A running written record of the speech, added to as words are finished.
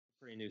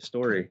pretty new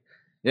story.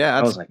 Yeah,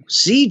 I was like,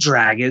 sea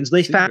dragons.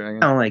 They found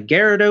like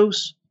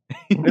Gyarados.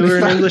 They were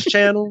an English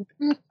channel.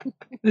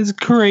 This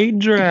great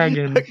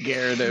dragon.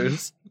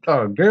 Gyarados.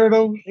 Oh,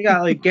 Gyarados. They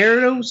got like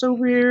Gyarados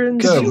over here in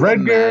Got the red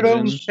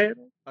Gyarados Gyarados?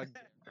 channel.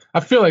 I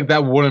feel like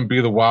that wouldn't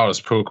be the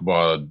wildest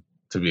Pokemon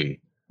to me.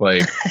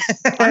 Like,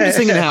 I'm just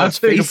thinking how I its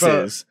think face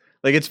about- is.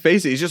 Like its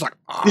face, he's just like.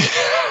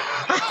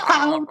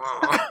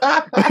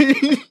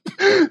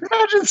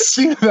 imagine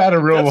seeing that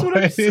in real That's what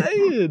I'm life.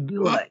 saying.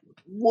 Like,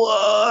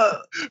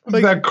 what?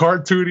 Like, that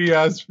cartoony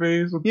ass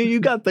face. Yeah,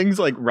 you got things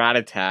like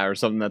Rattata or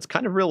something that's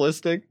kind of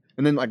realistic,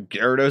 and then like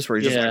Gyarados where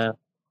he's Yeah.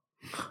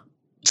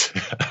 just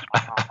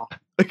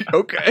like,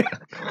 okay.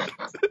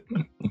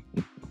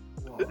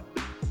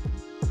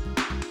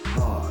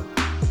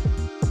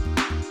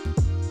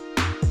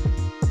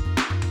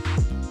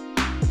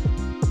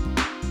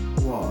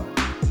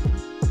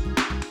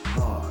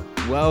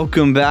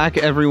 Welcome back,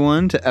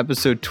 everyone, to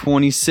episode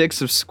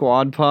 26 of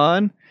Squad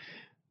Pod.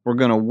 We're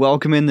going to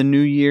welcome in the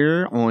new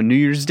year on New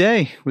Year's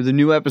Day with a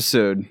new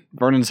episode.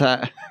 Vernon's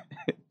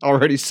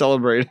already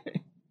celebrating.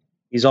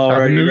 He's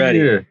already Happy New ready.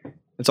 Year.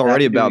 It's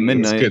already Happy about New Year.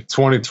 Let's midnight. get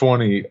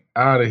 2020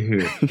 out of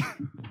here.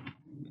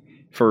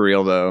 For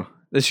real, though.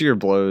 This year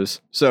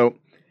blows. So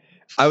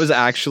I was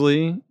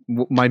actually,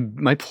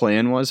 my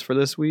plan was for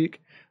this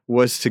week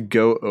was to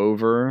go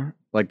over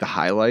like the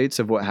highlights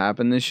of what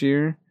happened this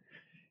year.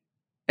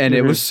 And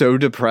it was so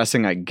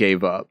depressing, I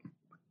gave up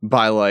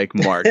by like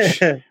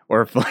March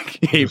or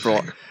like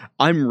April.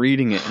 I'm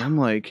reading it and I'm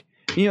like,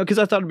 you know, because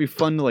I thought it'd be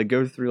fun to like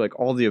go through like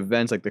all the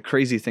events, like the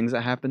crazy things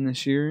that happened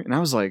this year. And I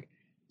was like,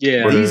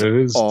 Yeah. But these it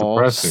is all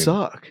depressing.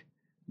 suck.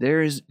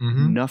 There is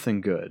Mhm. nothing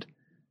good.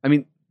 I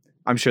mean,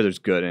 I'm sure there's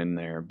good in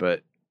there,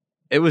 but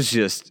it was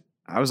just,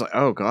 I was like,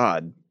 oh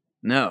God,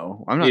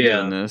 no, I'm not Yeah.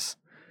 doing this.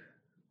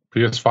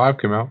 PS5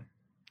 came out.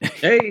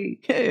 Hey,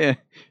 Yeah,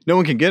 no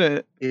one can get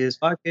it. is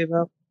 5 came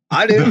out?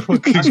 I did.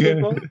 Okay, I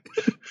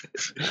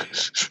yeah.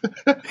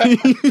 spoke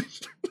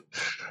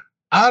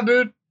I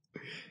did.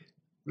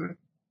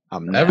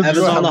 I'm Evan's next. Evan's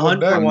on have the one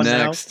hunt for back. I'm one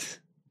now. next.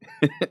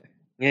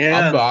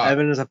 Yeah, I'm not.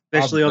 Evan is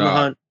officially I'm on the not.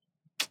 hunt.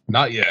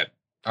 Not yet.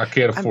 I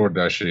can't afford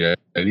that shit yet.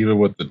 And even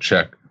with the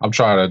check, I'm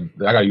trying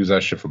to. I gotta use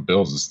that shit for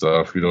bills and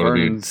stuff. You know what I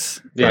mean?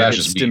 Vernon's Yeah, that's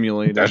gets just me.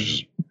 stimulated. That's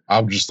just.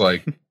 I'm just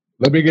like,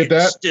 let me get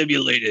that.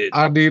 Stimulated.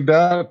 I need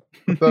that.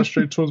 Put that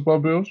straight towards my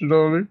bills. You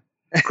know what I mean?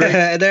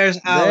 There's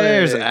Alex.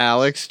 There's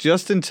Alex,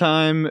 just in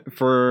time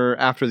for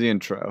after the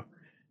intro.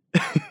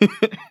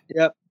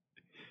 Yep.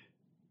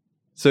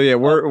 So yeah,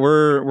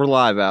 we're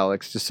live,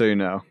 Alex. Just so you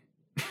know.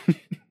 We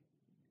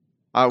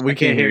I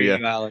can't hear you.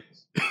 Alex.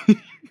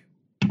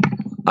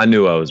 I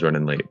knew I was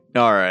running late.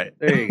 All right.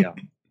 There you go.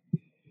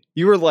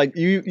 You were like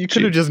you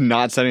could have just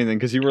not said anything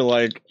because you were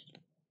like,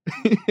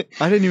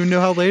 I didn't even know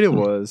how late it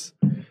was.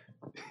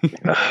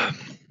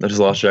 I just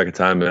lost track of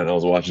time, man. I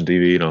was watching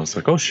TV and I was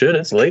like, oh shit,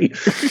 it's late.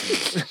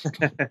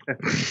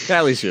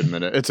 At least you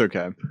admit it. It's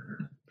okay.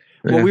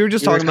 Well, we were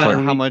just You were talking about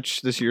kinda- how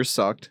much this year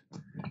sucked.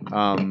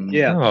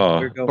 Yeah.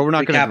 Oh, But we're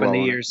not gonna happen dwell the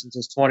on year it. since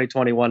it's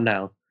 2021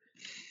 now.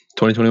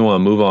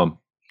 2021, move on.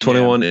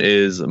 21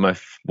 is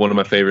one of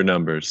my favorite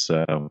numbers.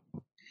 So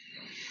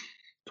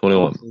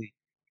 21. Hopefully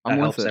I'm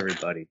that with helps it.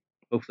 everybody.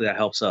 Hopefully that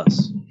helps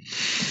us.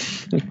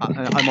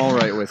 I'm all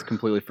right with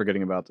completely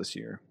forgetting about this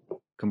year.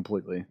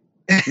 Completely.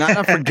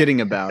 Not forgetting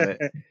about it.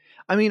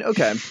 I mean,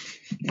 okay.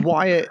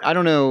 Why? I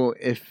don't know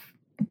if.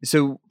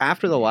 So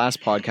after the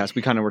last podcast,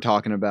 we kind of were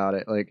talking about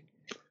it. Like,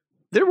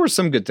 there were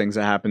some good things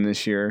that happened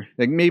this year.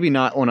 Like, maybe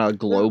not on a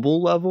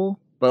global level,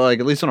 but like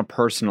at least on a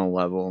personal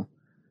level.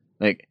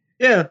 Like,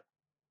 Yeah.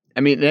 I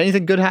mean, did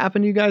anything good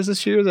happen to you guys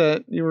this year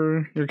that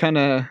you're kind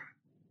of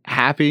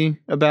happy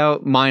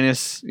about?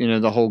 Minus, you know,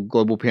 the whole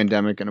global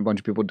pandemic and a bunch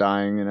of people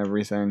dying and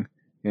everything.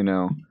 You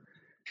know,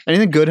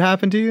 anything good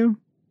happened to you?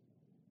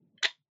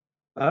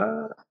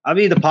 I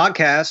mean the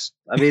podcast.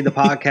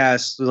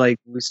 Like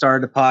we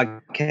started the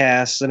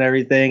podcast and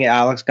everything.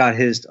 Alex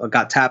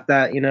got tapped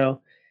at, you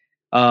know.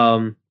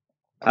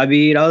 I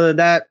mean, other than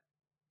that,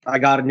 I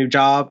got a new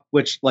job,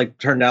 which like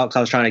turned out because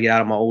I was trying to get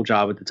out of my old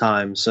job at the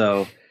time.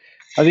 So,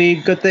 I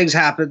mean, good things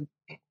happen.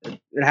 It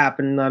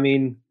happened. I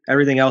mean,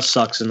 everything else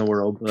sucks in the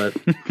world, but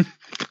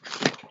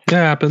It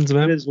happens, it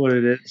man. is what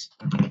it is.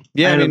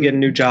 Yeah, I I ended up mean, getting a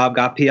new job.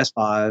 Got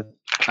PS5.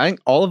 I think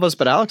all of us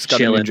but Alex got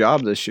a new Chilling.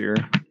 job this year.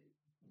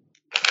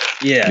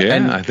 Yeah. Yeah,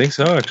 And- I think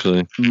so,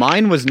 actually.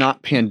 Mine was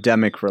not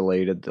pandemic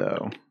related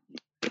though.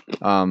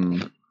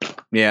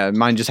 Yeah,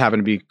 mine just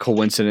happened to be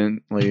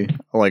coincidentally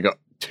like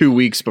 2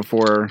 weeks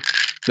before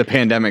the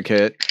pandemic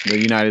hit the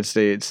United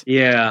States.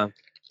 Yeah.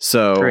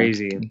 So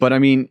Crazy. But I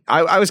mean,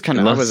 I was kind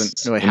of I Unless-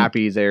 wasn't really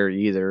happy there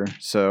either.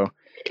 So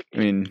I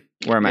mean,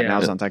 where I'm at Yeah. now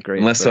is not that great.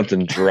 Unless but-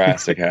 something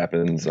drastic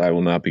happens, I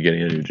will not be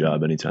getting a new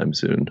job anytime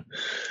soon.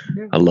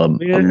 Yeah. I love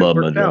Yeah, it my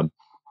worked out. job.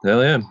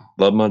 Hell yeah,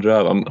 love my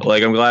job. I'm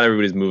glad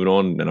everybody's moving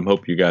on, and I'm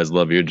hope you guys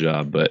love your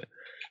job. But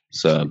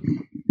so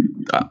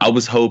I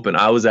was hoping.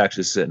 I was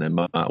actually sitting in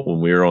my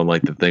when we were on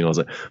like the thing. I was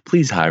like,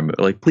 please hire me.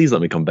 Like, please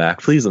let me come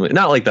back. Please let me.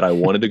 Not like that I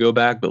wanted to go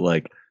back, but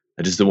like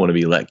I just didn't want to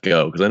be let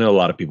go because I know a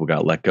lot of people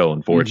got let go,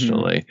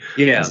 unfortunately.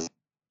 Yeah.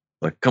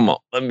 Like, come on,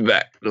 let me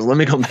back. Just let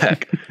me come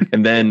back.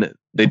 And then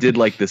they did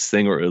like this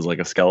thing where it was like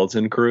a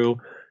skeleton crew,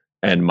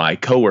 and my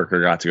coworker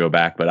got to go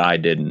back, but I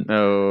didn't.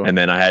 Oh. And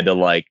then I had to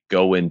like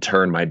go and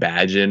turn my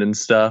badge in and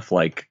stuff,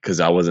 like because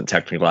I wasn't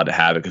technically allowed to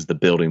have it because the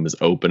building was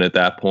open at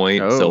that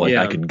point. Oh, so like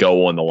yeah. I could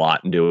go on the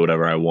lot and do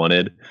whatever I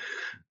wanted.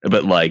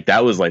 But like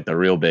that was like the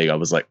real big. I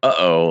was like, like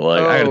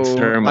I got to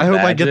turn my I hope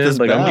I badge get in. this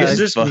Like, I'm badge. getting Is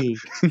this fucked. me?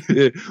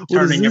 What does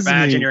Turning your this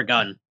badge mean? and your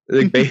gun.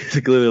 Like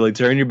basically like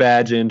turn your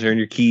badge in, turn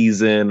your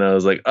keys in. I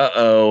was like,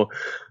 so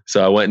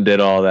I went and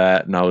did all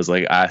that, and I was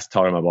like, I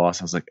talked to my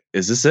boss. I was like,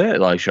 is this it?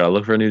 Like, should I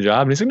look for a new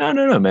job? And he's like,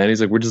 no, man. He's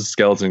like, we're just a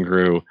skeleton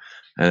crew.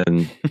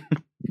 And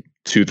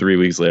 2-3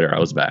 weeks later, I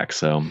was back.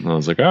 So I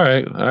was like, all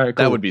right, cool.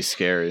 That would be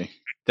scary.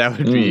 That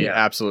would be Yeah.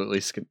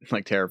 absolutely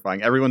like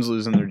terrifying. Everyone's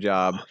losing their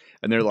job,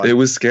 and they're like, it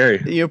was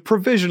scary. you know,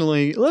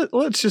 provisionally,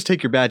 let's just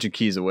take your badge and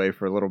keys away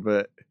for a little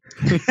bit.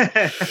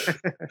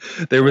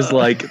 There was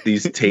like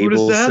these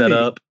tables that set mean?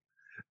 up,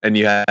 and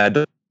you had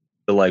to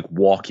like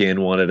walk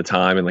in one at a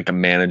time, and like a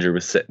manager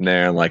was sitting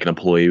there, and like an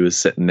employee was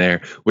sitting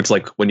there. Which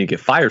like when you get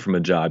fired from a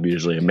job,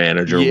 usually a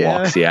manager Yeah.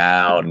 walks you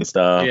out and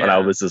stuff. And I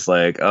Yeah. was just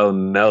like, oh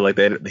no, like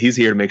he's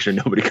here to make sure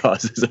nobody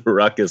causes a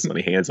ruckus when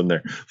he hands them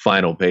their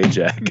final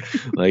paycheck.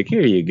 Like,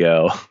 here you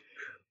go.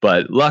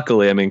 But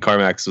luckily, I mean,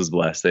 CarMax was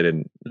blessed.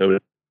 Nobody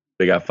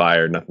got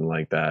fired, nothing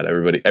like that.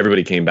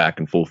 Everybody came back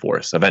in full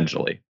force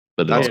eventually,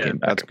 but they all That's came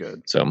back. That's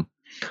good. So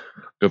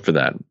good for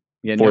that.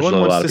 Yeah, no one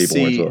Fortunately, a lot wants of to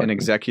people weren't see so an lucky.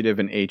 executive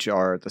and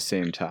HR at the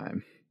same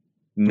time.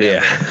 Never.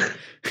 Yeah.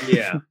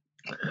 Yeah.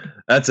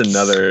 That's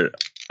another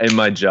in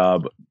my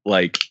job,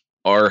 like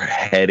our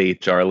head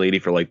HR lady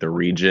for like the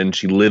region,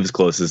 she lives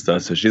closest to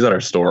us, so she's at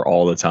our store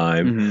all the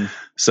time. Mhm.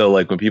 So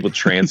like when people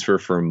transfer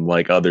from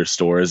like other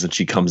stores and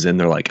she comes in,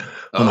 they're like,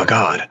 oh my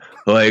God,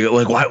 like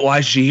why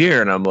is she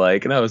here? And I'm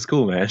like, no, it's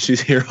cool, man.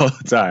 She's here all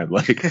the time.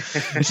 Like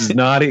she's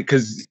not,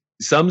 because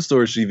some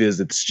stores she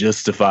visits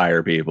just to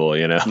fire people,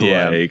 you know?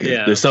 Yeah. Like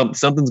Yeah. there's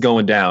something's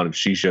going down if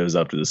she shows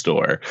up to the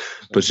store.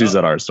 But she's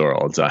at our store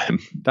all the time.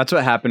 That's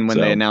what happened when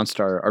So- they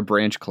announced our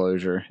branch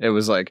closure. It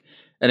was like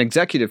an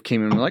executive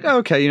came in and was like, oh,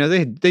 okay, you know,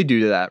 they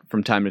do that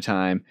from time to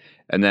time.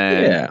 And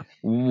then Yeah.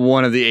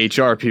 one of the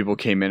HR people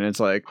came in and it's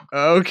like,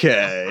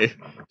 okay,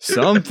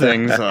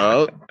 something's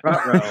up.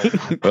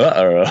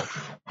 Uh-oh.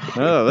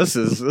 Oh, this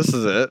is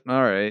it.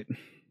 All right.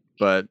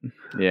 But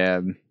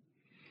yeah.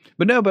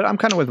 But I'm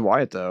kind of with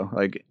Wyatt though.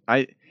 Like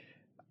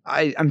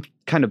I'm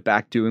kind of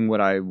back doing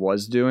what I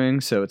was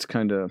doing, so it's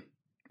kind of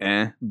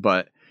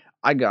but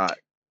I got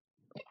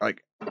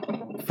like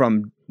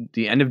from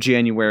the end of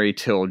January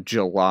till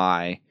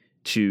July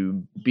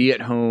to be at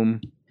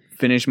home,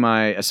 finish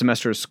a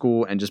semester of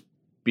school, and just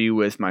be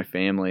with my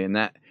family, and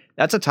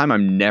that's a time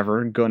I'm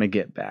never gonna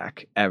get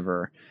back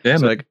ever. Yeah,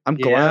 So but like I'm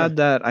Yeah. glad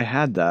that I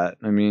had that.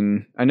 I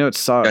mean, I know it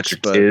sucks, got your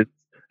but kids.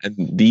 And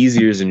these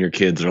years and your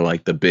kids are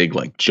like the big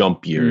like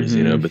jump years,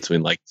 you know,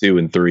 between like 2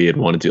 and 3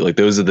 and 1 and 2. Like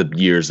those are the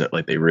years that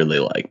like they really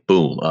like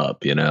boom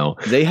up, you know.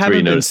 they where you haven't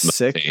been notice the most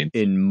sick change.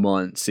 in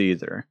months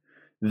either.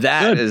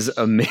 That Good. is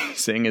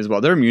amazing as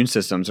well. Their immune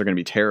systems are going to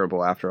be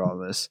terrible after all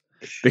this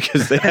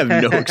because they have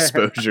no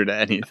exposure to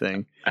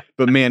anything.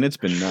 But man, it's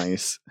been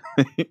nice.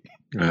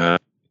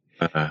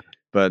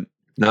 But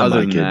Not Other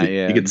my than kid. that, He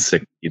yeah. gets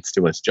sick. He eats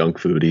too much junk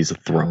food. He's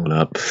throwing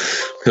up.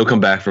 He'll come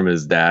back from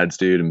his dad's,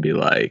 dude, and be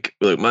like,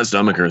 "Look, my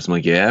stomach hurts." I'm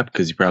like, "Yeah,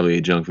 because you probably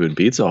ate junk food and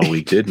pizza all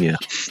week, didn't you?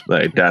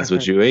 Like, that's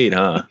what you ate,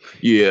 huh?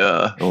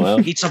 Yeah. Well,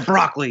 Eat some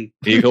broccoli.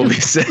 you're gonna be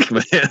sick,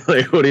 man.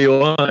 Like, what do you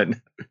want?"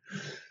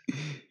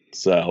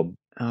 So,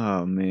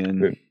 oh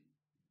man.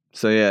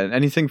 So yeah,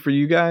 anything for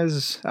you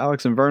guys,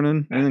 Alex and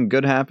Vernon? Anything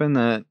good happen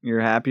that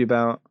you're happy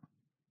about?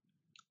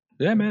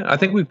 yeah, man. I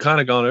think we've kind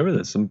of gone over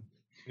this. Some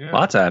Yeah.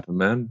 lots happened,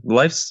 man.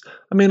 Life's.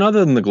 I mean,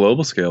 other than the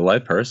global scale,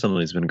 life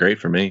personally has been great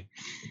for me.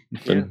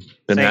 Been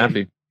Same.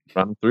 happy.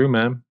 Running through,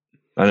 man.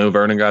 I know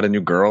Vernon got a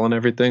new girl and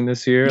everything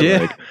this year.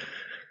 Yeah.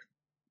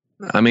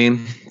 Like, I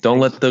mean, don't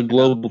let the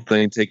global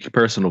thing take your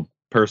personal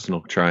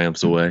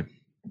triumphs away.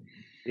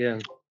 Yeah.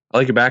 I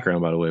like your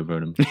background, by the way,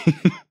 Vernon.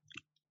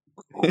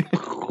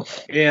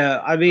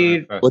 Yeah. I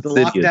mean, What the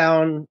city is it?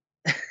 lockdown.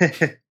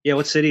 Yeah.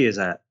 What city is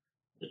that?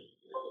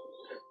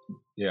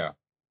 Yeah.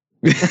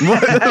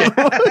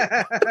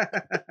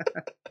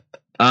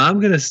 I'm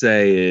gonna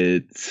say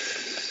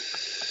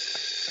it's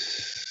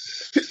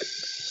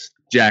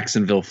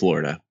Jacksonville,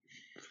 Florida,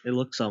 It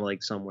looks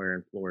like somewhere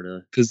in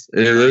Florida, because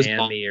there's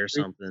Miami or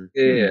something.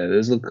 yeah,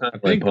 there's look kind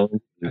of like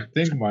I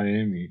think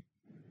Miami.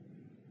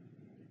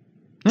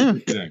 Hmm.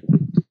 Yeah.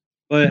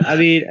 But I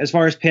mean, as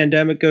far as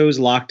pandemic goes,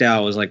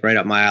 lockdown was like right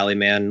up my alley,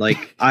 man.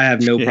 Like I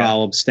have no Yeah.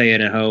 problem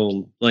staying at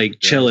home, like Yeah,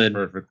 it's chilling,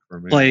 perfect for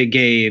me. playing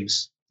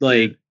games,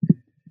 like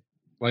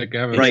Like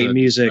Evan write said,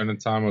 music. spending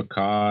time with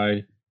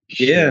Kai.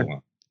 Yeah.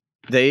 chilling.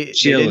 They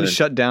Chilling. didn't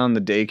shut down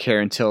the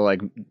daycare until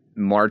like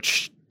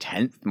March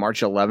 10th,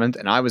 March 11th,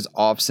 and I was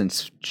off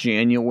since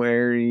end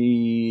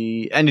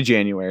of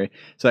January.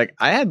 So like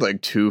I had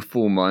like 2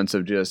 full months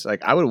of just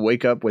like I would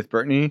wake up with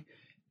Brittany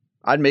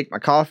I'd make my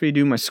coffee,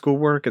 do my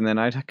schoolwork, and then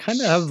I'd kind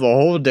of have the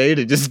whole day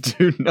to just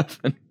do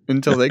nothing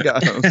until they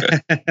got home.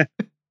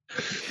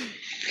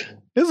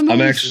 It's nice.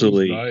 I'm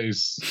actually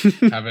nice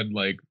having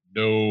like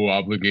no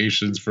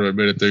obligations for a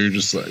minute there. You're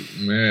just like,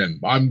 man,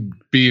 I'm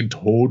being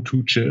told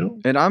to chill.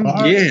 And I'm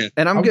Yeah.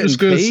 and I'm getting just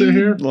gonna paid. sit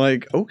here.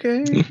 Like,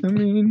 okay, I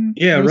mean,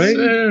 Yeah, Just right?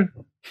 there.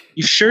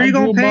 You sure I'm you're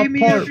gonna doing my pay me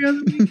part. every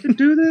other week to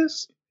do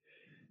this?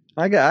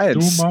 I had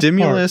Doing my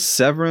stimulus,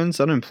 severance,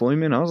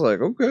 unemployment. I was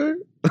like, okay.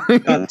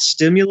 Got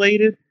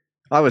stimulated?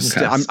 I was.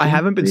 Got I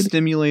haven't been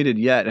stimulated? stimulated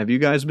yet. Have you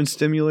guys been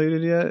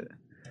stimulated yet?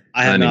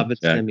 I have I not need been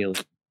to check.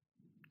 stimulated.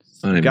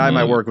 I don't The even guy at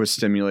my know. work was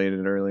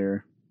stimulated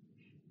earlier.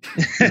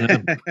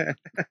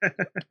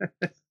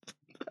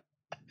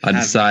 I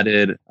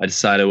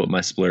decided what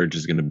my splurge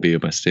is going to be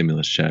with my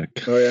stimulus check.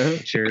 Oh yeah.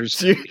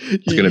 Cheers.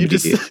 It's gonna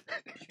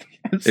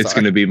be- It's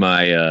going to be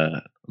my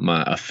a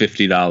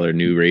 $50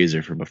 new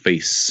razor for my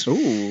face.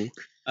 Ooh.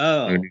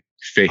 Oh,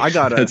 Face. I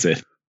got a- That's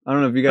it. I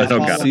don't know if you I guys don't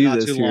can bought got one see not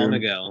this too here. long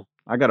ago.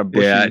 I got a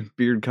bushy Yeah.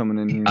 beard coming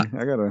in here.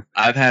 I got a.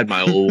 I've had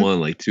my old one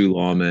like too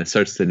long, man. It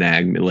starts to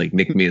nag me, like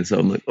nick me, and so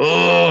I'm like,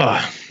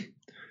 oh.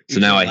 So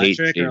now I hate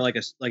electric shave. or like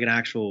an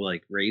actual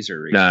like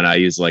razor. No, I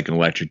use like an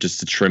electric just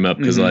to trim up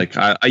because Mhm. like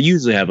I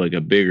usually have like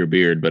a bigger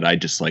beard, but I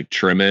just like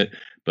trim it.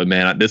 But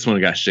man, this one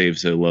got shaved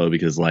so low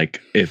because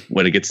like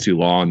when it gets too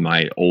long,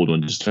 my old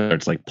one just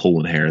starts like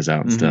pulling hairs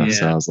out and Mhm. stuff.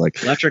 So Yeah. I was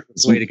like, Electric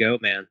is the way to go,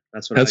 man.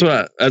 That's what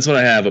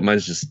I have. But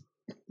mine's just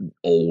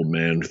old,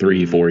 man.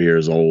 3-4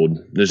 years old.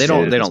 They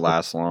don't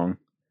last long.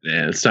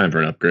 Yeah, it's time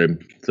for an upgrade.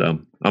 So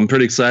I'm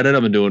pretty excited.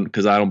 I've been doing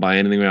because I don't buy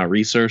anything without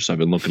research. So I've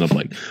been looking up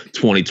like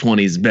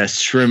 2020's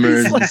best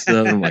trimmers and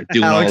stuff. I'm like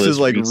doing Alex all this is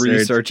like research.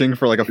 researching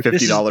for like a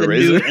This is $50 the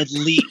razor. new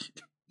elite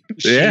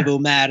Yeah.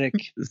 Shave-O-Matic.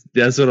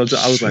 That's what I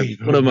was like.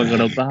 What am I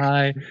gonna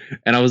buy?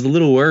 And I was a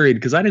little worried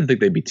because I didn't think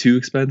they'd be too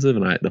expensive.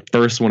 And the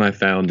first one I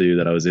found, dude,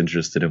 that I was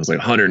interested in was like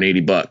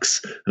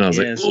 $180, and I was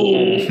Yeah, like, so-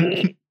 oh,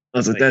 I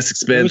was like, that's Those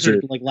expensive.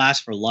 are, like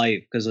last for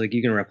life because like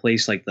you can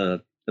replace like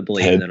the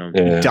blades Head- in them.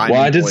 yeah. Diamond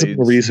Well, I did some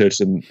more blades. research,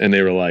 and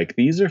they were like,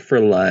 these are for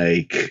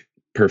like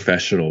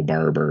professional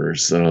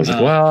barbers, and I was like,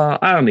 Oh. well,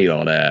 I don't need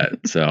all that.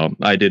 So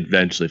I did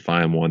eventually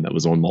find one that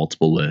was on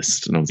multiple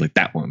lists, and I was like,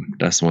 that's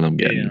the one I'm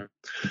getting.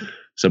 Yeah.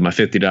 So my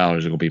 $50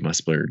 is gonna be my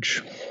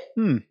splurge.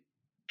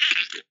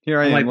 Here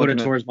I I am. might put it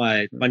looking at- towards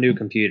my new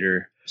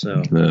computer.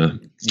 So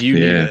You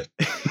need Yeah.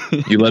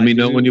 it. You let I me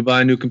know do. when you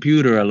buy a new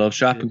computer. I love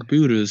shopping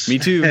computers. Me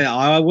too. yeah,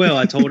 I will.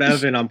 I told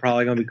Evan I'm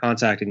probably gonna be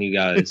contacting you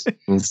guys.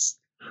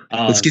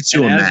 Let's get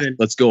you a and Mac. Evan-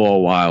 Let's go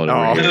all wild.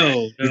 Oh. Over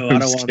here. No, I'm I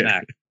don't just want a kidding.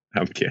 Mac.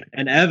 I'm kidding.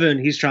 And Evan,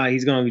 he's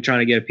gonna be trying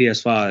to get a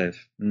PS5.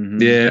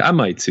 Mhm. Yeah, I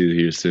might too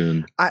here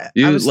soon. I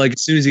You was, like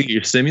as soon as you get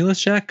your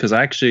stimulus check, because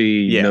I actually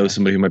Yeah. know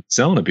somebody who might be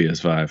selling a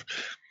PS5.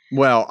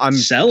 well,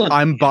 Selling.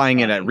 I'm buying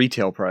it at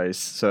retail price.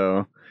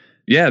 So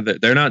Yeah,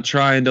 they're not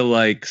trying to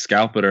like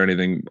scalp it or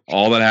anything.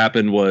 All that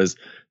happened was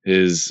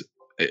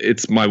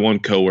it's my one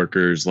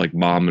coworker's like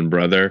mom and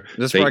brother. is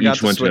this They where I got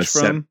each the went to a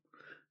Switch from?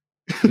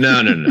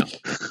 No.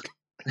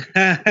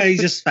 he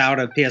just found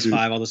a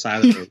PS5 on the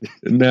side of the road.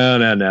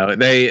 No.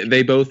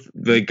 They both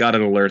got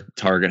an alert.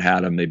 Target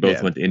had them. They both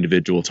Yeah. went to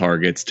individual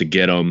Targets to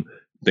get them.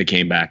 They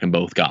came back and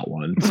both got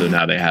one. So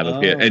now they have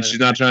Oh, and she's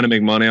not trying to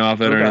make money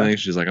off it or Okay. anything.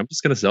 She's like, I'm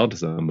just gonna sell it to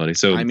somebody.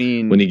 So I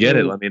mean, when you get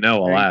it, let me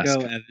know. There I'll you ask.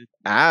 go, Evan.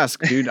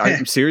 ask, dude.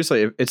 I'm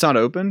seriously. It's not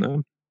open.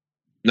 No.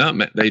 No,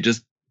 man, they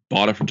just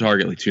bought it from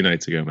Target like 2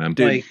 nights ago, man.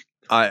 Dude, Like,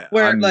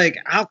 I'm- like,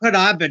 how could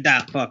I have been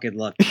that fucking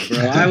lucky, bro?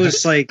 I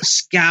was like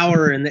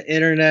scouring the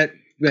internet,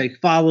 like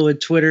following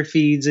Twitter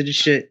feeds and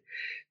shit.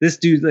 This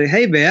dude's like,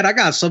 hey man, I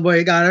got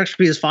somebody got an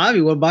extra PS5.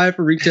 You want to buy it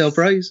for retail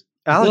price?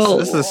 Alex, Well-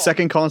 this is the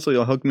second console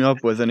you'll hook me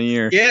up with in a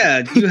year.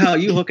 Yeah,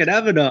 you hooking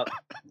Evan up.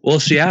 Well,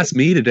 she asked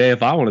me today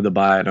if I wanted to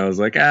buy it, and I was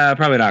like,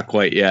 probably not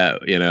quite yet,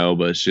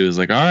 But she was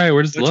like, all right,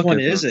 we're just Which looking. one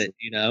is it?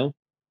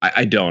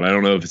 I don't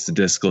know if it's the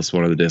discless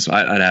one or the disc.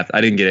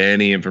 I didn't get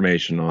any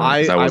information on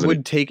it. 'cause I wasn't-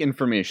 would take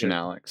information,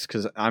 Alex,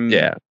 because I'm.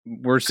 Yeah,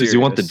 we're serious. because you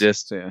want the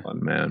disc so yeah.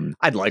 one, man.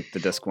 I'd like the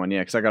disc one, yeah,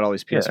 because I got all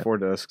these Yeah. PS4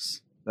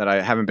 discs that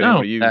I haven't been No,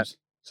 able to use.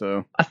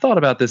 So I thought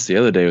about this the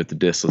other day with the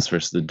discless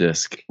versus the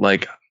disc.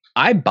 Like,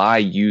 I buy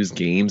used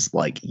games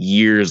like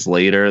years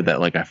later that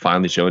like I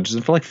finally show interest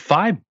in for like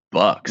 $5.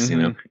 You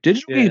know,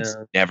 digital games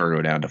never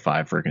go down to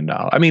 $5 freaking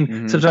dollars. I mean,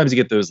 Mhm. sometimes you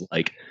get those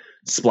like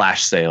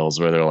splash sales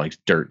where they're like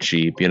dirt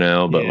cheap,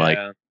 but like.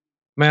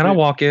 Man, I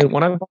walk in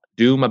when I bought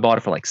Doom, I bought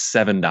it for like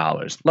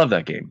 $7. Love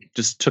that game.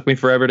 Just took me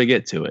forever to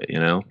get to it,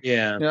 Yeah.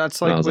 yeah,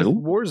 it's And I like was with like, ooh.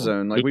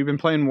 Warzone. Like we've been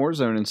playing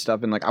Warzone and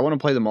stuff, and like I want to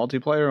play the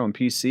multiplayer on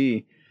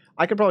PC.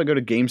 I could probably go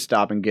to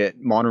GameStop and get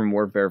Modern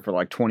Warfare for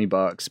like $20,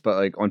 but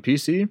like on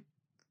PC,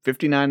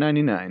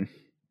 $59.99.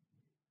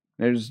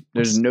 There's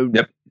no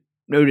Yep.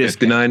 no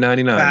discount.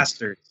 $59.99.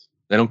 Bastards.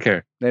 They don't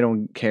care. They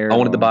don't care. I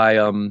wanted to at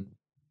all.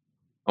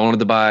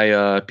 buy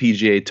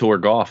PGA Tour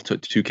Golf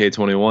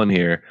 2K21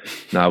 here.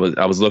 And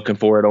I was looking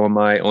for it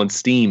on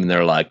Steam, and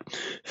they're like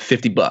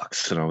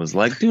 $50. And I was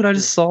like, dude, I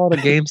just saw it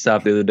at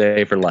GameStop the other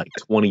day for like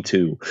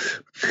 22.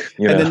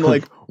 And then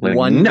like Like,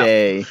 one no.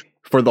 day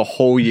for the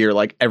whole year,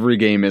 like every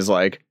game is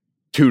like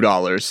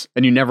 $2,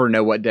 and you never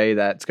know what day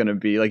that's going to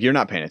be. Like, you're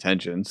not paying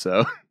attention.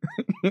 So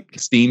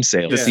Steam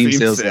sale. Yeah. Steam Steam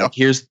sales. sale. Like,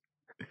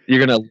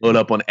 you're gonna load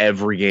up on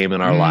every game in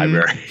our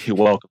library. You're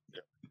welcome.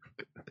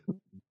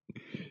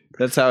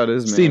 that's how it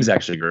is, man. Steam's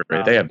actually great.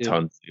 They have Dude.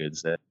 tons of good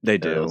stuff. They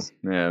do.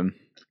 Yeah.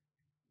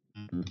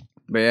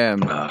 But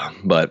yeah,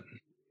 But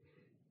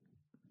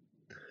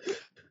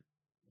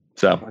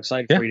so I'm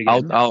excited yeah, for you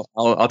to get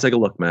I'll take a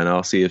look, man.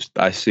 I'll see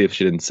if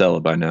she didn't sell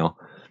it by now.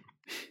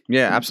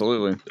 yeah,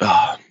 absolutely.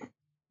 I'll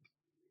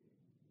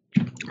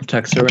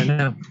text her right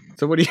now.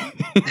 So what do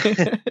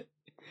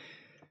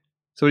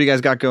you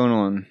guys got going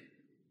on?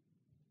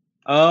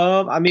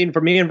 I mean,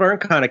 for me and Vern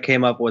kind of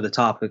came up with a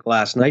topic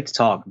last night to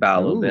talk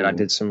about a little bit. I Ooh.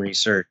 did some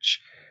research.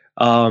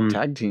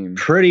 Tag team.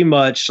 Pretty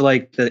much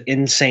like the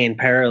insane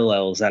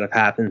parallels that have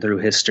happened through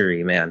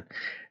history, man.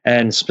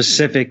 And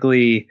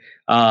specifically,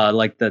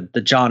 like the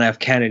John F.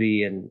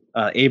 Kennedy and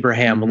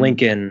Abraham Mhm.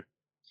 Lincoln.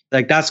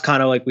 Like that's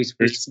kind of like we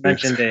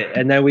mentioned it,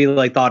 and then we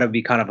like thought it'd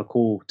be kind of a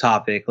cool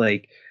topic.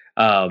 Like,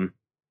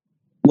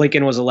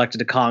 Lincoln was elected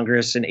to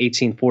Congress in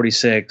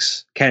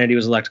 1846. Kennedy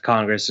was elected to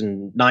Congress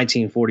in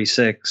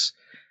 1946.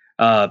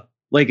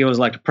 Lincoln was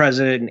elected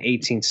president in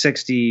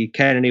 1860.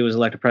 Kennedy was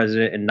elected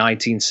president in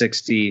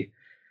 1960.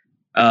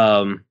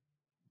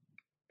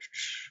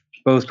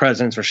 Both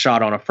presidents were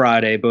shot on a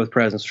Friday. Both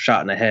presidents were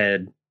shot in the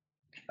head.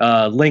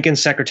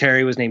 Lincoln's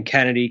secretary was named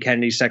Kennedy.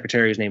 Kennedy's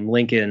secretary was named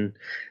Lincoln.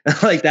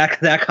 Like that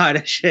kind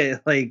of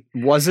shit. Like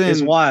it's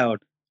Wasn't wild.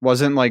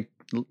 like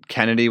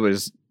Kennedy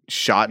was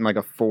shot in like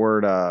a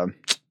Ford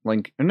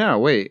Lincoln? No,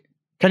 wait.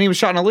 Kennedy was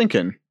shot in a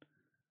Lincoln.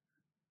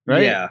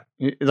 Right? Yeah.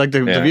 Like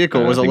the Yeah,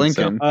 vehicle I was a think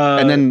so. Lincoln.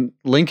 And then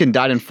Lincoln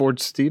died in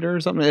Ford's Theater or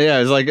something. Yeah,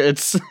 it's like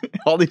it's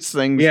all these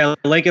things. Yeah,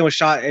 Lincoln was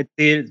shot at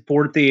the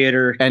Ford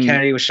Theater. And-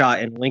 Kennedy was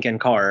shot in Lincoln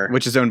car.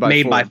 Which is owned by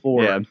Made by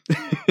Ford. Ford.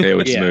 Yeah,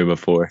 which is Yeah. movie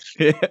before.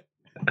 Yeah.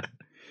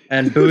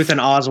 And Booth and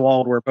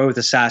Oswald were both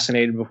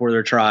assassinated before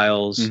their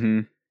trials.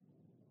 Mhm.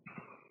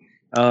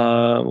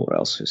 What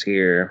else is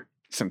here?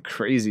 Some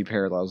crazy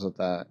parallels with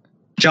that.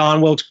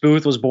 John Wilkes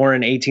Booth was born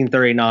in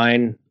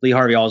 1839. Lee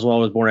Harvey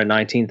Oswald was born in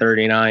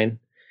 1939.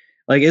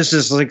 Like it's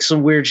just like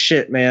some weird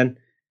shit, man.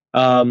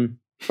 But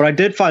I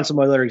did find some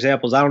other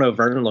examples. I don't know if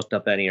Vernon looked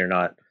up any or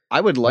not.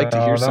 I would like to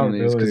No, hear some of not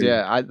these because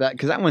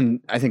really. that one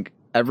I think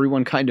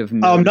everyone kind of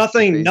knows. the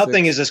Nothing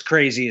basics. is as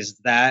crazy as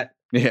that.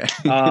 Yeah.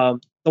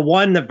 The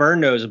one that Vern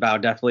knows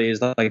about definitely is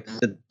like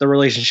the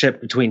relationship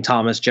between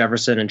Thomas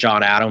Jefferson and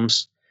John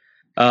Adams.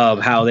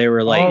 How they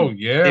were like oh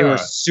yeah, they were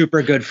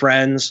super good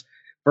friends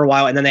for a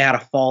while, and then they had a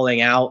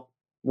falling out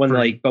when For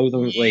like both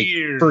of them like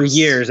for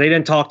years they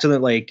didn't talk to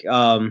them like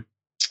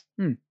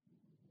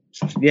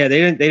yeah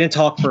they didn't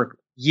talk for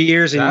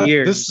years and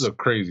years. This is a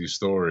crazy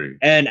story.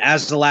 And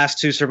as the last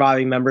two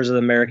surviving members of the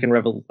American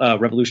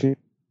revolutionaries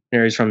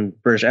from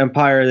British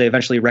Empire, they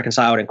eventually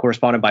reconciled and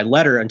corresponded by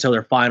letter until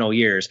their final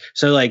years.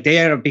 So like they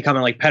ended up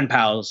becoming like pen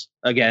pals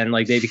again.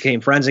 Like they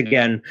became friends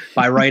again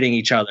by writing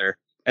each other.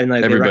 And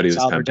like Everybody they was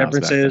reconciled their pen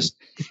pals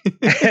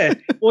differences.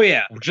 Well,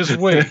 yeah, Just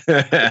wait.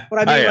 but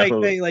I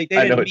mean, they I know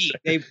didn't what meet.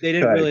 you're They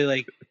didn't Right. really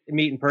like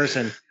meet in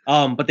person.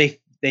 But they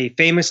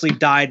famously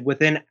died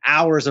within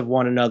hours of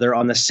one another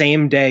on the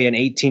same day in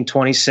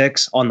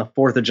 1826 on the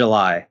 4th of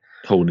July.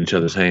 holding each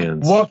other's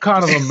hands. What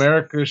kind of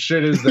America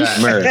shit is that?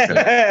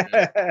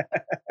 America.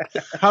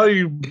 How do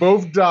you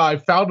both die,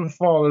 founding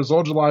fathers,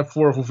 on July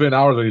 4th within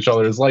hours of each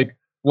other? It's like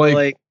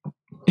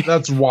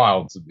that's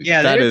wild to me.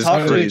 Yeah, That they is didn't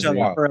talk to each crazy.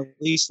 other for at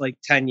least like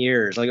 10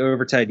 years, like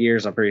over 10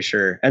 years, I'm pretty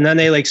sure. And then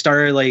they like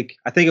started like,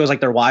 I think it was like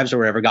their wives or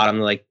whatever got them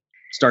to like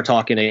start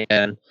talking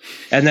again.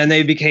 And then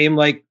they became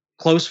like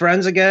close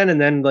friends again.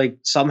 And then like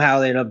somehow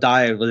they ended up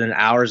dying within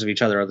hours of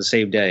each other on the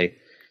same day.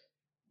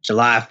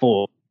 July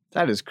 4th.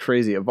 That is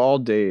crazy. Of all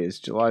days,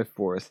 July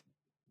 4th,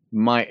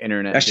 my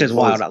internet. That's just just-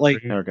 wild. Like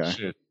Okay.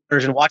 Shit.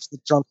 version, watch the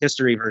Drunk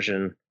History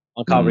version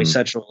on Comedy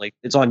Central. Like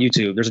it's on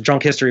YouTube. There's a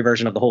Drunk History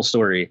version of the whole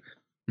story.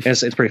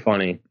 It's pretty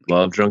funny.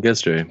 Love drunk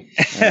history.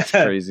 That's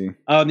crazy.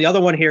 The other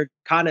one here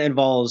kind of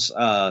involves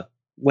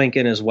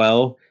Lincoln as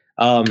well.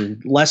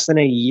 Less than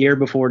a year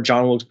before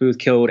John Wilkes Booth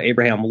killed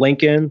Abraham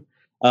Lincoln,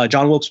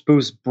 John Wilkes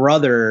Booth's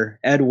brother,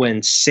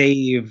 Edwin,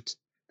 saved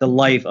the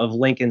life of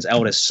Lincoln's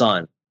eldest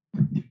son.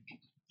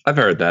 I've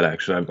heard that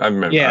actually. I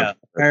remember. Yeah,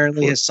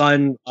 apparently his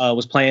son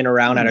was playing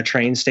around at a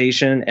train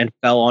station and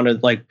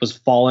was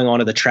falling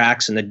onto the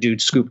tracks, and the dude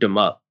scooped him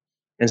up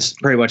and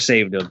pretty much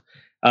saved him.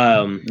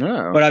 Oh.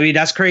 But I mean,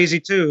 that's crazy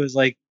too. Is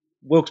like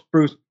Wilkes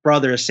Booth's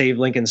brother saved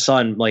Lincoln's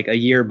son like a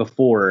year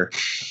before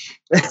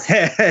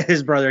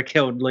his brother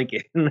killed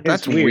Lincoln. It's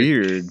That's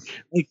weird.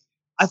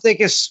 I think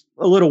it's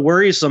a little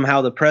worrisome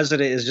how the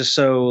president is just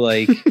so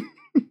like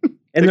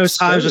in those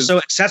times was so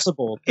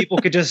accessible. People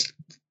could just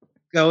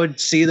go and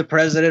see the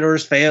president or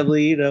his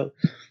family, you know.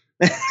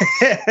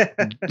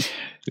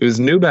 It was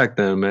new back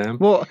then, man.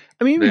 Well,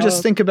 I mean, even Yeah.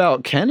 just think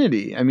about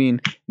Kennedy. I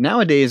mean,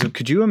 nowadays,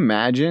 could you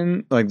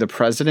imagine like the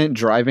president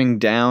driving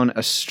down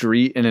a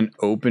street in an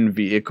open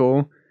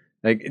vehicle,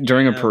 like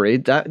during a Yeah.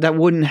 parade? That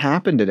wouldn't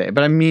happen today.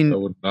 But I mean, That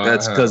would not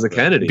That's because of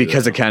happen. Kennedy.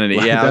 because of Kennedy.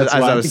 though. Yeah, That's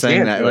as why I was we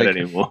saying can't that, do it like,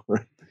 anymore.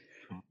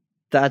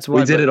 That's why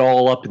We did it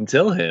all up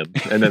until him,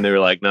 and then they were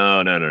like,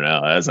 no,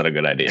 that's not a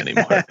good idea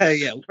anymore.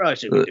 Yeah, we probably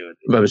shouldn't be doing it.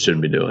 Probably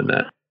shouldn't be doing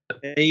that.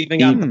 They even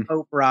got the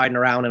Pope riding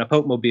around in a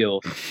Pope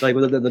mobile, like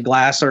with the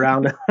glass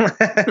around him.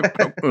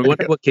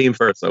 What came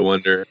first? I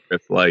wonder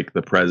if like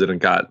the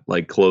president got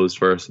like closed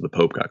first, or the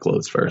Pope got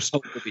closed first.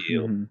 Pope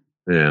mobile.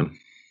 Yeah.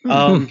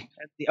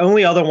 The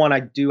only other one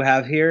I do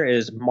have here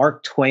is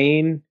Mark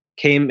Twain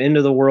came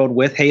into the world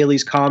with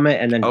Halley's Comet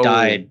and then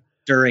died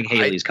during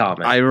Halley's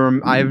Comet.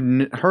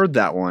 I've heard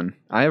that one.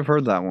 I have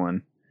heard that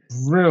one.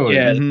 Really?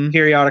 Yeah, the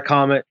periodic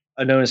comet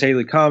known as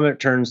Halley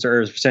Comet turns to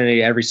Earth's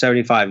vicinity every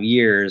 75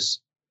 years.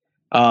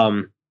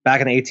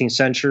 Back in the 18th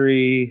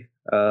century,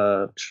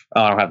 I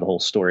don't have the whole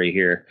story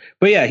here,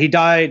 but yeah, he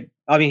died.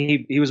 I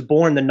mean, he was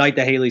born the night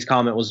that Halley's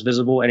Comet was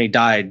visible, and he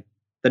died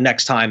the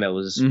next time it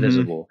was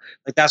visible.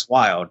 Like, that's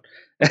wild.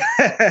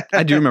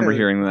 I do remember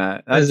hearing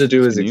that. Has to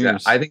do with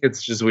exact. I think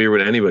it's just weird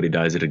when anybody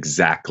dies at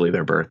exactly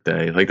their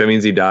birthday. Like that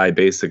means he died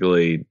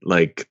basically.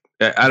 Like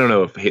I don't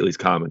know if Halley's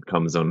Comet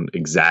comes on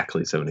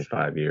exactly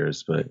 75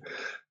 years, but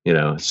you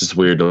know, it's just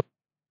weird to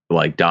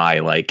like die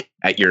like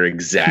at your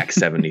exact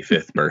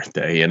 75th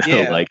birthday. You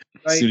know, like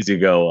as soon as you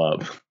go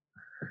up.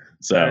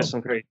 So there's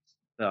some crazy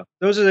stuff.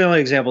 Those are the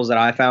only examples that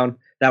I found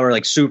that were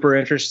like super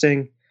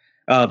interesting.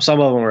 Some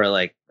of them were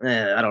like,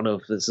 I don't know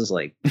if this is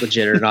like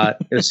legit or not.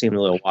 It seemed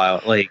a little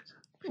wild, like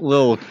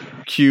little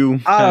Q.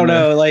 I don't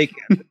know, like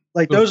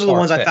those are the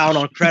ones I found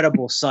on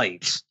credible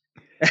sites.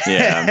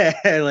 Yeah,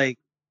 like,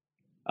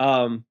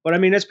 but I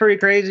mean, it's pretty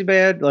crazy,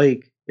 man.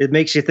 Like, it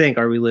makes you think: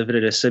 are we living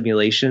in a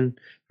simulation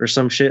or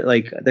some shit?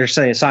 Like they're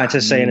saying,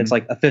 scientists saying it's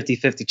like a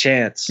 50-50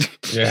 chance.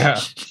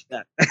 Yeah,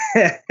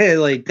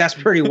 like that's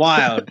pretty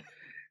wild.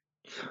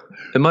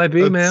 It might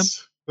be, man.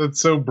 That's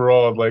so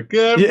broad. Like,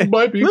 it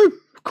might be.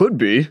 Could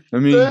be. I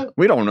mean,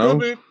 we don't know.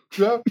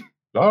 Yeah.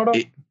 I don't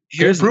know.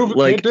 Here's prove it,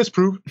 like can't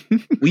disprove.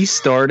 You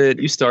started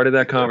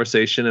that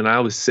conversation, and I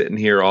was sitting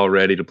here all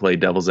ready to play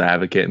devil's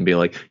advocate and be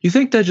like, you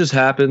think that just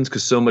happens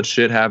because so much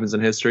shit happens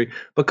in history?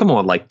 But come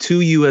on, like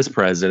 2 U.S.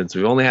 presidents,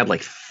 we've only had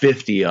like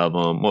 50 of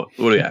them. What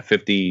do we have?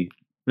 50?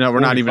 No,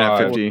 we're 45. Not even at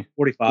 50.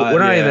 45. We're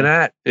not even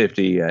at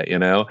 50 yet. You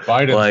know,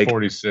 Biden's like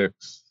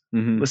 46.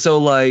 So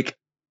like.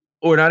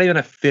 We're not even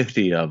at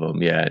 50 of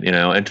them yet, you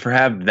know, and for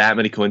have that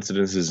many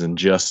coincidences in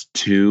just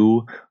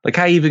 2, like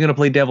how are you even going to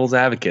play devil's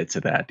advocate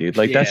to that, dude?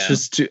 Like that's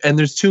just too, and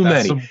there's too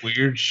many. Some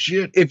weird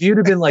shit. If you'd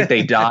have been like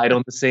they died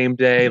on the same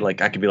day, like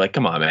I could be like,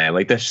 come on, man,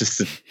 like that's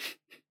just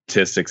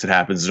statistics. It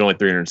happens. There's only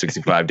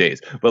 365 days,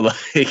 but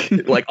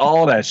like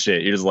all that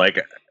shit, you're just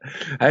like,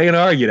 how you gonna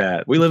argue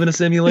that? We live in a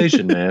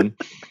simulation, man.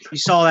 You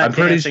saw that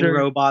dancing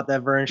robot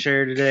that Vern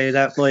shared today.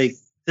 That like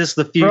this is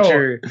the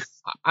future. Bro,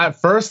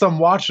 at first, I'm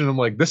watching. I'm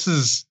like, this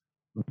is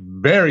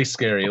very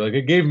scary. Like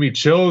it gave me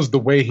chills the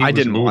way he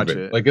was moving. Watch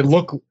it. Like it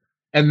looked,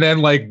 and then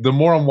like the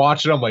more I'm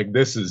watching, I'm like,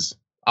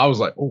 I was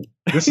like, oh,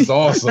 this is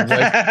awesome.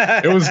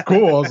 Like it was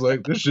cool. I was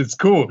like, this shit's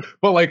cool.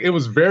 But like it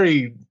was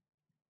very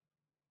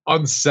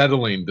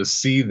unsettling to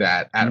see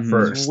that at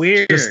first.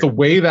 Weird. Just the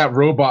way that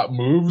robot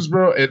moves,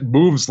 bro. It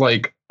moves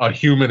like a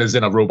human is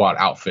in a robot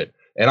outfit.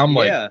 And I'm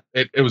like,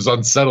 it was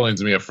unsettling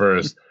to me at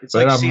first. It's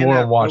but like I'm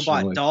more watching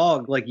robot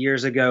dog like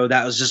years ago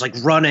that was just like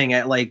running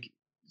at like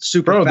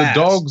super fast.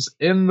 The dog's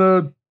in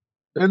the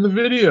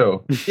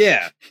video.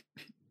 Yeah,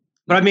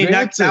 but I mean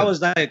that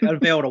was like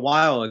unveiled a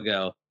while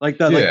ago. Like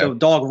the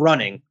dog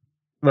running.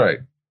 Right.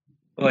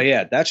 Well,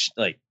 yeah, that's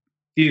like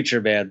future,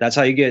 man. That's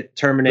how you get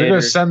Terminator. They're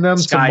gonna send them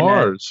to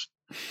Mars.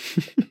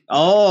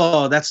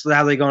 Oh, that's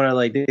how they're gonna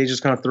like. They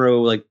just gonna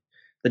throw like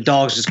the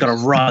dog's just gonna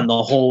run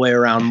the whole way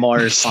around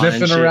Mars,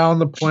 sniffing around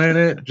the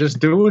planet, just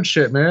doing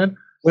shit, man.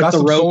 With the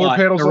robot,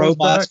 the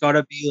robot's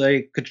gotta be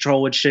like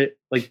controlling shit,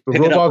 like the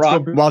picking up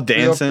rock while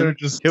dancing.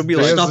 He'll be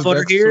like stuff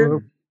under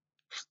here.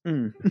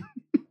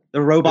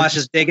 The robot's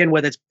just digging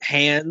with its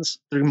hands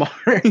through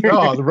Mars.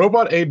 No, the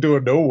robot ain't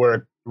doing no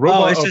work.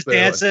 It's just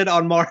dancing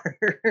on Mars.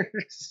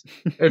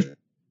 If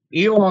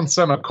Elon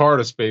sent a car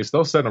to space,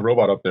 they'll send a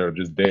robot up there and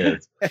just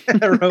dance.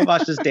 The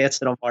robot's just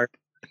dancing on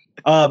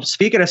Mars.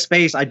 Speaking of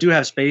space, I do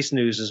have space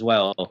news as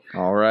well.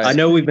 All right. I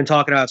know we've been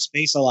talking about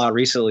space a lot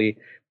recently.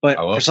 But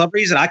for some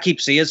reason, I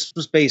keep seeing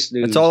some space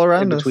news. It's all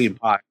around between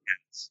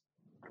podcasts.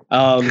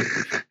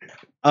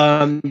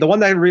 The one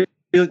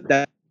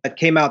that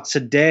came out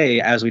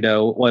today, as we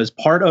know, was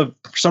part of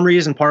the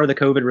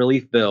COVID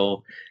relief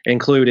bill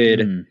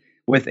included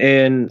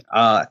within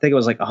I think it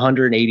was like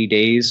 180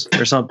 days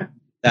or something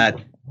that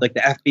like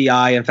the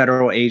FBI and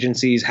federal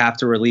agencies have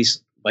to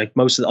release like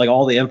most of like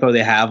all the info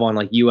they have on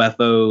like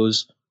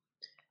UFOs.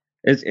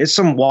 It's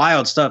some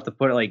wild stuff to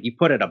put like you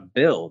put in a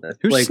bill.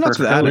 Who like, snuck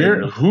that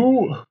in?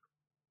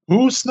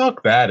 Who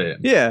snuck that in?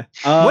 Yeah.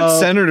 What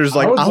senators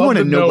like? I want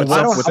to know what's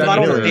up with that.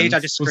 I'm not on the page. I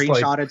just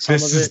screenshotted some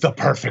of it. This is the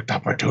perfect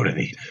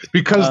opportunity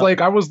because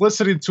like I was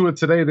listening to it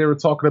today. They were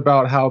talking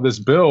about how this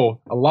bill,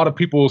 a lot of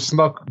people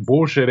snuck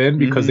bullshit in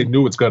because they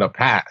knew it's gonna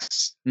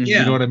pass. Yeah.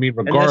 You know what I mean?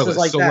 Regardless. This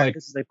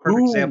is a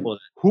perfect example of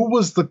it. Who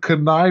was the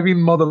conniving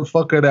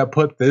motherfucker that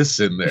put this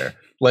in there?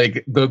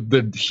 Like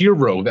the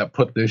hero that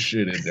put this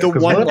shit in there. The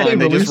one line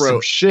they just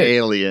wrote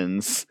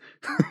aliens.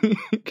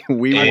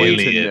 We want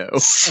to know.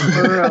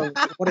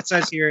 What it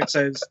says here, it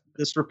says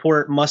this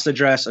report must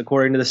address,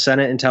 according to the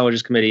Senate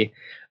Intelligence Committee,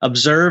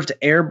 observed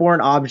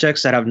airborne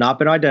objects that have not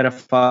been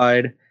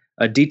identified,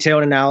 a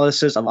detailed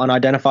analysis of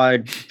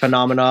unidentified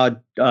phenomena,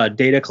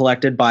 data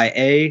collected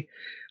by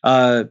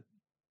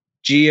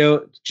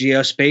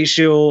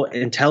geospatial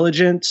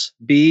intelligence,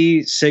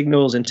 B,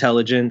 signals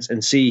intelligence,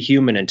 and C,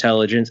 human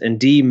intelligence, and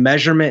D,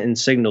 measurement and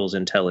signals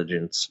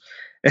intelligence.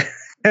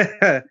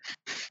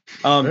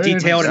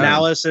 Detailed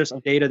analysis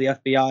of data of the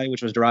FBI,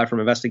 which was derived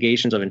from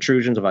investigations of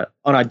intrusions of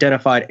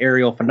unidentified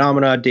aerial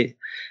phenomena,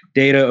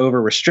 data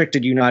over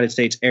restricted United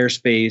States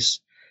airspace,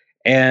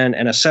 and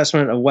an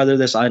assessment of whether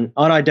this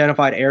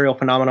unidentified aerial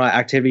phenomena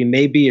activity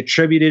may be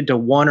attributed to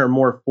one or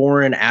more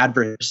foreign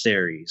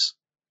adversaries.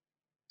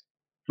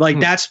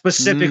 Like, that's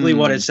specifically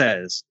what it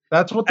says.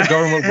 That's what the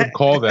government would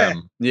call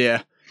them.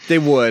 Yeah, they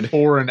would.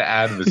 Foreign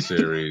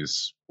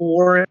adversaries.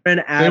 Foreign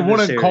adversaries. They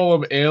wouldn't call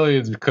them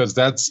aliens because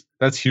that's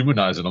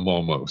humanizing them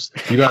almost.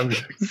 You got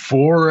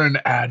foreign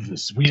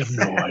adversaries. We have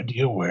no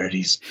idea where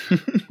these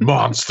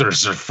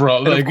monsters are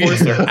from. Like, of course,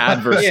 they're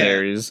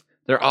adversaries. Yeah.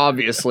 They're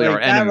obviously our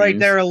enemies. That right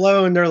there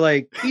alone, they're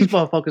like, these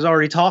motherfuckers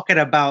already talking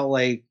about,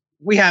 like,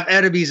 we have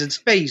enemies in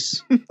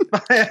space.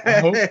 I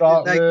hope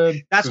not,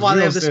 man. That's why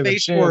they have the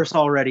Space Force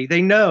already.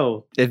 They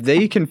know. If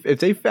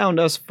they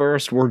found us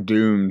first, we're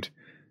doomed.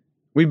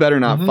 We better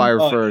not fire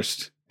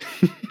first.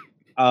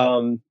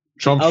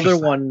 Other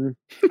one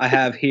I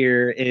have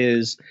here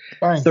is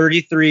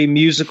 33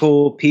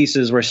 musical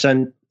pieces were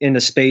sent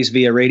into space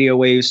via radio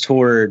waves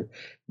toward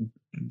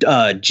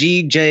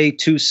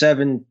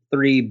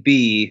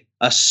GJ273b,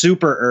 a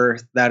super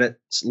Earth that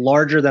it's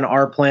larger than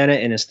our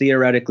planet and is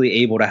theoretically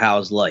able to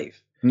house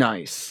life.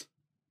 Nice.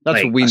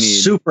 That's what we need.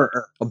 Super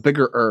Earth. A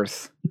bigger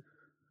Earth.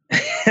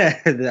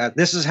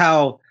 This is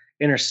how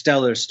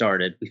Interstellar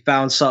started. We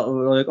found something.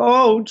 We're like,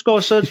 oh, let's go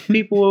send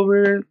people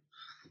over here.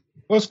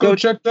 Let's go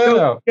check that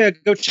out. Yeah,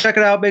 go check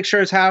it out. Make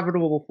sure it's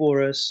habitable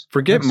for us.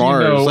 Forget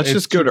Mars. Let's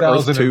just go to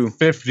Earth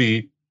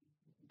 2050,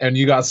 and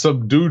you got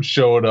some dude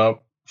showing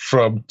up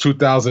from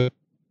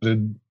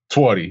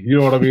 2020. You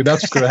know what I mean?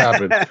 That's what's gonna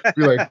happen.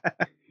 You're like,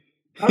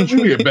 how did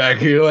you get back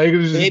here? Like,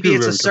 maybe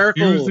it's a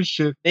circle.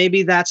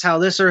 Maybe that's how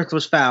this Earth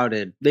was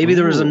founded. Maybe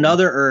there was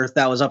another Earth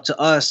that was up to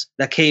us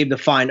that came to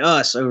find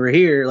us over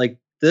here. Like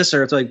this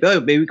Earth, like, oh,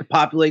 maybe we could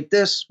populate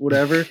this,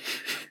 whatever.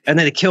 And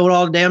then it killed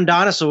all the damn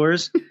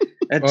dinosaurs.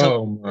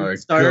 Oh my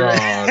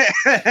god!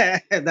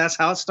 That's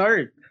how it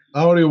started.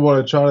 I don't even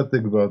want to try to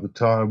think about the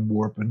time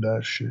warp and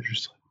that shit.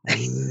 Just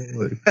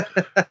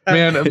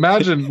man,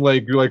 imagine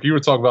like you were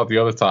talking about the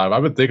other time.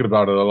 I've been thinking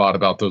about it a lot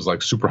about those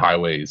like super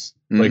highways.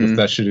 Like if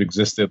that shit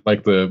existed,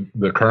 like the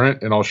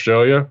current in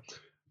Australia,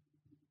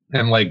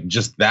 and like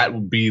just that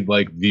would be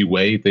like the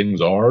way things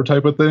are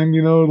type of thing.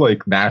 You know,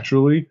 like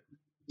naturally.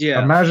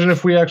 Yeah. Imagine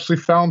if we actually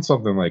found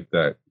something like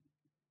that.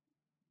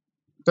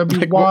 That'd be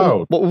like,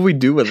 wild. What would we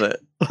do with it?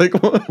 Like,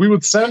 what? We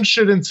would send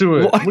shit into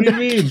it. What do you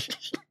mean?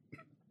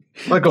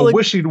 Like a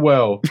wishing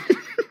well.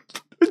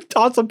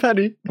 Toss a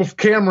penny. With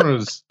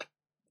cameras.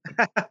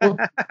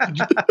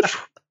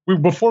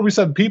 Before we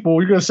send people,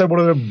 we're going to send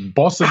one of them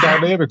Boston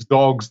Dynamics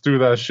dogs through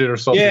that shit or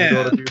something. Yeah. You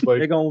know what I mean? Like,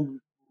 they're going to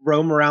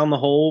roam around the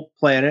whole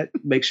planet,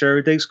 make sure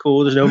everything's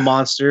cool. There's no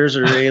monsters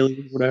or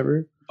aliens,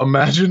 whatever.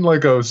 Imagine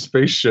like a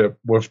spaceship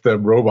with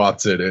them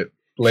robots in it.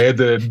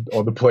 Landed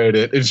on the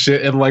planet and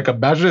shit, and like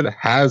imagine it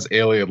has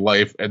alien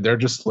life, and they're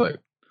just like,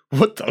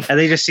 what the? And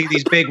they just see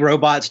these big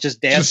robots just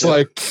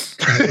dancing.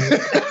 Just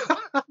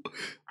like,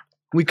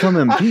 we come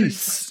in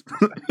peace.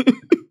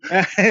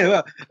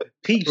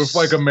 Peace. With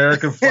like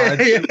American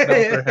flags shooting out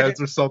their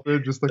heads or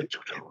something, just like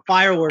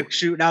fireworks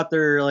shooting out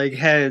their like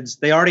heads.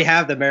 They already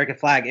have the American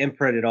flag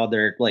imprinted on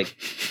their like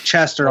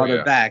chest or on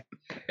their back,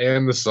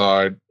 and the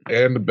side,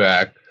 and the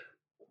back,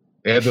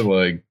 and the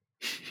leg.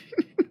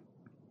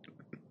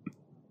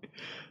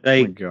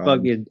 Like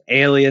fucking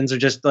aliens are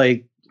just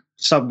like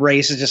some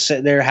race is just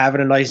sitting there having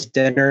a nice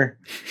dinner,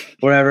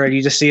 whatever, and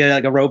you just see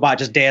like a robot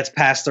just dance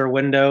past their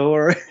window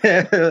or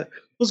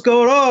what's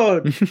going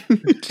on?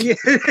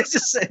 It's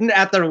just sitting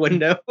at their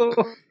window.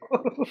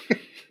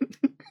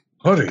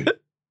 Honey,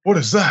 what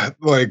is that?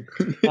 Like,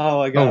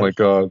 oh my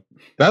god,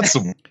 that's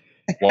some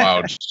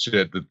wild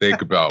shit to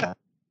think about.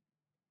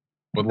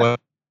 But like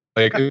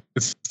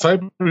it's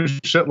type of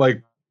shit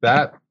like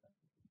that.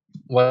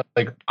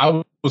 Like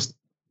I was.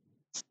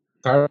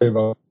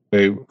 About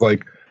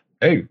like,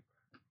 hey,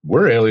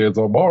 we're aliens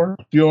on Mars.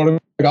 You know what I mean?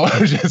 Like, I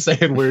was just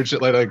saying weird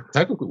shit like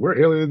technically we're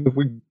aliens if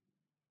we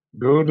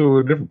go to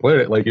a different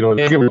planet. Like, you know,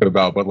 I get what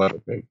about, but like,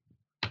 hey,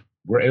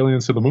 we're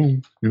aliens to the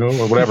moon, you know,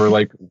 or whatever.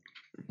 Like,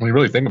 when you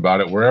really think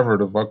about it, wherever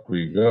the fuck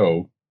we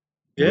go,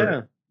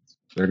 they're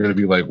gonna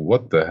be like,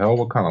 what the hell?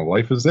 What kind of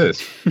life is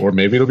this? Or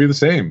maybe it'll be the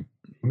same.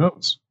 Who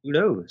knows? Who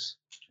knows?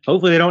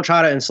 Hopefully, they don't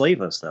try to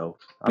enslave us, though.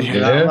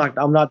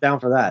 I'm not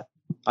down for that.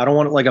 I don't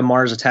want like a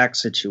Mars attack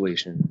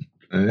situation.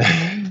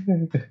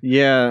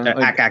 Yeah.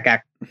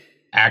 That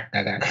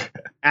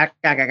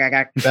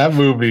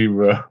movie,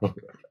 bro.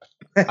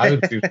 I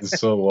haven't seen it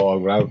so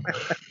long. But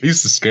it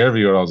used to scare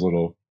me when I was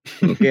little.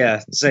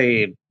 Yeah,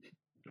 same.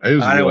 I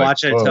didn't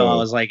watch it until I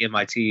was like in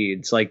my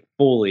teens, like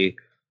fully.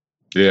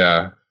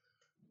 Yeah,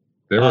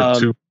 they were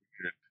too.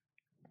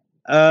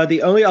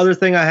 The only other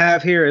thing I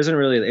have here isn't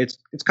really.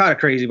 It's kind of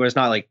crazy, but it's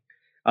not like.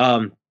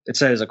 It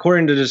says,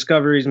 according to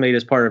discoveries made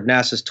as part of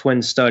NASA's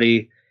twin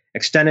study,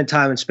 extended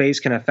time and space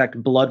can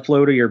affect blood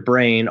flow to your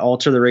brain,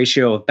 alter the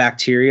ratio of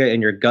bacteria in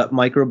your gut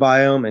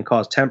microbiome, and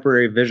cause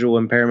temporary visual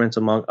impairments,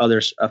 among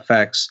other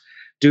effects,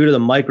 due to the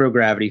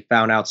microgravity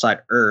found outside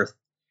Earth.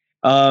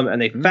 And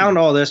they found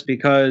all this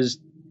because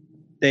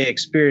they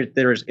experienced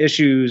there was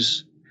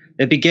issues.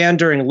 It began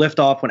during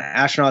liftoff when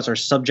astronauts are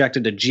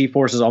subjected to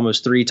G-forces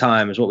almost 3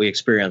 times what we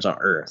experience on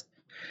Earth.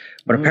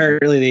 But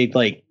apparently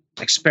they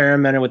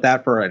experimented with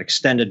that for an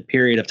extended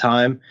period of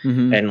time,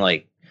 and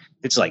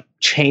it's like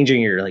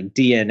changing your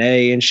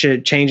DNA and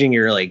shit, changing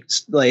your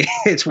it's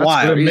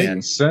wild. It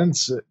makes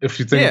sense if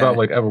you think about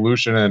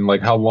evolution and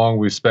how long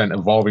we spent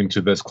evolving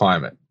to this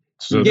climate,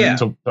 to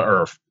the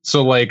Earth.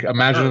 So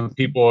imagine if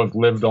people have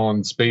lived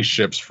on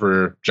spaceships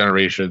for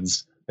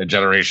generations and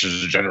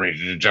generations and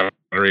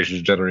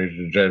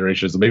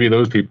generations. Maybe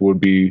those people would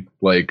be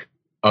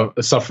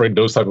suffering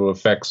those type of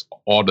effects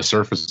on the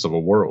surface of a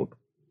world.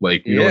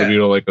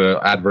 The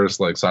adverse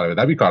side of it.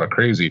 That'd be kind of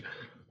crazy.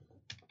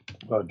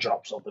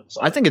 Drop something.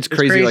 I think it's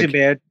crazy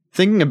man.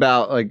 Thinking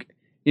about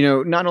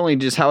not only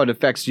just how it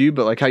affects you,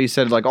 but how you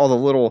said all the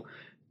little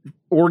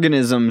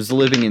organisms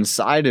living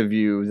inside of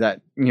you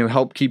that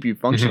help keep you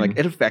functioning.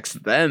 It affects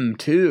them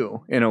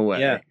too in a way.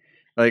 Yeah,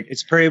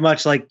 it's pretty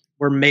much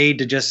we're made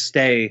to just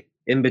stay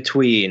in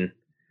between.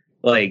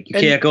 You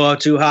can't go up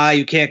too high,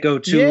 you can't go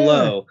too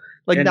low.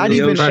 Not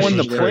even on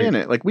the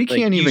planet. We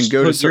can't even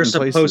go to certain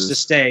places. You're supposed to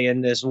stay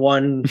in this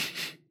one.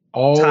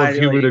 All of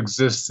human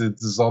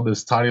existence is on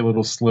this tiny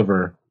little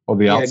sliver on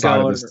the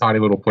outside of this tiny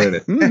little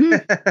planet.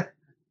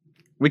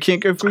 We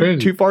can't go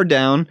too far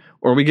down,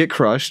 or we get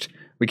crushed.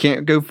 We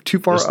can't go too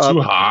far up.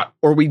 Too hot,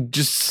 or we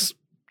just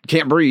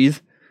can't breathe.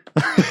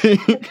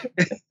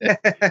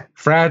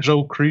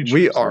 Fragile creatures.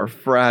 We are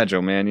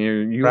fragile, man.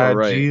 You are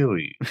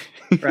right.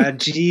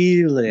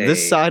 Fragile.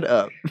 This side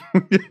up.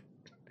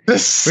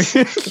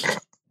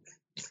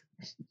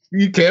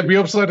 You can't be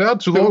upside down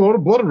too long. What a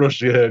blood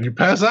rush you have. You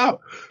pass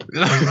out.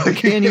 We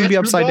can't even be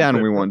upside down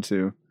if we want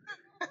to.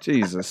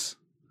 Jesus.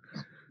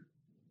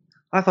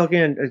 I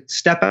fucking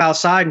step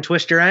outside and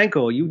twist your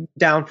ankle. You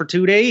down for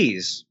 2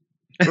 days.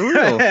 For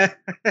real.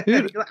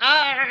 Dude,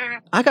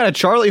 I got a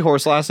Charlie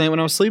horse last night when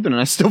I was sleeping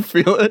and I still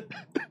feel it.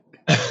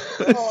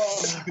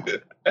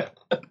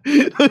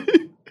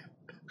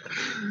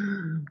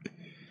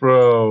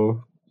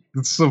 Bro,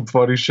 it's some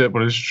funny shit,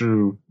 but it's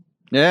true.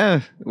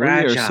 Yeah, we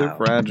are so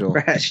fragile.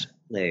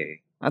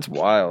 That's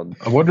wild.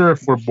 I wonder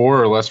if we're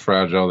more or less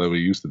fragile than we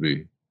used to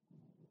be.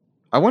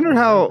 I wonder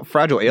how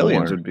fragile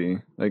aliens would be.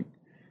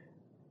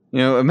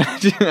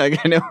 Imagine. I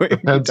know.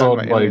 Depends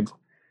on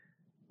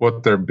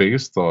what they're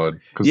based on.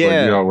 Because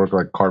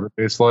work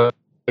carbon-based life.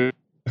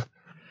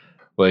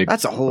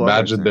 That's a whole.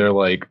 Imagine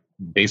they're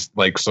based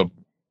some.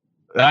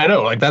 I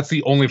know. That's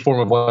the only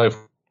form of life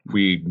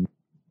we.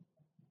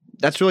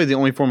 That's really the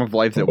only form of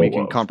life that we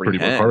can comprehend.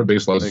 Pretty much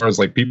carbon-based life. As far as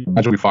people,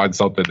 imagine we find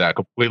something that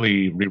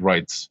completely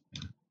rewrites.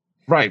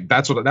 Right,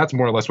 that's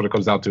more or less what it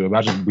comes down to.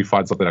 Imagine we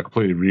find something that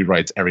completely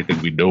rewrites everything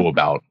we know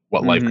about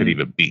what life could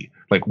even be.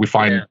 We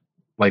find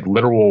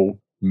literal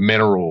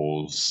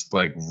minerals,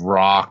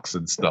 rocks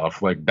and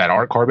stuff that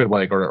aren't carbon,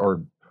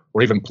 or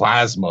even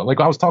plasma.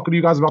 I was talking to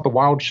you guys about the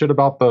wild shit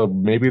about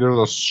maybe there's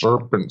a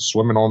serpent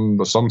swimming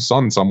on some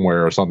sun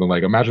somewhere or something.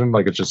 Imagine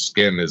its just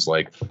skin is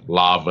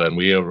lava, and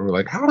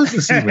we're how does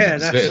this even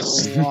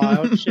exist?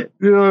 Wild shit.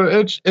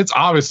 It's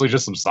obviously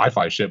just some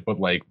sci-fi shit, but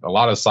a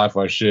lot of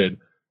sci-fi shit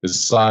is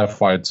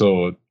sci-fi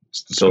so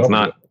it's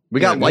not.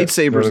 We got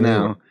lightsabers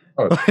now.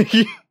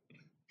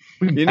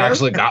 We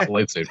actually got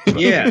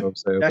lightsabers. Yeah,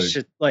 that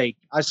shit.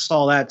 I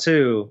saw that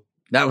too.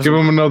 That was give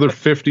them another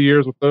 50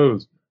 years with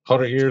those.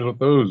 100 years with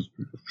those.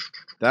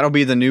 That'll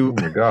be the new.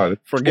 Oh my god!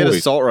 Forget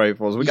assault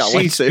rifles. We got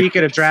lightsabers.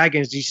 Speaking of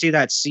dragons, do you see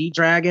that sea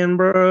dragon,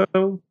 bro?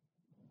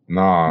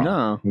 Nah.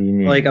 No. What do you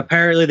mean?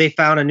 Apparently they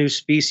found a new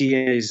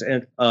species,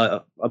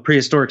 a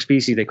prehistoric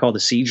species they call the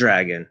sea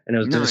dragon, and it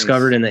was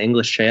discovered in the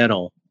English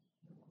Channel.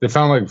 They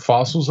found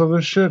fossils of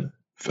this shit.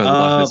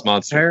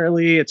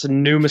 Apparently, it's a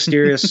new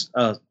mysterious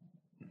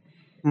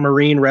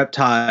marine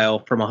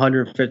reptile from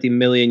 150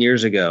 million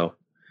years ago.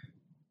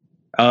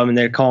 And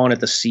they're calling it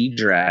the sea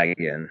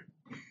dragon.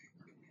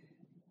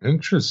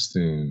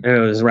 Interesting. It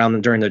was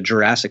around during the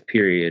Jurassic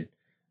period,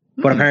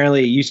 but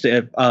apparently it used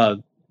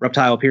to.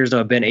 Reptile appears to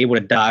have been able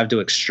to dive to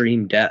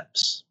extreme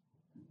depths.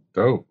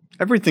 Dope.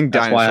 Everything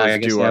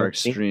dinosaurs do are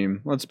extreme.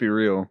 Let's be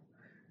real.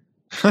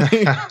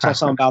 Saw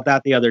something about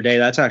that the other day.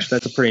 That's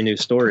a pretty new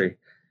story.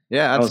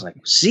 Yeah, I was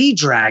like, sea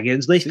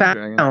dragons. They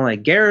found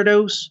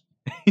Gyarados.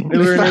 They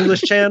were in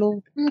English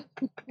Channel.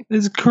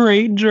 This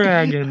great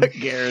dragon.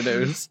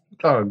 Gyarados.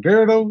 Oh,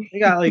 Gyarados. They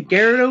got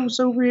Gyarados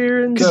over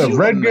here in the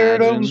red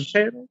Gyarados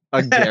channel.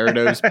 A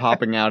Gyarados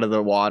popping out of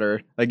the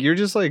water. You're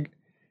just on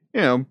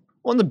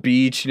the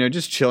beach,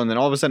 just chilling. Then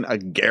all of a sudden, a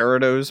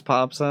Gyarados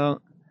pops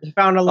out. He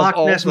found a Loch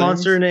Ness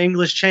monster in the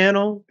English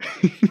Channel.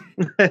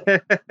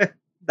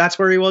 That's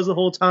where he was the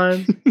whole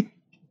time.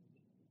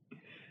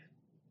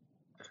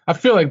 I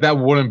feel like that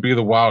wouldn't be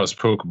the wildest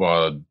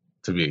Pokemon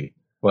to me.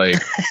 Like,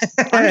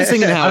 I'm just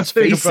thinking how its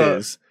face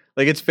is.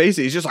 Like, its face,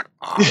 he's just like,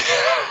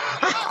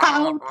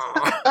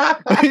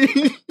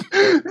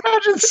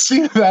 imagine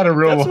seeing that in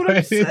real life. That's what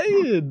I'm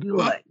saying.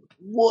 Like,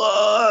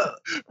 what?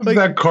 Like,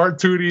 that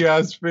cartoony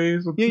ass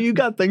face. Yeah, you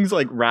got things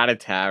like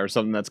Rattata or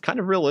something that's kind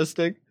of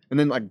realistic, and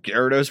then like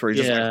Gyarados where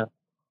he's just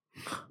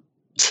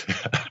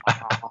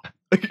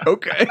like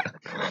okay.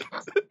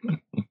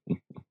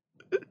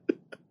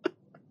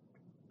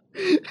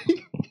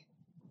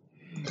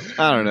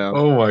 I don't know.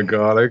 Oh my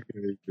god, I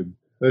can't even.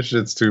 That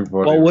shit's too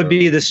funny. What would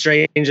be the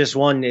strangest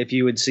one if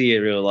you would see it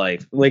in real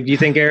life? Like, do you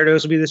think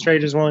Gyarados would be the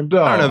strangest one?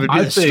 No, I don't know if it'd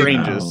be the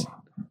strangest.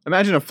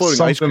 Imagine a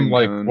floating ice cream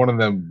like cone. one of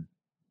them.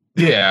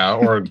 Yeah,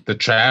 or the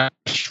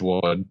trash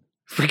one.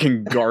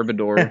 Freaking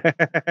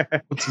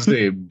Garbodor. What's his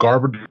name?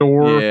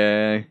 Garbodor?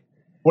 Yeah.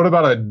 What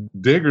about a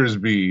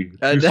Diggersby?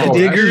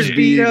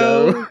 Diggersby,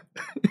 though.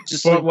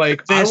 Just but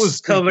like I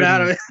was coming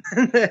out of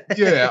it.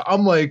 Yeah,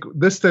 I'm like,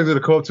 this thing's gonna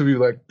come up to me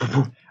like.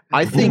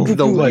 I think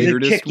the like,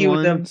 weirdest kick you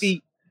with them ones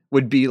feet.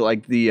 would be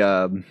like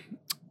the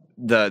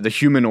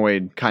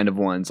humanoid kind of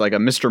ones, like a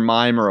Mr.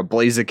 Mime or a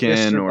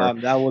Blaziken, or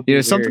Mime, that would be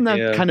weird, something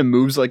that kind of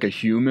moves like a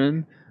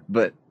human,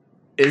 but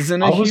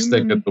isn't a human. I was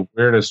thinking the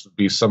weirdest would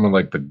be someone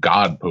like the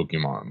God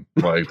Pokemon,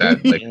 like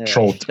that, like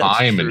control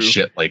time and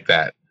shit like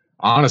that.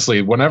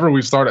 Honestly, whenever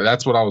we started,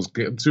 that's what I was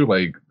getting to,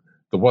 like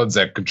the ones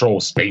that control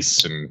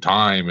space and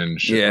time and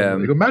shit. Yeah,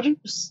 like, imagine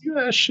you see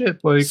that shit,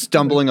 like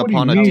stumbling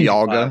upon a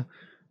Dialga.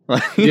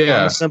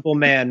 Yeah, I'm a simple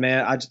man.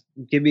 I just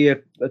give me a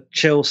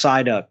chill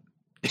side up.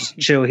 Just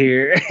chill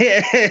here.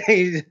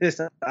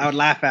 I would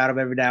laugh at him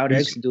every now and then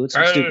because doing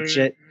some stupid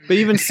shit. But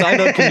even side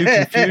up can do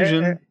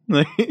confusion.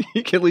 Like,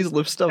 you can at least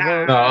lift stuff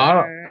up.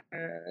 No,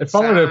 if I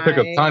were to pick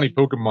a tiny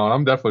Pokemon,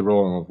 I'm definitely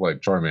rolling with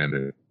like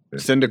Charmander.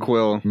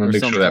 Cyndaquil. I'm gonna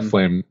make sure that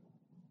flame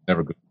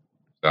never goes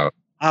out.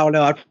 I don't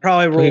know. I'd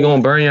probably roll. You're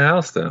gonna burn your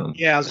house down.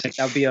 Yeah, I was like,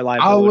 that'd be a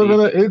liability. I'll live in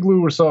an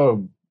igloo or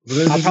something.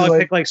 I'll probably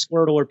pick like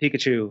Squirtle or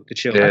Pikachu to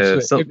chill. Yeah,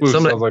 igloo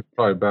sounds like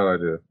probably a bad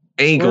idea.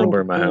 Ain't gonna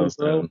burn my house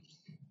down.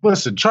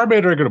 Listen,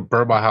 Charmander ain't gonna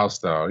burn my house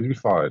down. You'll be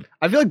fine.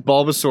 I feel like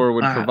Bulbasaur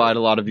would provide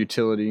a lot of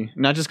utility.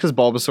 Not just because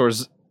Bulbasaur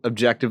is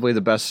objectively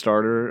the best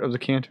starter of the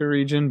Kanto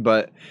region,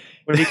 but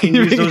he can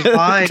use those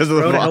vines to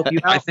help you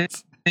out. I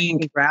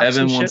think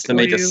Evan wants to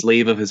make a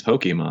slave of his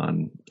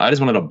Pokemon. I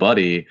just wanted a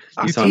buddy.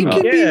 He's talking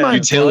about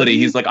utility.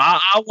 He's like,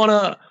 I want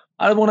to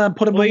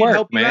put him to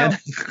work, man.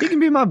 He can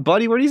be my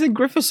buddy. Where do you think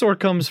Gryffindor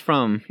comes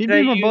from? He'd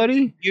be my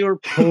buddy. You're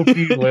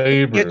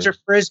Pokey-labor. Get your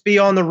frisbee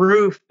on the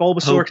roof.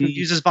 Bulbasaur can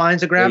use his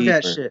vines to grab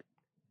that shit.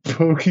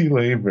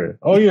 Pokey-labor.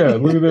 Oh yeah,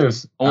 look at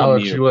this.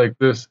 Alex, you like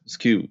this? It's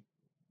cute.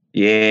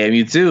 Yeah,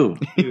 me too.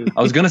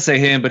 I was gonna say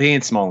him, but he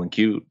ain't small and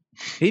cute.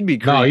 He'd be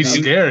creepy. No, he's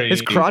scary.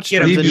 His crotch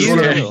turns into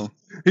scale.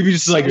 He'd be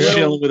just like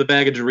chilling with a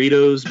bag of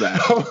Doritos,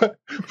 back.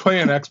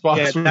 Playing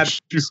Xbox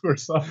with you or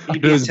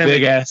something. His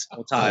big ass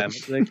all time.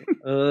 Like,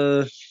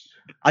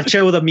 I'd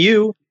chill with a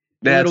Mew.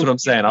 That's what I'm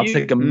saying. I'll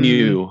take a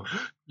Mew.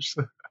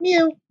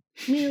 Mew.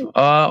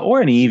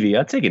 Or an Eevee.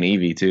 I'd take an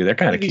Eevee too. They're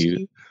kind of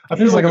cute. I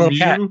feel like a little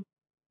cat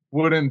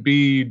wouldn't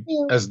be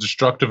as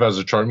destructive as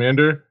a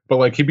Charmander, but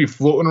like he'd be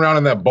floating around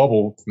in that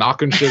bubble,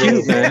 knocking shit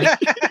over.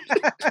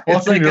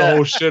 It's like your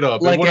whole shit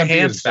up. Like a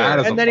hamster.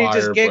 And then he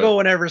just giggle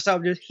whenever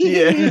something just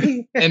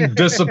and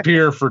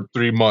disappear for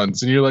 3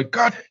 months, and you're like,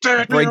 God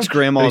damn! Breaks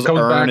grandma's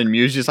urn, and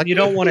Mew's just like, you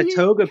don't want a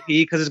Togepi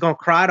because it's gonna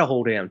cry the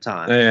whole damn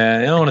time. Yeah,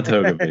 you don't want a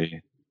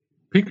Togepi.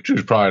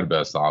 Pikachu's probably the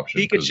best option.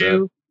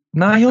 Pikachu.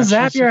 Nah, he'll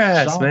zap your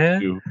ass,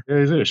 man.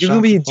 You're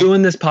gonna be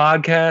doing this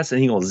podcast,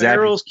 and he gonna zap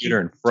your computer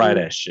and fry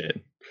that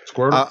shit.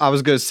 Squirtle. I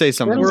was gonna say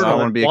something. But I don't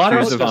want to be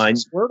accused of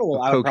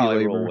Squirtle. I would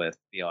probably roll with, to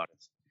be honest.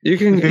 You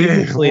can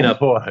clean up.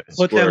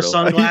 Put them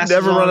sunglasses. You'd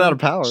never run out of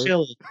power.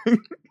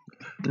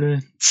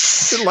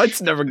 The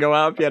lights never go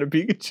out if you had a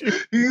Pikachu.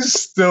 He's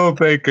still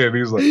thinking.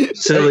 He's like,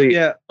 silly,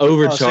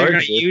 overcharged. So you're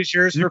gonna use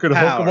yours you for could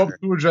power. hook him up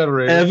to a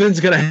generator. Evan's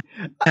gonna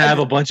have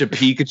a bunch of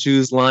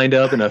Pikachus lined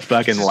up in a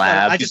fucking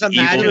lab. I just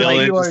imagine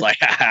just like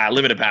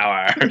limited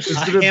power. A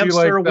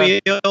hamster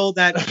wheel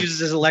that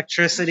uses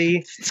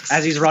electricity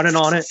as he's running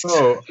on it.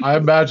 Oh, I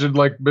imagine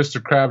like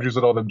Mr. Krabs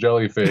using all the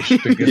jellyfish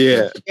to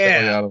get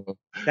out of them.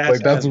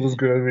 That's what it's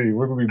gonna be.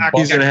 We're gonna be.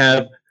 He's gonna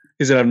have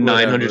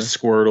 900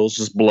 Squirtles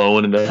just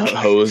blowing into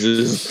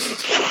hoses.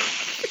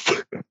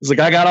 He's like,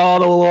 I got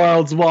all the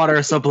world's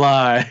water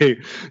supply.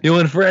 You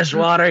want fresh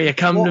water? You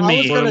come to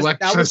me.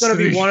 That was going to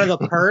be one of the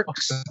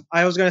perks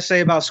I was going to say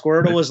about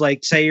Squirtle was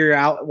like, say you're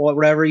out,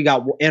 whatever, you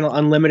got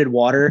unlimited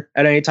water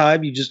at any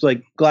time. You just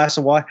like glass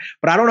of water.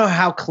 But I don't know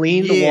how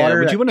clean the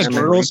water that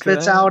Squirtle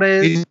spits out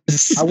is.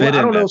 I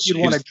don't know if you'd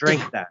want to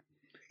drink that.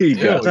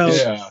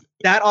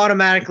 That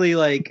automatically,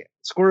 like,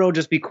 Squirtle would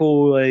just be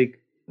cool, like.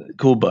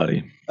 Cool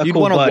buddy. You'd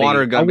want a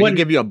water gun, but he'd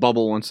give you a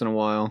bubble once in a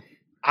while.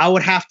 I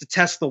would have to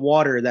test the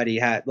water that he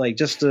had, like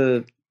just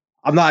to.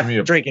 I'm not Give me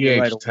a drinking it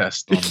right pH away.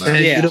 test on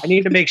that. Yeah, I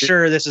need to make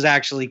sure this is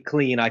actually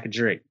clean. I can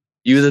drink.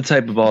 You're the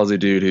type of ballsy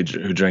dude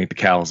who drank the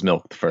cow's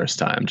milk the first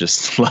time.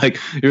 Just like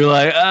you're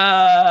like,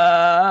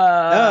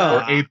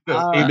 ah. Or ate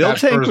Milk that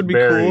tank first would be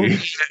berry.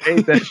 cool.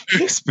 Ate that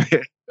first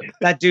berry.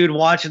 That dude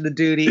watching the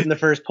dude eating the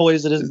first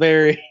poisonous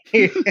berry.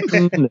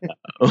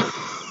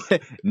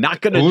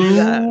 Not gonna do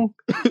that.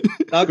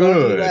 Not gonna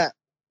do Good. that.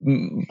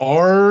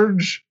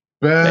 Orange,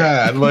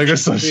 bad. Like or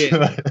some shit.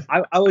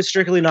 I would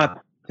strictly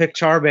not pick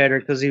Charmander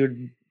because he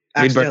would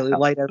accidentally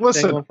light everything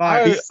Listen, on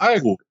fire.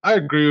 I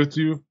agree with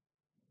you,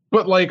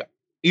 but like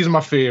he's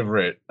my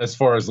favorite as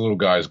far as little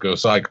guys go.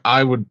 So like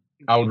I would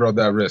run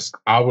that risk.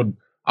 I would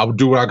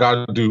do what I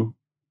gotta do,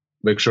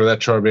 make sure that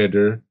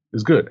Charmander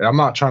is good. And I'm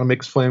not trying to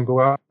make his flame go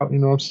out. You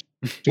know what I'm saying?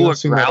 Look,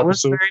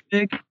 Growlithe's very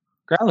big.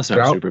 Growlithe's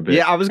not super big.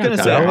 Yeah, I was gonna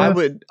say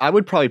Yeah. I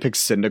would probably pick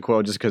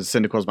Cyndaquil just because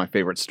Cyndaquil's my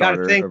favorite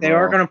starter. Gotta think they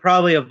are gonna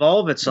probably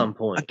evolve at some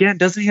point. Again,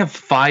 doesn't he have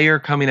fire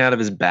coming out of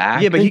his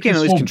back? Yeah, but he can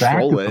at least His whole back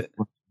control is it.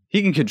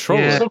 He can control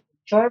Yeah. it.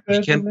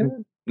 Charmander, can't-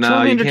 man.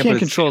 No, you Charmander can't can't put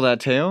control that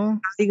tail.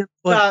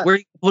 where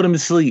you put him to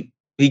sleep.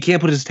 He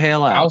can't put his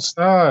tail out.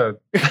 Outside.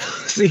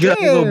 So you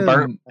got a little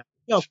burn.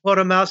 Yo, put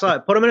him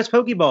outside. Put him in his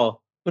Pokeball.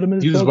 Put him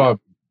in He's his my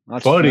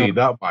That's buddy, fair.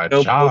 not my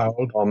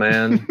child. Oh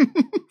man,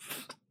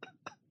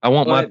 I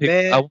want my But, pick.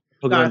 man, I want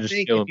You Pokemon gotta just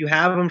think chill. if you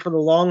have them for the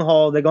long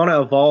haul, they're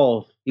gonna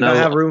evolve. You No. gotta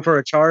have room for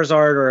a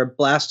Charizard or a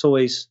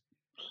Blastoise.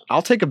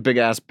 I'll take a big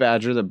ass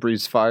badger that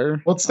breathes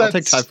fire. What's I'll that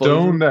take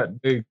stone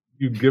that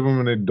you give them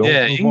and they don't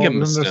Yeah, you can give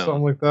 'em a evolve them or stone.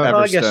 something like that? Oh,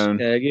 I guess Everstone.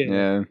 yeah.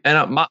 Yeah. And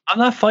I'm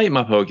not fighting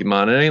my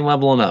Pokemon. It ain't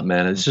leveling up,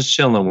 man. It's just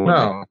chilling with me.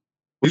 No.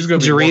 He's gonna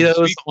be Doritos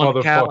one sweet on the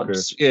motherfucker.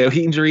 couch. Yeah,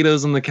 eating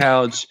Doritos on the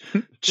couch,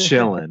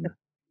 chilling.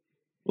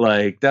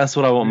 Like that's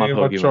what I want my Me and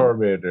Pokemon.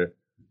 Charmander.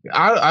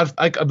 I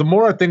the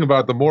more I think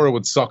about it, the more it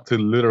would suck to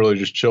literally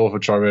just chill for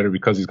Charmander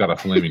because he's got a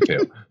flaming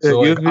tail.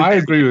 So Yeah, like, I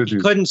agree with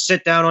you. Couldn't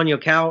sit down on your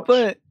couch.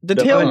 But the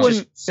No, tail I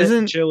wouldn't sit and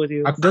isn't chill with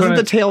you. I doesn't the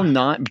couldn't- tail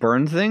not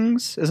burn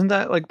things? Isn't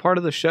that like part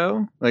of the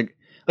show? Like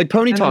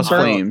Ponytoss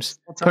burn- flames.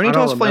 I don't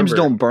Ponytoss flames remember.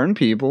 don't burn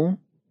people.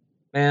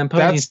 Man,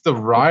 Pony. That's the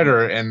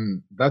rider,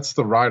 and that's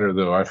the rider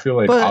though. I feel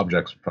like But-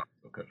 objects are probably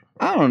okay.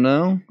 I don't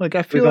know. Like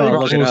I feel gotta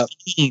like look it up.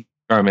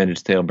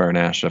 Charmander's tail burn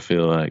Ash. I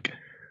feel like.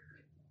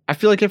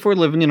 if we're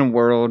living in a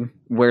world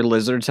where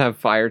lizards have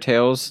fire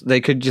tails,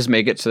 they could just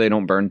make it so they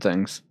don't burn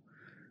things.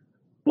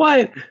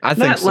 What? I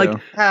think Not so. like-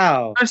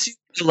 How? I've seen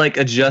you, like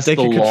adjust They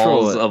the can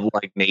control laws it. of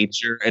like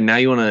nature, and now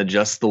you want to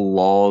adjust the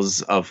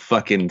laws of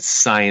fucking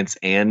science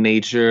and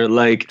nature.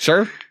 Like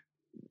Sure.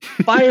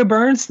 fire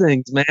burns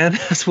things, man.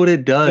 That's what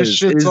it does. This It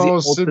shit's is the all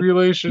ultimate-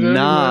 simulation. Anyway.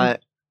 Not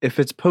if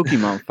it's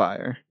Pokemon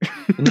fire.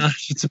 No,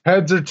 it's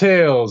Heads or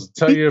tails.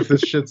 Tell you if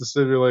this shit's a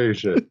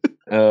simulation.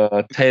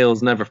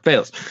 tails never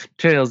fails.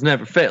 Tails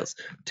never fails.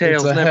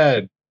 Tails It's a never.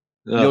 head.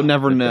 You'll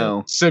never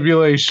know.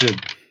 Simulation.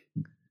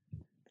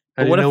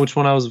 How do What you know if- which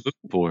one I was voting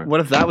for? What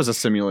if that was a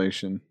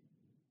simulation?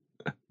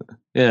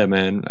 Yeah,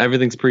 man.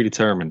 Everything's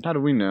predetermined. How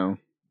do we know?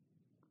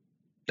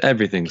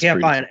 Everything's Can't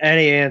predetermined. find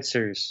any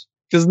answers.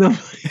 Because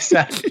nobody's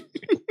actually.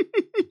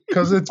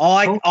 Because it's All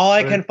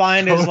I can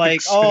find is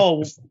like, oh,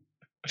 Coexist.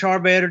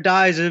 Charmander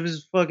dies if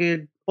his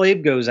fucking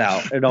flame goes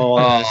out and all.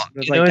 Oh, this.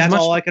 It's you know, like it's that's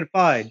much- all I can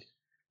find.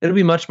 It'll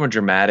be much more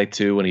dramatic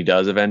too when he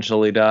does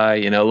eventually die.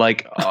 You know,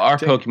 like our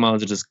Dude.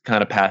 Pokemons are just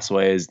kind of pass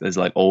away as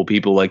like old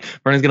people. Like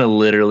Vernon's gonna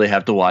literally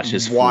have to watch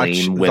his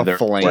flame wither the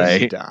flame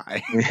away.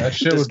 die. That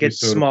shit Just would be gets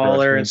so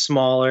smaller and depressing.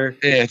 smaller,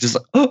 Yeah, just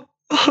like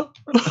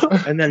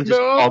and then just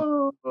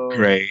No.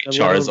 great a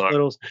Charizard.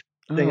 little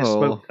thing of Oh.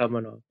 smoke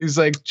coming on. He's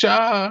like,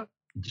 cha.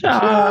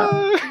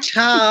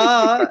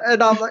 Cha,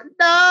 and I'm like,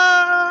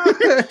 no,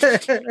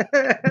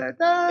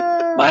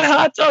 no. My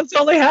hot dog's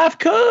only half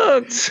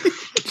cooked.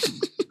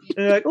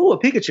 And they're like, oh, a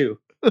Pikachu.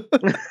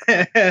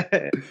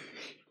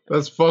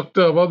 That's fucked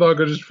up. I'm not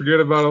gonna just forget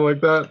about it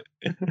like that.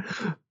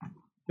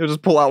 You'll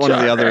just pull out one of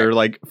the other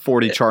like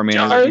 40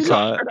 Charmanders that you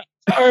caught.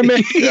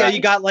 Charmander. Yeah, you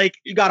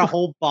got a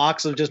whole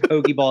box of just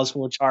Pokeballs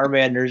full of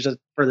Charmanders just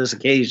for this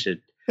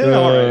occasion.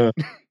 All right.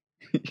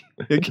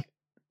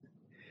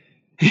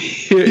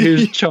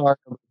 Here's Char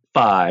number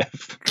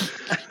 5.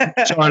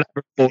 Char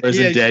number 4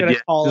 isn't yeah, you're dead gonna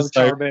yet. call him Just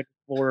like, Charmander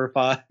 4 or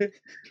 5.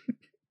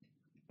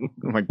 Oh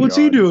my What's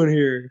God. he doing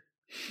here?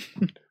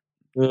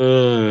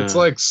 It's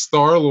like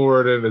Star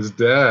Lord and his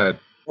dad.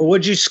 Or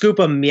would you scoop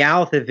a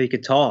Meowth if he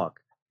could talk?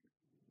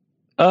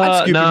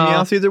 I'd scoop no, him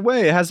Meowth either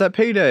way. It has that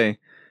payday.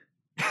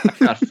 I've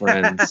got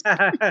friends.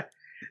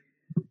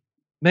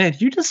 Man,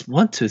 you just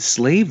want to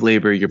slave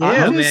labor your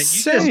Yeah, I'm man,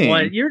 just you just saying.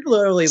 want, you're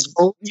literally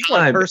Full you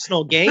want time.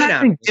 personal gain out of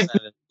Imagine this.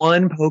 giving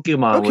one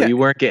Pokemon Okay. where you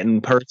weren't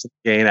getting personal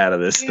gain out of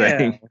this Yeah.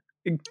 thing.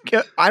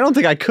 I don't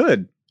think I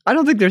could. I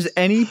don't think there's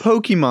any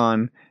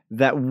Pokemon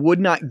that would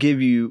not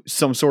give you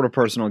some sort of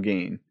personal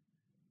gain.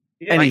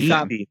 Yeah, Any you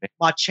got Eevee, man.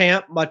 my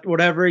champ, my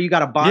whatever. You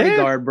got a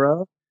bodyguard,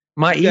 bro.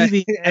 My You got-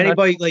 Eevee. man,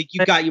 anybody like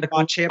you got your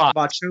I- Machamp,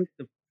 Machoke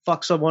to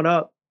fuck someone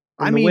up.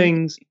 I On the mean,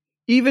 wings.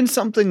 Even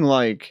something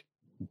like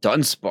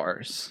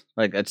Dunsparce.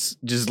 Like it's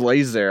just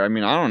lays there. I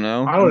mean, I don't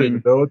know. I don't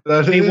even know what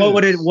that is. I mean, what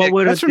would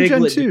That's a from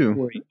Gen Diglett do 2.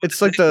 for you?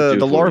 It's like the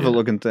larva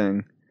looking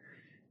thing.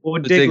 What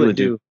would What's Diglett Diglett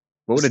do?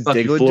 What would a Fuck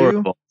you, Diglett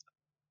Florida. do?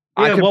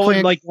 Yeah, what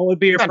plant- would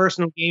be your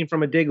personal gain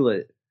from a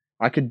Diglett?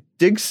 I could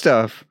dig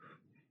stuff.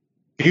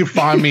 You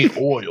find me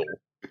oil.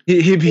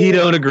 He'd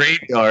own a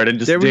graveyard and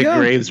just There we dig go.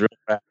 graves real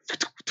fast.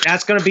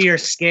 That's gonna be your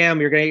scam.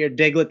 You're gonna get your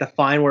Diglett to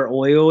find where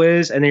oil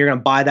is, and then you're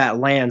gonna buy that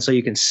land so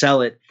you can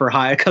sell it for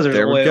high because there's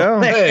There we oil.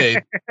 go.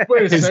 Hey,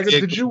 wait a His second.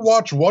 Did you Diglett.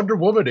 watch Wonder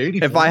Woman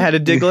 84? If I had a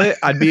Diglett,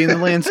 I'd be in the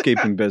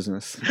landscaping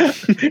business. No,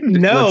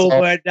 Diglett's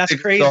all- but that's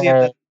Diglett's crazy.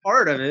 all- That's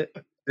part of it.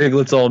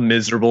 Diglett's all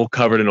miserable,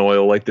 covered in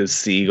oil like those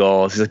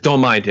seagulls. He's like,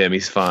 don't mind him,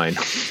 he's fine.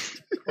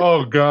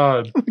 Oh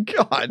God. Oh my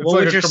God. It's What like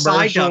would a your side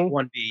commercial. duck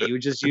one be? You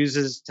would just use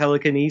his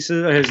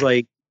telekinesis or his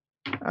like.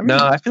 I mean, No,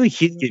 I feel like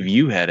he'd give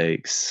you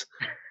headaches.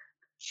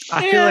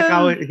 I feel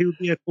like Yeah. he would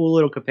be a cool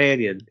little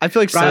companion. I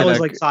feel like Ryan was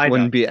Psyduck like Psyduck.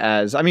 wouldn't be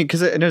as. I mean,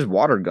 because it has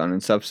water gun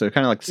and stuff, so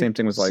kind of like the same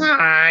thing was like,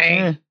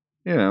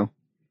 you know,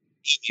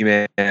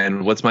 Eevee,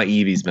 man, what's my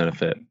Eevee's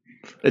benefit?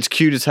 it's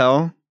cute as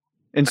hell.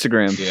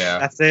 Instagram. Yeah.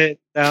 That's it.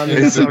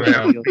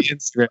 Instagram.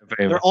 Instagram They're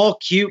famous. all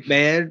cute,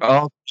 man.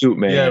 Oh, cute,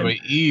 man. Yeah, but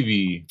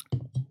Eevee.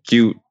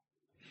 Cute.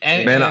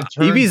 And, Man, and it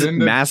turns Eevee's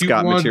into mascot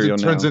cute ones, material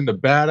it turns now. into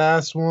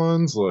badass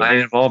ones. Like, I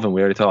ain't involving.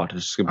 We already talked.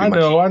 It's just gonna be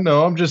I my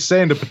know. I'm just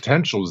saying the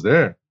potential's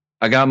there.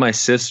 I got my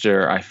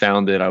sister. I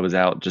found it. I was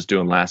out just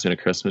doing last minute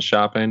Christmas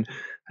shopping,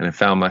 and I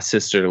found my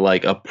sister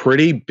like a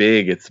pretty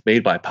big. It's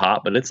made by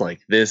Pop, but it's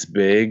like this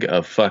big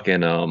of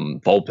fucking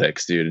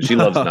Vulpix, dude. And she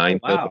loves nine.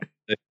 Wow.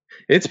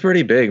 It's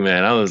pretty big,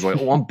 man. I was like,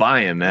 oh, I'm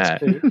buying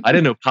that. I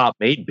didn't know Pop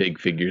made big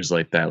figures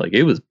like that. Like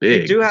it was They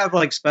big. do have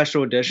like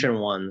special edition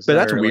ones. But that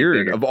that's are, like,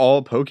 weird. bigger. Of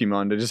all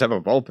Pokemon to just have a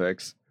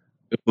Vulpix.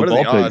 The What are the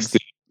Vulpix, odds?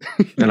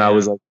 dude. And I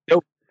was like,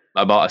 nope.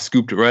 I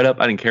scooped it right up.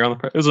 I didn't care on the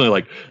price. It was only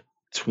like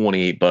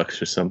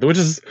 $28 or something, which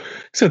is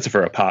expensive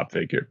for a Pop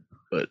figure.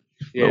 But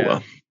Yeah, oh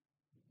well.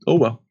 Oh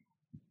well.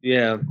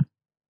 yeah,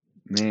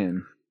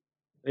 Man.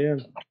 yeah.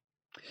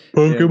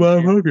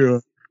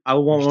 Pokemon. I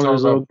would want Just one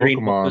of those talk little about green,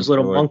 Pokemon those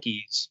little for, like,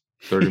 monkeys.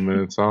 30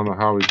 minutes. I don't know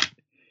how we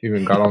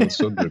even got on the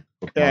subject.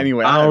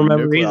 Anyway, I I don't don't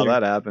remember remember how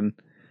either. that happened.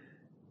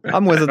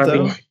 I'm with it I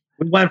though. mean,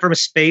 we went from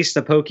space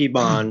to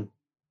Pokemon,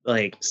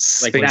 like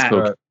Space that.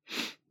 Pokemon.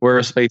 Where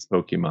are space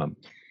Pokemon?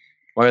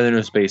 Why are there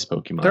no space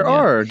Pokemon? There yet?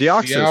 are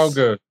Deoxys.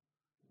 Dialga.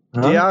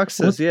 Huh?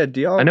 Deoxys, yeah,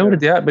 Deoxys. I know what a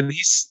Deoxys, but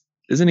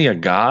isn't he a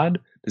god?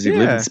 Does he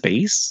live Yeah. in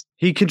space?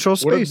 He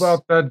controls What space.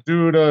 about that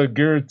dude,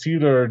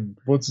 Giratina, or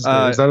what's his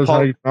name? Is that Paul-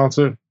 how you pronounce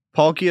it?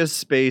 Palkia's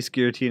space,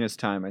 Giratina's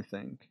time, I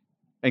think.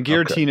 And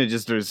Giratina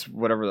just does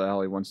whatever the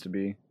hell he wants to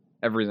be.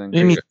 Everything.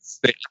 I mean,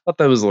 I thought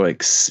that was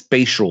like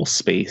spatial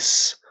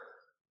space.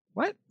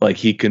 What? Like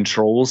he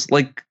controls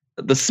like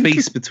the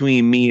space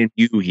between me and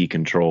you. He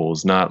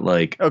controls, not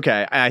like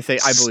Okay, I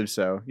believe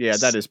so. Yeah,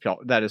 that is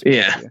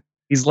Yeah. Palkia.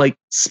 he's like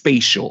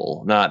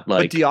spatial, not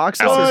like But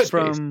Deoxys outer is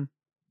space. from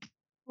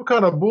What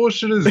kind of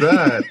bullshit is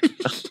that?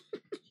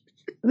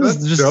 This That's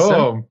is just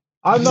dumb.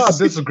 I'm not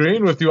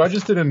disagreeing with you. I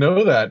just didn't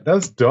know that.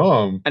 That's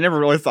dumb. I never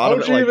really How thought of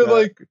would it you like even that.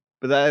 like?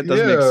 But that does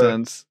make Yeah.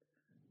 sense.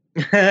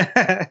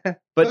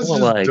 But That's Well,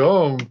 just like,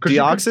 dumb. 'Cause you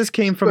Deoxys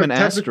came from could an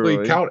technically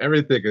asteroid. count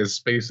everything as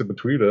space in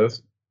between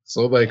us.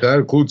 So like that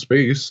includes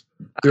space.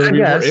 You know what I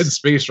mean? We're in guess.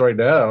 space right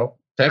now,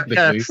 technically.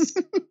 I Do just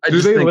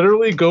they think-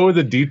 literally go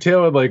into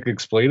detail and like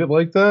explain it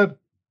like that?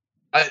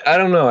 I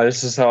don't know.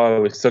 This is how I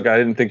always took. I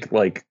didn't think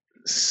like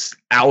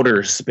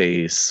outer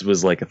space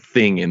was like a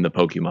thing in the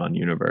Pokemon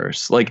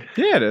universe. Like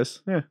Yeah, it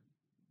is. Yeah.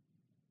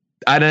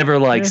 I never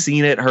like Yeah.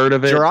 seen it, heard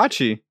of it.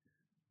 Jirachi.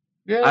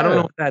 Yeah, I don't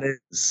know what that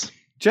is.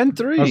 Gen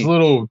 3. That's a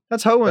little.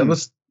 That's Hoenn.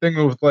 This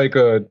thing with like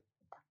a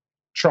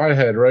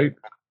tri-head, right?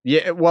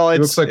 Yeah, well,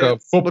 It it's looks like a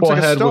looks football like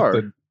a head star.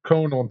 with the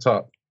cone on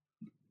top.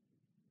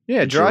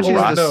 Yeah, Sure. Jirachi's, Oh,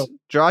 I know.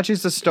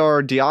 Jirachi's the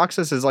star.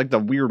 Deoxys is like the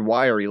weird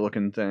wiry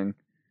looking thing.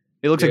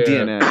 It looks like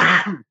Yeah.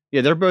 DNA.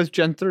 Yeah, they're both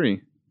Gen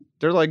 3.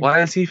 They're like,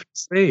 Why is he from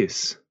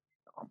space?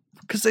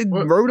 because they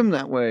What? wrote him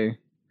that way.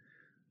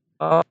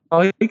 Oh,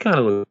 he kind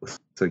of looks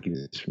like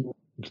he's from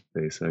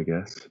space, I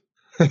guess.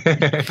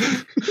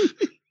 I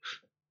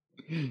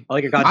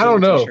like your Godzilla I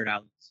don't know. T-shirt,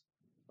 Alex.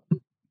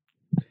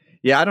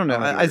 Yeah, I don't know.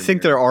 I don't I even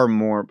think care. there are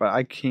more, but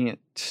I couldn't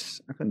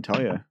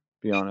tell you, to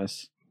be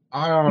honest.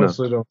 I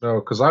honestly don't know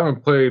because I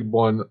haven't played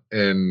one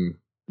in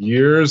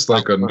years,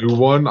 like a new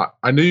one.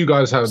 I knew you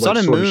guys had Sun like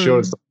and Sword and Moon. Shield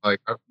and stuff. Like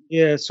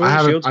Yeah, Sword I and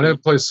haven't. Shield's I didn't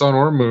good. play Sun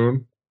or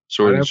Moon.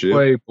 Sword I and didn't Shield.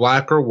 play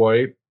Black or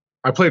White.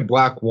 I played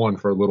Black 1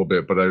 for a little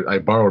bit, but I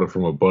borrowed it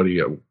from a buddy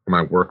when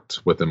I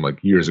worked with him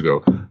like years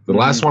ago. The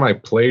last one I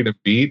played and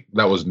beat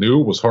that was new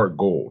was Heart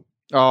Gold.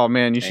 Oh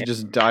man, you should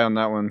just die on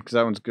that one because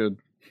that one's good.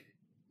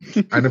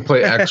 I didn't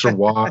play X or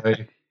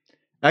Y.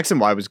 X and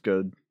Y was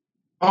good.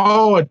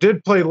 Oh, I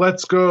did play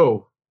Let's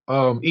Go,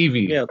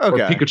 Eevee, Yeah, or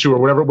Okay. Pikachu, or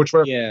whatever,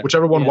 Yeah.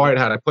 whichever one Yeah. Wyatt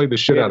had. I played the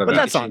shit Yeah, out of But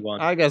that. that's Pikachu not.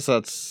 one. I guess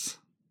that's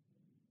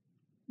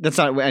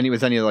not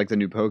with any of like the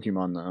new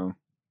Pokemon though.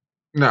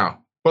 No,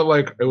 but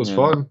like it was Yeah.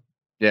 fun.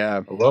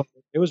 Yeah, I love.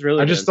 It was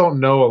really I just good. don't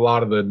know a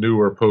lot of the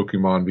newer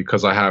Pokemon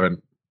because I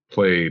haven't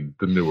played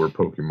the newer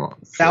Pokemon.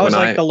 That was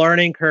like the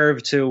learning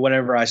curve to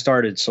whenever I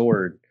started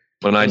Sword.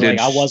 When I did,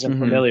 I wasn't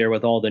familiar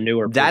with all the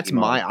newer. That's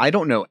Pokemon. I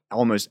don't know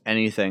almost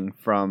anything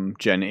from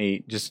Gen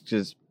 8. Just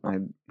I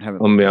haven't. I'm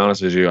gonna be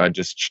honest with you. I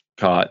just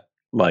caught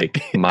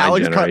like my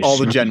Alex generation. caught all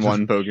the Gen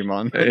 1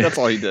 Pokemon. That's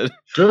all he did.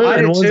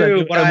 I did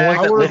too, but I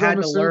had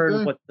to the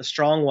learn what the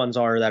strong ones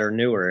are that are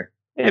newer.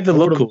 Yeah, if they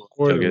look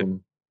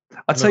cool,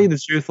 I'll tell you the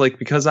truth, like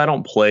because I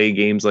don't play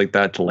games like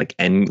that to like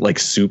end like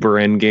super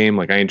end game,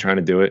 like I ain't trying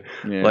to do it.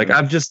 Yeah. Like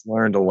I've just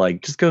learned to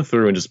like just go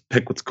through and just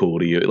pick what's cool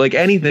to you. Like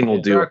anything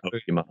will do a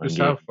Pokemon just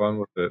game. Have fun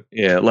with it.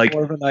 Yeah, like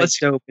Corviknight's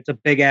dope. It's a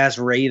big ass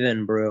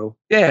Raven, bro.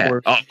 Yeah,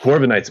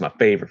 Corviknight's my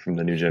favorite from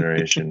the new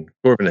generation.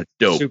 Corviknight's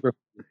dope. Super.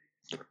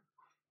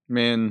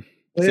 Man,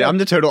 see, I'm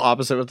the total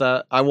opposite with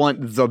that. I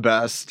want the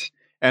best.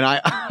 And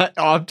I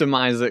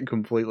optimize it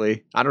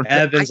completely. I don't.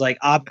 Evan's like,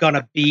 I'm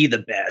gonna be the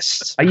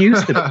best. I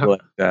used to be like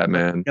that,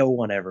 man. No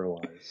one ever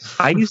was.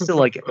 I used to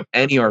like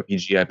any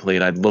RPG I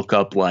played. I'd look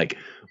up like,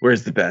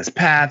 where's the best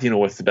path? You know,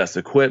 what's the best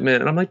equipment?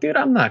 And I'm like, dude,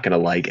 I'm not gonna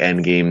like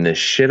end game this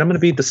shit. I'm gonna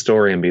beat the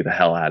story and be the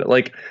hell at it.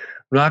 Like,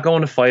 I'm not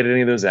going to fight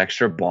any of those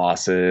extra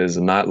bosses.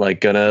 I'm not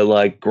like gonna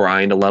like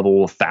grind a level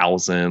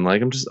 1,000.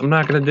 Like, I'm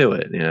not gonna do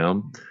it. You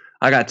know.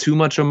 I got too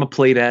much on my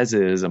plate as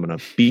is. I'm gonna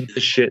beat the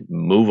shit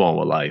and move on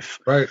with life.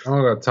 Right. I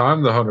don't got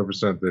time to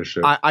 100% this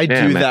shit. I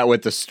do that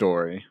with the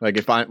story.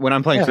 Like when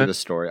I'm playing through the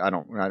story, I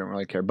don't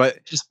really care. But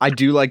I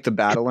do like the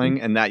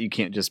battling, and that you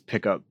can't just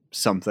pick up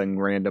something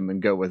random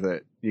and go with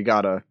it. You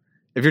gotta,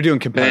 if you're doing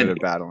competitive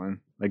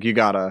battling, like you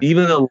gotta.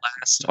 Even the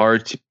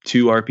last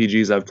two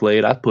RPGs I've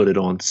played, I put it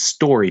on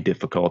story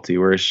difficulty,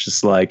 where it's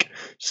just like,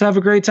 just have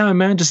a great time,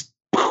 man. Just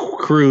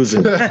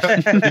cruising,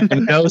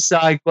 no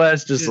side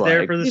quests, just like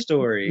there for the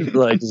story,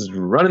 like just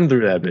running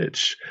through that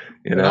bitch.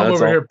 You know, I'm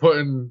over here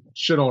putting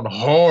shit on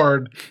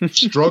hard,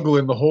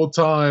 struggling the whole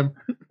time,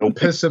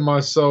 pissing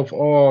myself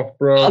off,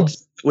 bro.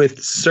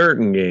 With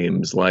certain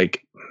games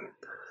like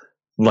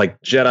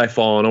Jedi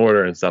Fallen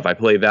Order and stuff, I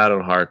play that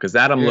on hard because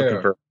that I'm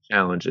looking for a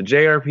challenge. A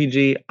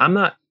JRPG, I'm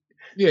not.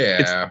 Yeah,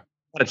 it's not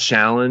a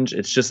challenge.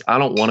 It's just I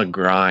don't want to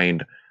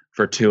grind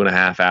for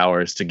 2.5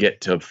 hours to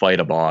get to fight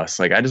a boss.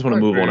 Like I just want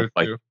to move on and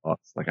fight a boss.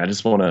 Like I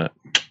just want to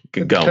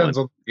get going. Depends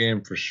on the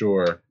game for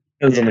sure.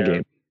 Depends on the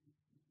game.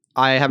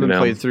 I haven't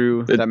played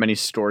through that many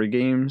story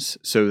games,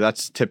 so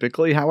that's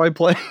typically how I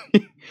play.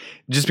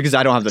 Just because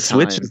I don't have the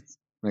time.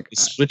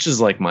 Switch is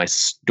like my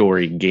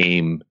story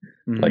game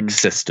like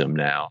system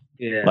now.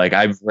 Yeah. Like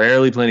I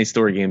rarely play any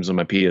story games on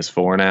my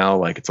PS4 now.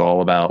 Like it's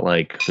all about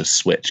like the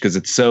Switch because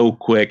it's so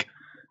quick.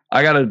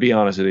 I gotta be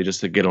honest with you,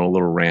 just to get on a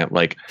little rant.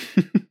 Like,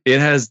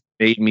 it has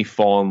made me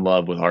fall in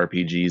love with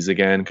RPGs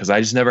again because I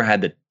just never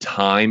had the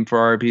time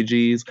for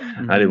RPGs.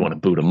 I didn't want to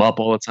boot them up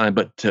all the time,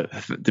 but to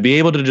be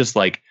able to just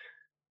like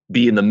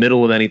be in the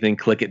middle of anything,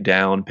 click it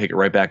down, pick it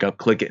right back up,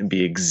 click it, and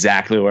be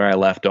exactly where I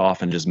left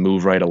off, and just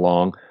move right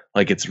along.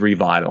 Like it's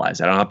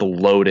revitalized. I don't have to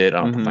load it. I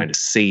don't have to find a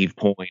save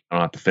point. I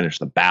don't have to finish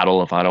the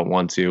battle if I don't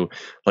want to.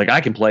 Like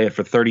I can play it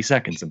for 30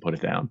 seconds and put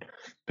it down.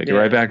 Pick it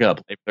right back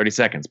up. 30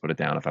 seconds, put it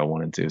down if I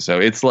wanted to. So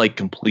it's like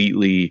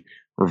completely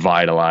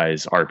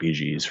revitalized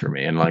RPGs for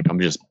me, and like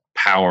I'm just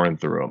powering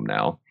through them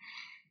now.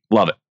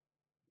 Love it.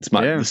 It's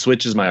the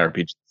Switch is my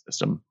RPG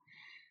system.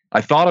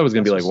 I thought I was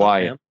gonna be like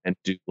why and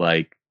do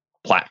like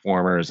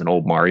platformers and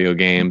old Mario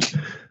games.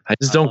 I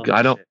just don't.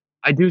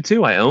 I do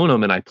too. I own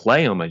them and I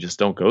play them. I just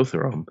don't go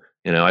through them.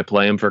 You know, I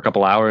play them for a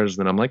couple hours,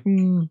 then I'm like,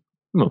 I'm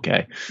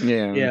okay.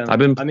 Yeah.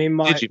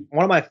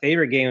 One of my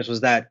favorite games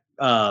was that.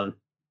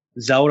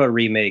 Zelda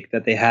remake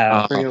that they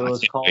have. I forget what it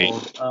was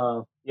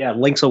called.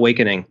 Link's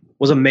Awakening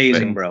was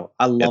amazing, bro.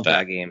 I love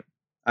that game.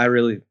 I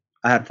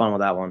had fun with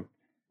that one.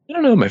 I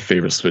don't know what my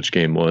favorite Switch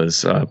game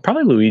was.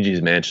 Probably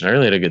Luigi's Mansion. I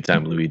really had a good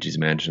time with Luigi's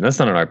Mansion. That's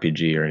not an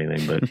RPG or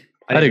anything, but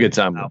I had a good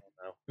time. I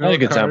had a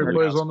good time. Kyrie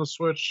plays on the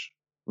Switch.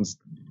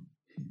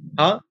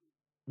 Huh?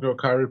 You know what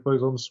Kyrie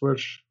plays on the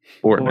Switch?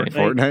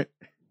 Fortnite.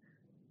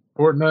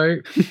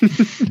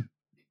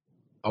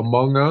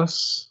 Among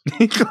Us.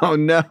 Oh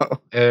no!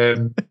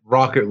 And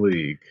Rocket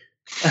League.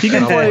 He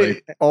can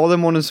play all of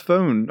them on his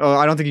phone. Oh,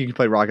 I don't think you can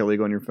play Rocket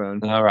League on your phone.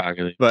 Not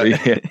Rocket League, but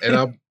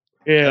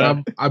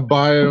I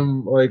buy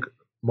him like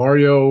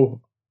Mario,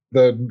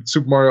 the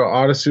Super Mario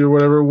Odyssey or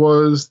whatever it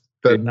was,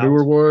 that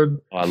newer one.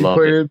 I love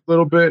it. He played a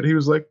little bit. He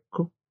was like,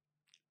 cool,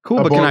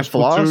 but can I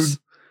floss?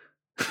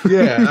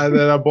 Yeah, and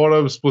then I bought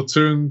him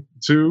Splatoon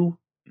 2,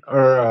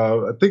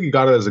 or I think he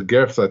got it as a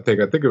gift. I think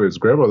it was his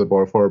grandmother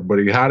bought it for him, but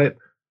he had it.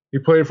 He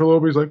played for a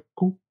little bit. He's like,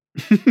 cool.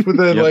 But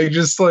then,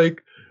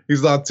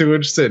 he's not too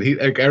interested.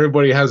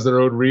 Everybody has their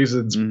own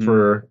reasons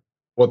for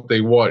what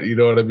they want. You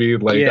know what I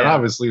mean? And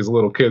obviously, he's a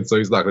little kid, so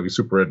he's not going to be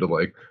super into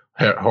like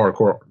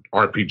hardcore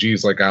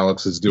RPGs like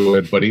Alex is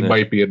doing. But he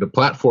might be into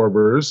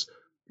platformers.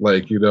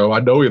 Like, you know,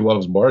 I know he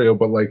loves Mario,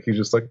 but like he's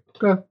just like,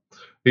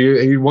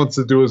 he wants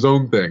to do his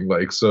own thing.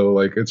 Like, so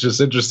like it's just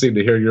interesting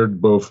to hear your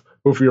both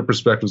of your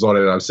perspectives on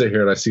it. And I sit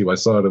here and I see my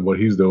son and what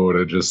he's doing,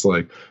 and just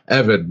like,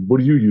 Evan, what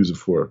do you use it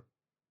for?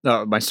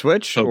 My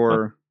Switch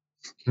or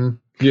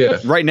yeah,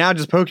 right now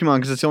just Pokemon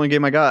because it's the only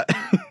game I got.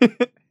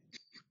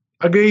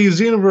 I gave you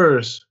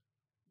Xenoverse.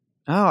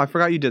 Oh, I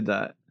forgot you did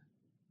that.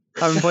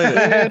 I haven't played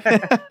it.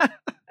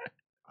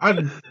 I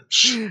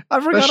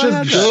forgot that I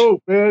had shit's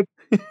dope, man.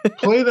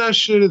 Play that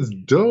shit. It's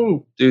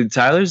dope. Dude,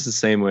 Tyler's the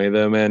same way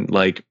though, man.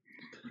 Like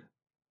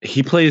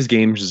he plays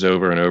games just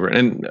over and over.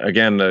 And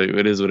again,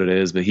 it is what it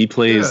is, but he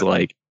plays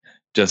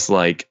just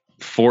like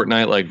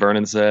Fortnite, like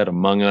Vernon said,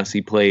 Among Us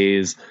he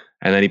plays,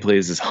 and then he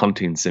plays this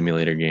hunting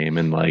simulator game,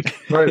 and like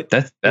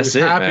that's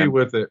it. Happy man.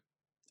 with it.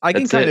 I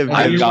can kind of.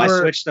 I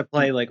switched to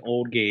play like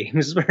old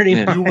games.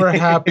 Pretty much. You were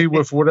happy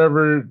with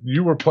whatever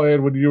you were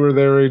playing when you were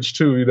their age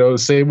too. You know,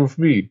 same with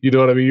me. You know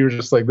what I mean? You were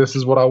just like, this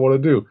is what I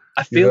want to do.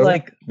 I feel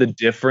like the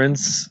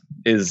difference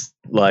is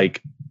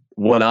like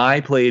when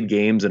I played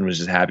games and was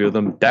just happy with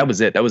them. That was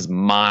it. That was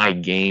my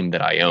game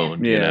that I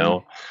owned. Yeah. You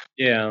know?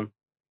 Yeah.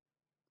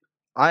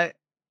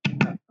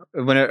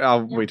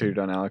 I'll wait till you're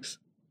done, Alex.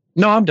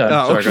 No, I'm done.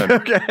 Oh, Sorry,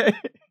 okay.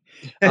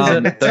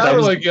 That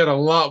sounded like you had a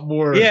lot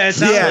more. Yeah, it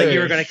sounded like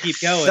you were gonna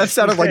keep going. That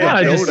sounded like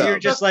a build-up. You're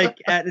just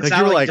like it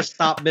sounded like just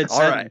stop mid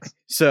sentence. All right.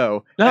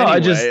 So no, anyway. I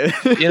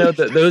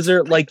just those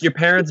are like your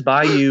parents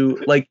buy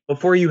you like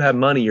before you have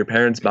money. Your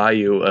parents buy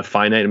you a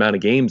finite amount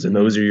of games, and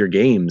those are your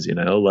games. You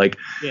know, like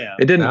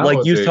it didn't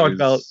like you talked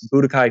about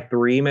Budokai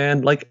 3,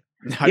 man. Like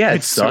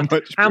it sucked.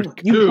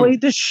 You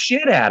played the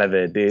shit out of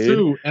it,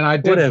 dude. And I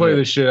did play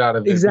the shit out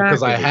of it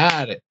because I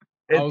had it.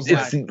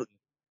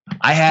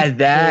 I had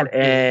that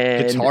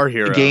and Guitar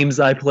Hero games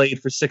I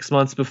played for 6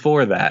 months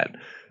before that.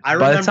 I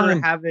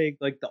remember having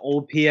like the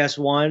old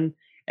PS1,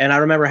 and I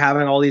remember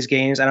having all these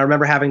games, and I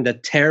remember having the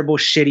terrible,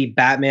 shitty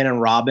Batman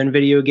and Robin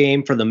video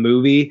game for the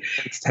movie,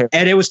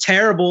 and it was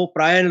terrible.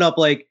 But I ended up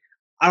like,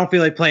 I don't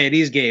feel like playing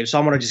these games, so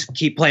I'm gonna just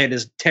keep playing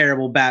this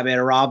terrible Batman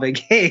and Robin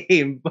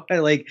game. But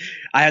like,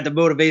 I had the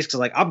motivation because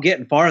like I'm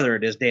getting farther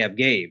in this damn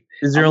game.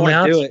 Is your only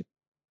option?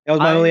 That was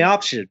my only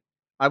option.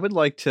 I would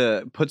like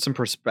to put some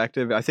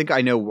perspective. I think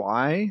I know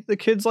why the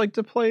kids like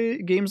to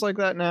play games like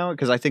that now,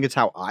 because I think it's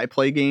how I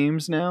play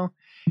games now.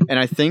 And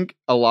I think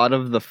a lot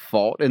of the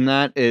fault in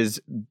that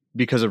is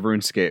because of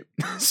RuneScape.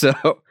 So,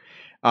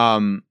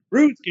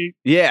 RuneScape.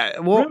 Yeah,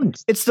 well,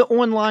 it's the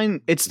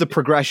online, it's the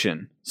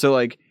progression. So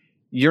like,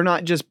 you're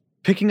not just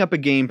picking up a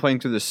game,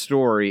 playing through the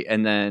story,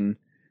 and then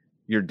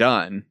you're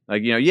done.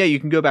 Like, you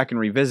can go back and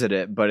revisit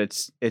it, but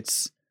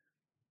it's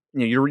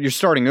you're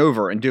starting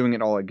over and doing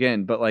it all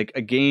again. But like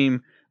a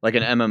game like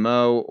an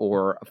MMO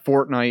or a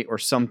Fortnite or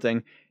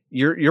something,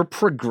 you're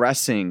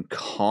progressing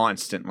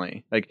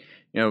constantly. Like,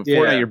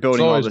 Fortnite, you're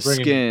building all the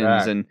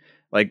skins, and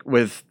like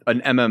with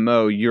an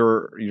MMO,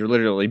 you're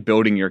literally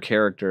building your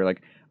character.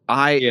 Like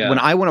when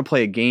I want to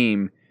play a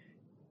game,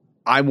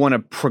 I want to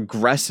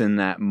progress in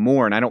that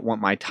more, and I don't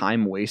want my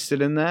time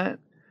wasted in that.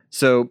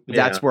 So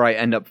that's where I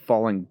end up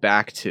falling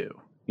back to.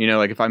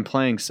 Like if I'm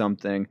playing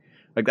something,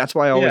 like that's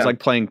why I always like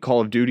playing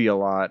Call of Duty a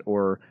lot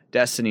or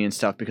Destiny and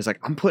stuff, because like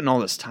I'm putting all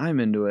this time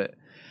into it.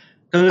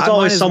 Because it's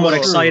always somewhat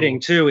exciting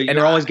too.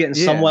 You're always getting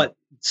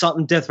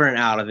something different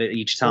out of it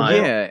each time.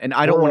 Yeah, and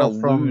I don't want to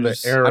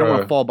lose. I don't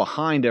want to fall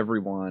behind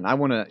everyone. I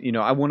want to,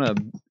 I want to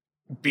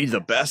be the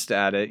best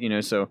at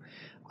it. So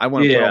I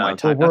want to put all my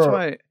time. That's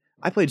why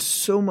I played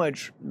so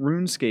much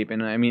RuneScape,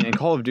 and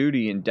Call of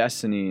Duty and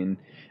Destiny, and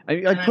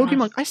like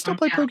Pokemon. I still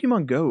play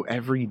Pokemon Go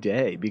every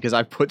day because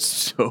I put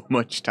so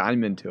much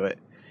time into it.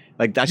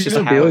 Like that's just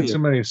how. You didn't play so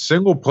many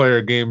single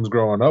player games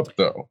growing up,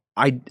 though.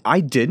 I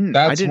didn't.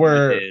 That's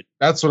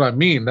that's what I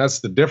mean.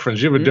 That's the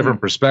difference. You have a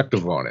different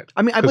perspective on it.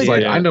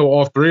 I know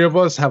all three of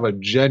us have a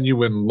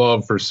genuine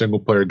love for single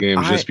player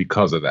games just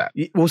because of that.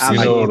 Well, that's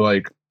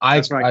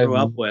what I grew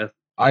up with.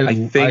 I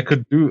think I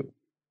could do.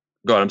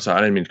 Go on. I'm sorry.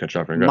 I didn't mean to cut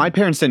you off. My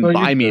parents didn't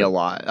buy me a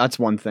lot. That's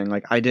one thing.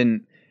 Like I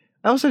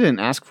also didn't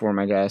ask for them,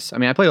 I guess.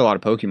 I played a lot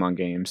of Pokemon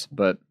games,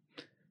 but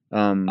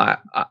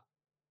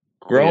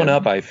growing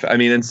up,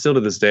 and still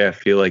to this day, I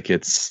feel like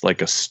it's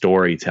like a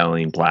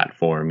storytelling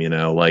platform,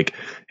 like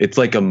it's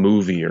like a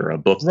movie or a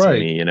book to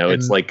me,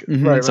 it's like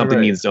something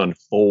needs to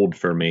unfold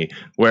for me,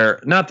 where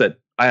not that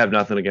I have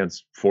nothing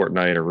against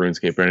Fortnite or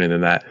RuneScape or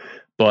anything like that,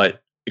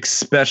 but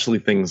especially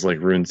things like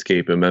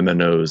RuneScape and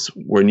MMOs,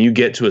 when you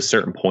get to a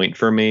certain point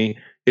for me,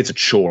 it's a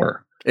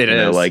chore.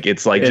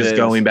 It's just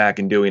going back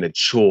and doing a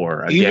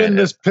chore again. Even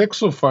this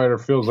Pixel Fighter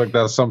feels like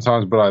that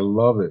sometimes, but I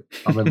love it.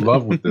 I'm in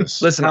love with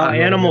this. Listen, how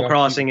Animal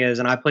Crossing is,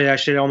 and I play that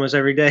shit almost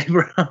every day,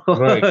 bro.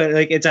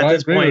 Like it's at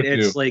this point,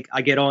 it's like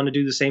I get on to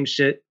do the same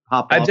shit.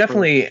 I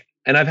definitely,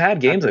 and I've had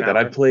games like that.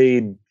 I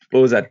played. What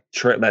was that?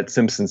 That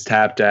Simpsons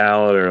Tapped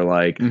Out, or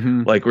like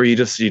where you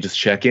just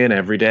check in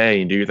every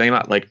day and do your thing.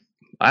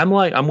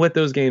 I'm with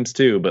those games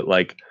too, but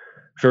like.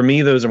 For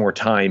me, those are more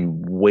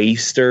time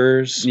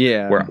wasters.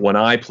 Yeah. Where when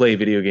I play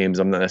video games,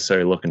 I'm not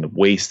necessarily looking to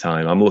waste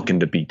time. I'm looking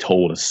to be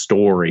told a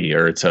story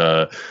or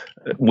to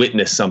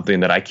witness something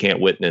that I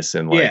can't witness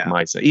in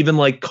even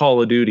like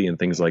Call of Duty and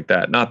things like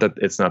that. Not that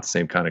it's not the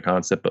same kind of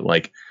concept, but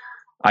like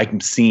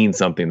I'm seeing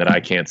something that I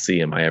can't see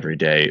in my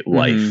everyday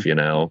life,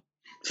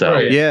 So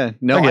I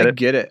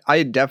get it.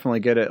 I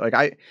definitely get it. Like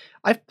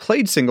I've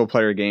played single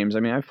player games.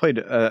 I've played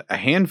a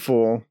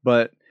handful,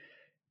 but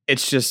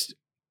it's just.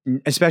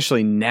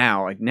 especially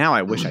now. Like now,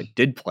 I wish I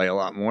did play a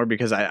lot more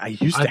because I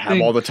used to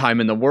have all the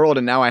time in the world,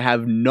 and now I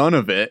have none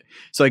of it.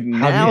 So like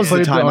now's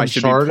the time I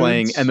should be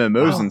playing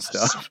MMOs and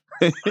stuff.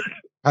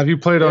 Have you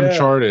played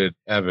Uncharted,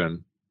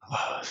 Evan?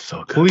 Oh,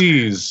 so good.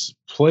 Please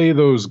play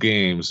those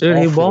games. Dude,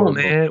 he won't,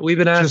 man. We've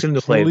been asking him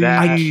to play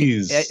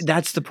that.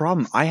 That's the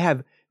problem. I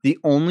have the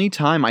only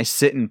time I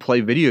sit and play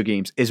video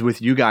games is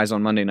with you guys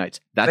on Monday nights.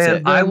 That's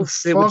it. I will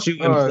sit with you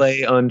and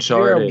play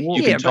Uncharted.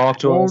 You can talk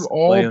to us.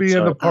 All be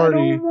in the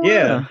party.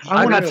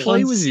 I want to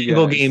play with you.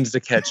 Single games to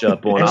catch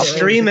up on. I'll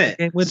stream it.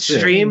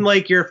 Stream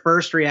like your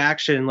first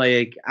reaction,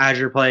 like as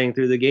you're playing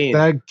through the game.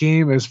 That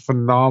game is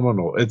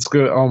phenomenal. It's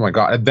good. Oh my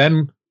god! And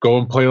then go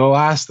and play The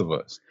Last of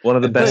Us. One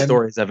of the best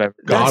stories I've ever.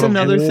 That's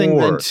another thing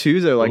then too,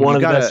 though. Like one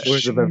of the best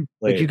stories I've ever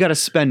played. Like you got to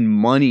spend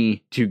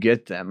money to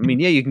get them. I mean,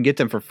 yeah, you can get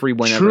them for free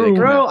whenever they come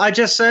bro. out. I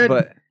just said,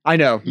 but I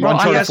know. Bro,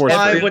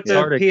 PS5 with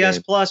the PS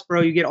Plus, bro,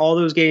 you get all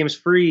those games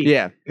free.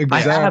 Yeah,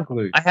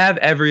 exactly. I have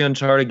every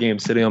Uncharted game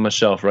sitting on my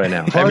shelf right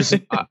now.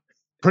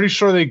 Pretty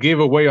sure they gave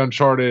away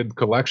Uncharted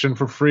Collection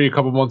for free a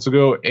couple months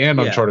ago, and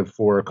Uncharted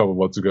 4 a couple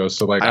months ago.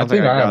 So like, I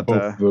think I have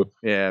both.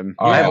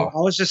 I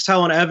was just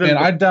telling Evan, and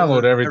I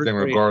download everything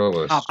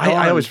regardless.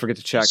 I always forget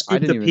to check. I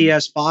didn't the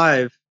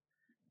PS5.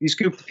 You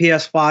scoop the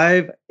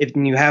PS5. If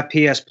you have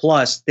PS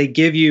Plus, they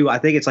give you, I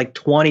think it's like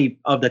 20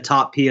 of the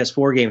top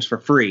PS4 games for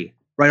free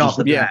right off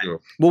the bat.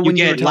 Well, when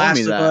you get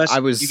Last of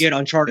Us, you get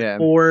Uncharted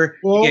 4,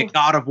 you get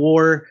God of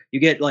War, you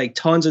get like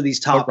tons of these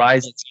top.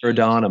 Horizon Zero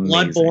Dawn,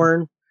 amazing.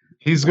 Bloodborne.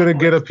 He's gonna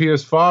get a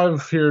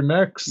PS5 here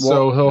next,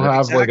 so he'll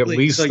have like at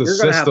least the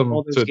system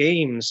to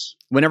games.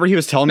 Whenever he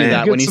was telling me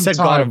that, when he said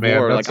God of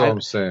War, like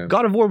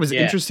God of War was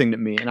interesting to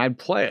me, and I'd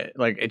play it.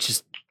 Like it's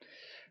just,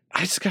 I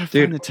just gotta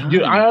find the time.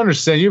 I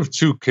understand you have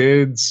 2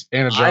 kids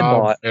and a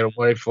job and a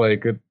wife.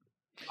 Like,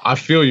 I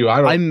feel you.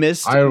 I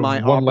missed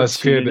my one less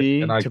kid,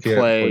 and I can't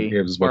play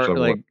games as much as I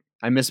want.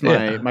 I missed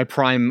my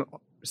prime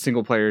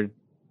single player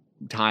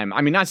time.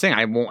 I mean, not saying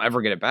I won't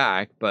ever get it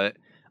back, but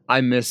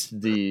I missed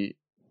the.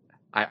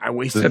 I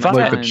wasted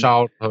the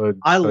childhood.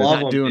 I love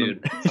them,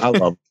 dude. I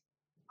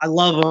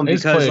love them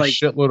because like a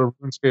shitload of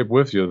RuneScape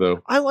with you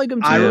though. I like them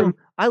too.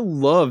 I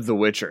love The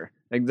Witcher.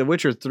 Like The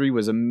Witcher 3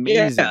 was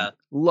amazing. Yeah.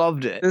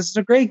 Loved it. This is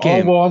a great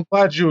game. Oh well, I'm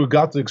glad you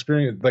got the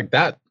experience like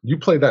that. You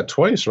played that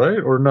twice, right?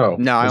 Or no?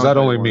 No, is that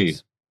only me?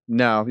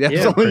 No,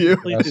 it's only you.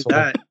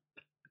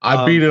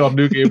 I beat it on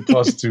New Game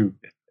Plus 2.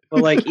 But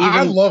like, even,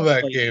 I love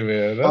that game,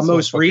 man. That's my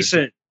most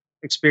recent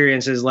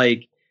experience is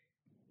like,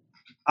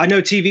 I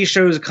know TV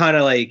shows kind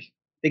of like.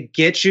 It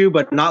gets you,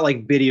 but not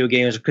like video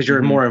games because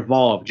you're more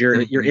involved.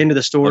 You're into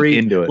the story.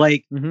 Into it.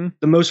 Like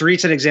the most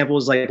recent example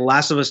is like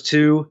Last of Us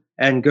 2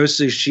 and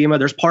Ghost of Tsushima.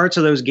 There's parts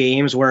of those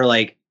games where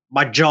like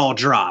my jaw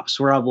drops,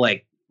 where I'm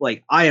like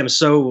I am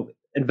so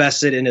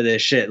invested into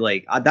this shit.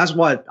 Like that's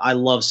why I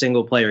love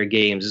single player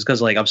games, is because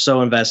like I'm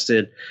so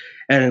invested,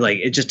 and like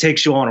it just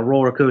takes you on a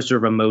roller coaster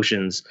of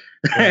emotions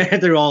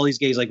through all these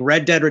games. Like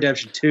Red Dead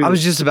Redemption 2. I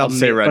was just about to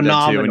say Red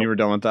Dead 2 when you were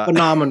done with that.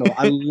 Phenomenal.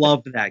 I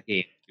loved that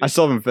game. I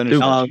still haven't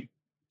finished it.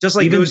 Just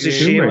like Ghost of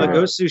Tsushima.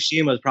 Ghost of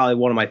Tsushima is probably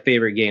one of my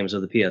favorite games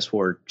of the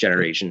PS4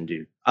 generation,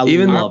 dude. I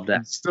love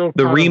that. Still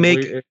the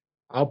remake.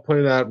 I'll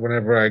play that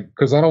whenever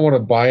because I don't want to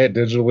buy it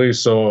digitally,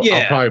 so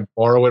I'll probably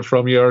borrow it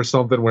from you or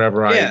something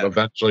whenever I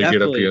eventually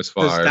get a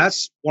PS5.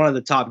 That's one of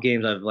the top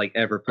games I've like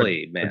ever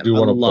played, man. I do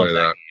want to play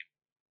that.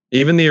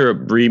 Even the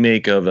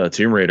remake of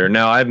Tomb Raider.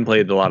 Now, I haven't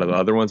played a lot of the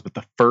other ones, but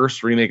the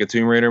first remake of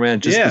Tomb Raider, man,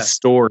 just the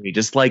story,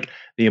 just like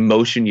the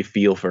emotion you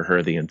feel for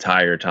her the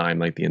entire time,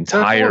 like the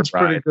entire ride.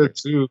 Pretty good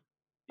too.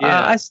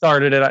 Yeah, I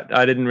started it.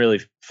 I didn't really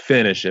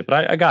finish it,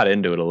 but I got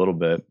into it a little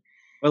bit.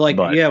 But like,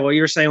 what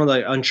you were saying with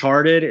like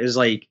Uncharted is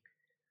like,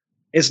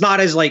 it's not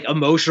as like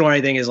emotional or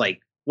anything as like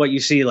what you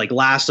see like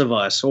Last of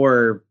Us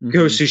or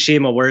Ghost of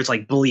Tsushima, where it's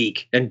like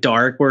bleak and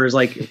dark. Whereas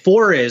like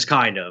 4 is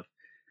kind of,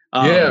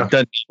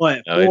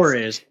 what 4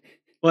 is,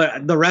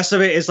 but the rest of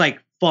it is like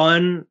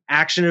fun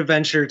action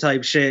adventure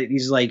type shit.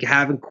 He's like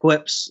having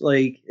quips,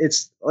 like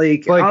it's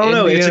like I don't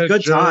know, it's a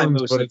good time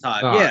most of the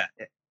time.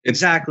 Yeah.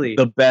 Exactly.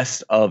 The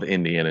best of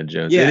Indiana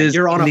Jones. Yeah,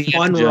 you're on a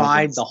fun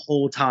ride the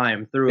whole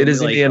time through. It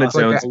is like, Indiana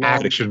Jones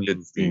action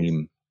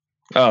theme.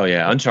 Oh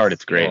yeah,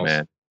 Uncharted's great,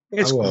 man.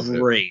 It's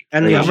great.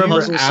 And the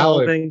puzzle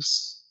solving.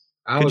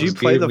 Could you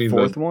play the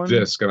 4th one?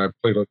 Disc, and I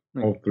played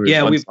all 3.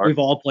 Yeah, we've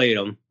all played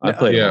them. I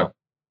played them.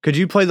 Could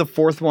you play the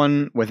 4th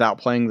one without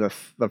playing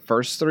the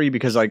first 3?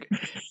 Because like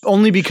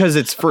only because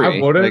it's free.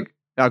 I wouldn't.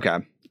 Like,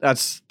 okay,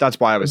 that's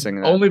why I was saying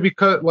that. Only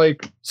because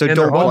like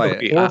don't play it.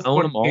 The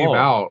 4th one came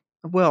out.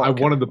 Well, I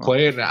wanted to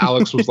play it, and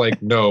Alex was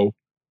like, "No,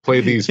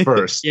 play these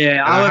first."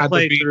 Yeah, I would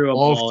play through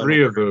all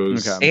 3 of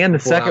those. Okay. And the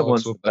second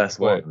one's the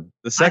best one.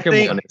 The second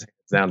one is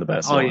down the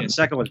best one. Oh yeah, the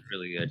second one's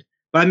really good.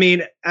 But I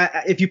mean,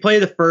 if you play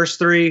the first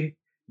 3,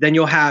 then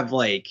you'll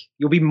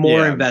be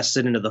more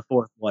invested into the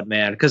 4th one,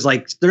 man. Because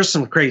like, there's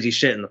some crazy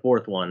shit in the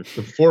 4th one.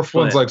 The 4th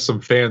one's like some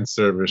fan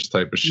service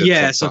type of shit.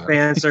 Yeah, some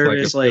fan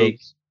service,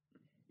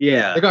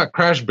 Yeah. They got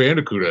Crash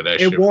Bandicoot at that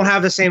shit. It won't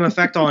have the same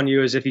effect on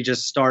you as if you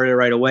just started it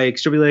right away.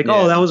 Because you'll be like, Yeah.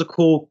 oh, that was a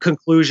cool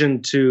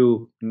conclusion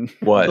to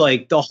What?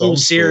 like the whole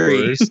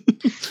series.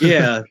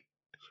 Yeah.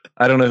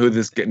 I don't know who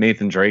this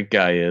Nathan Drake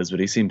guy is, but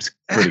he seems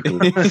pretty cool.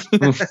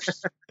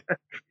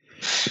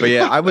 But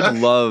yeah, I would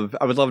love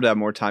to have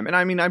more time. And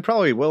I mean, I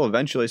probably will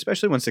eventually,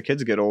 especially once the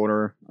kids get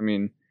older. I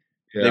mean,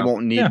 they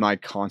won't need my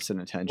constant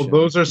attention.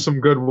 Well, those are some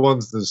good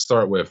ones to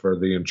start with for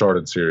the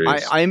Uncharted series.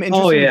 I am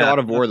interested in God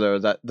of War, though.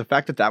 That the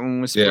fact that one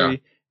was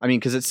free. I mean,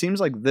 because it seems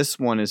like this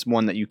one is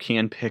one that you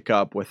can pick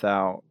up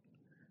without,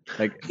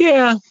 like,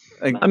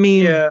 I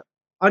mean,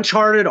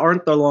 Uncharted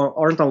aren't the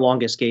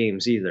longest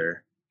games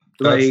either.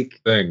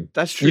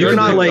 That's true. You're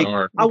not like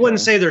I wouldn't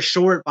say they're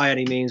short by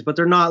any means, but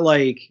they're not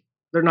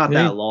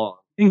that long.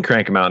 You can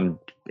crank them out in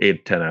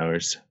 8 to 10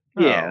 hours.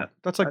 Yeah,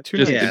 that's like 2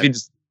 just, nights. If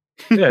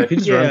you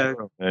just run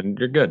through them, and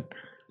you're good.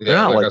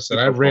 Yeah, like I said,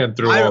 I ran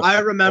through. I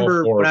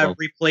remember when I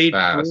replayed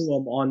through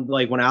them on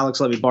when Alex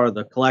let me borrow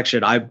the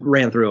collection. I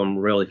ran through them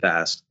really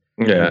fast.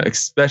 Yeah,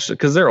 especially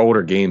because they're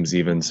older games,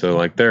 even so.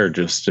 Like they're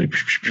just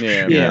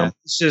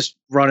It's just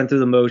running through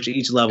the motion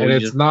each level. And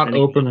it's not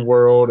open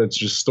world; it's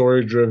just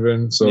story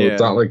driven. So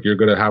it's not like you're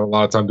gonna have a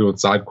lot of time doing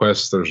side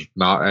quests. There's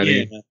not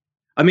any. Yeah.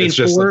 I mean,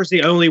 4 is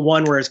the only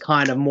one where it's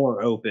kind of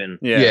more open.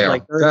 Yeah,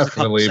 like,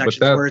 definitely. But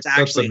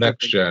that's the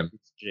next gen.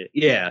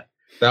 Yeah.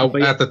 That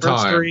at the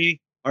time,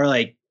 3 are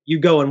like you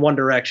go in one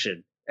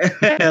direction.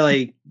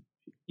 Like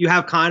you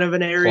have kind of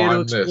an area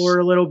to explore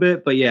a little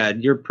bit, but yeah,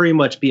 you're pretty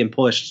much being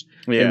pushed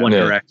in one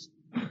direction.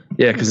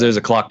 Yeah, because there's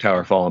a clock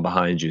tower falling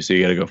behind you, so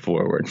you got to go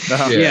forward.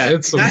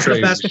 It's that's the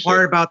best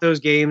part about those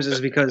games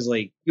is because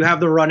like you have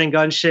the run and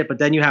gun shit, but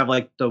then you have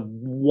like the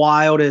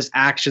wildest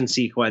action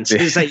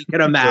sequences that you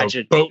can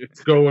imagine. Boats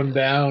going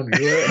down,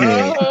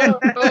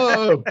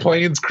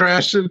 planes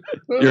crashing.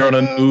 You're on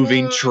a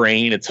moving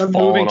train. It's a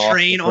moving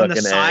train on the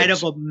side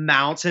of a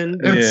mountain.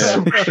 It's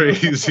some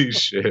crazy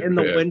shit in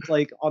the wind,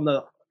 like on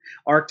the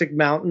Arctic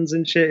mountains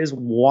and shit is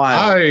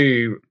wild.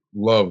 I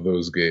love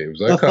those games.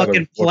 The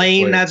fucking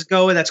plane that's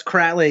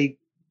like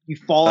you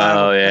fall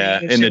out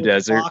in the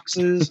desert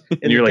boxes,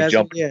 and you're like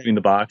jumping between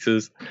the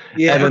boxes.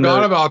 I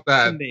forgot about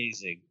that.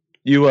 Amazing.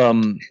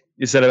 You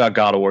said about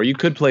God of War. You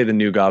could play the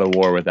new God of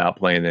War without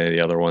playing any of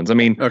the other ones. I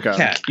mean,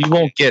 you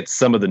won't get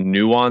some of the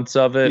nuance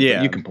of it,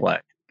 but you can play.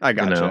 I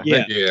got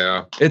you.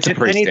 Yeah. It's a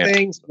pretty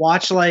standard.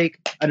 Watch like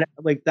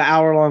the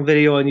hour-long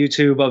video on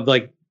YouTube of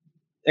like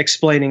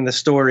explaining the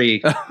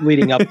story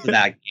leading up to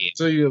that game.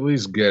 So you at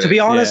least get it. To be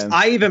honest,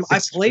 I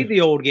played the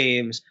old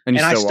games and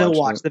I still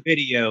watched the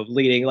video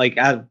leading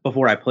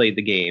before I played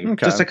the game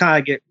just to kind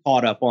of get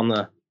caught up on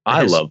the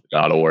I love the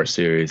God of War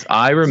series.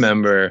 I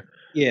remember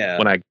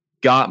when I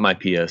got my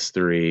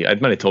PS3, I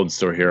might have told the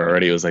story here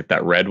already. It was like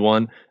that red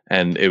one,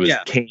 and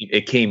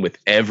it came with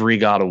every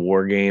God of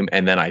War game,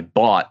 and then I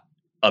bought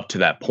up to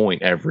that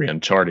point every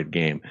Uncharted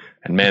game.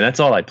 And man,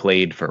 that's all I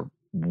played for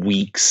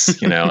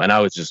weeks, and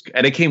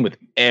and it came with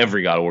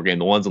every God of War game,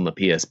 the ones on the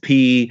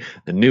PSP,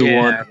 the new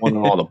one on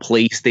all the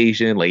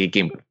PlayStation, like it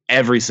came with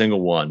every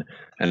single one.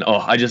 And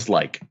I just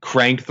like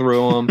cranked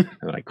through them,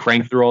 and I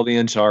cranked through all the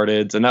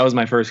Uncharteds, and that was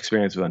my first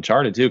experience with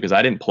Uncharted too, because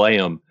I didn't play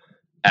them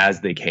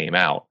as they came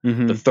out.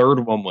 Mm-hmm. The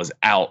third one was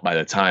out by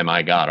the time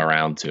I got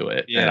around to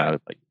it, and I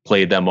like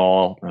played them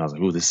all, and I was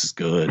like, "Ooh, this is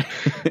good.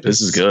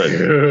 This is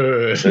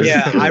good."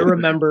 I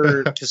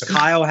remember because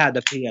Kyle had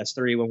the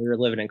PS3 when we were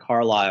living in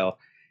Carlisle.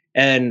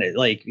 And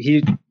like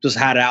he just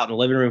had it out in the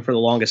living room for the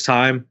longest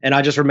time, and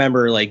I just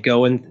remember like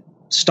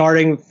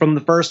starting from the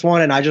first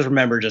one, and I just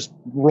remember just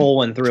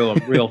rolling through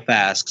them real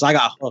fast because I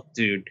got hooked,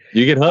 dude.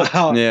 You get hooked.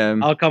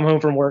 I'll come home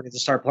from work and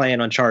just start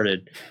playing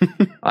Uncharted.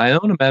 I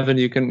own them, Evan.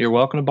 You're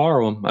welcome to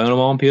borrow them. I own them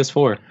all on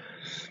PS4.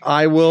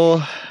 I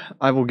will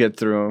get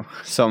through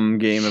some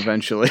game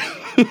eventually.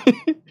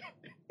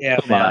 Yeah,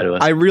 man.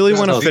 I really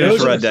want to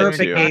finish Red Dead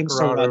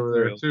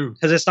 2.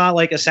 Because it's not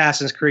like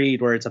Assassin's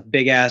Creed where it's a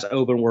big ass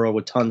open world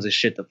with tons of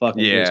shit that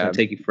fucking it's gonna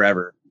take you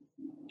forever.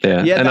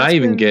 Yeah, and I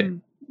even get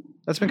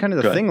that's been kind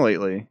of the thing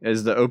lately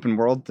is the open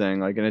world thing.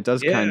 Like, and it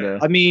does kind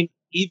of. I mean,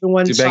 even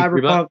when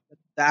Cyberpunk,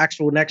 the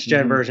actual next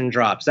gen version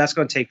drops, that's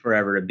gonna take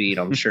forever to beat.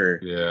 I'm sure.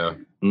 Yeah.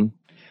 Mm-hmm.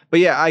 But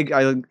yeah, I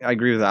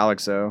agree with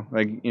Alex though.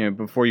 Like,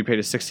 before you paid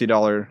a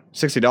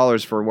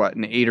 $60 for what,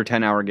 an 8 or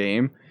 10 hour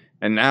game,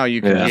 and now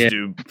you can just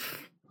do.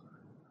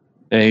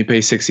 And you pay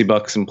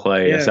 $60 and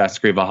play Assassin's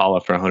Creed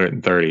Valhalla for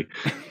 $130.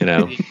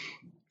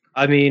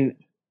 I mean,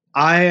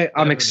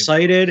 I'm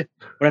excited,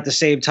 but at the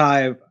same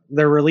time,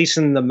 they're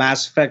releasing the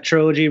Mass Effect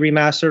trilogy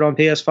remastered on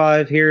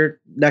PS5 here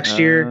next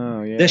year,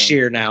 this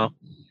year now.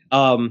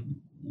 And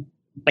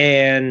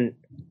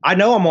I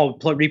know I'm gonna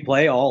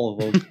replay all of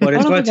them, but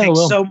it's gonna take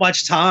so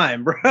much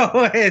time, bro.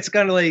 It's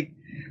gonna like.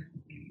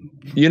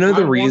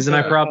 The reason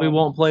I probably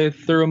won't play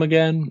through them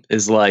again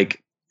is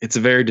like it's a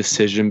very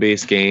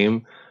decision-based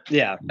game.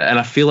 Yeah. And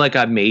I feel like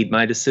I've made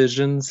my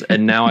decisions,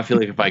 and now I feel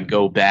like if I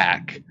go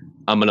back,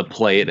 I'm going to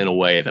play it in a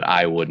way that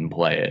I wouldn't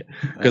play it.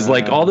 Because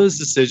like all those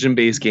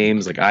decision-based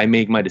games, like I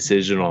make my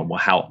decision on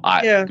how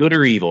good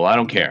or evil, I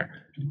don't care.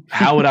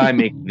 how would I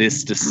make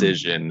this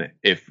decision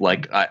if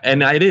like,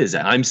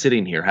 I'm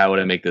sitting here, how would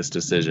I make this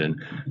decision?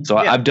 So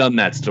I've done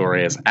that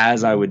story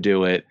as I would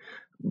do it.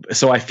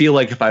 So I feel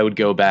like if I would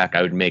go back,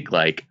 I would make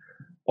like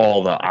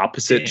all the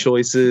opposite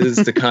choices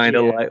to kind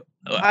of like,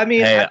 I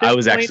mean, hey, I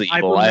was actually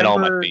evil. I had all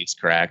my face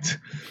cracked.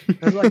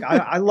 Like,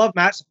 I love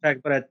Mass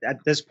Effect, but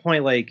at this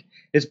point, like,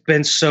 it's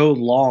been so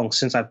long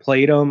since I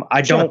played them.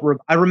 I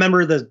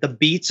remember the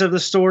beats of the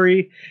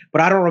story,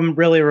 but I don't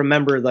really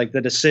remember like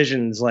the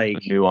decisions, like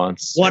the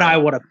nuance, what I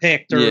would have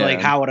picked or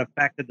like how it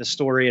affected the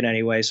story in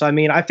any way. So I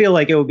mean, I feel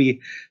like it would be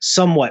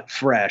somewhat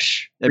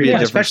fresh,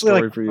 especially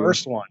like the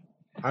first one.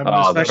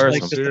 The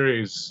first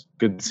series.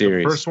 Good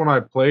series. The first one I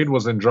played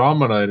was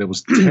Andromeda, and it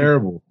was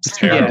terrible.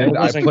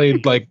 I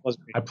played like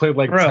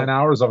 10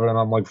 hours of it, and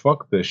I'm like,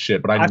 "Fuck this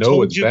shit!" But I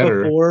know it's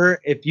better. Before,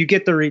 if you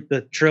get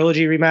the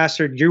trilogy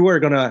remastered, you are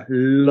gonna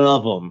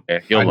love them.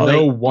 Yeah, I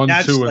know 1,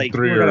 2, and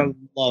 3 are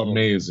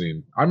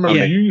amazing. I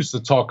remember you used to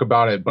talk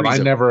about it, but I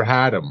never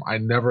had them. I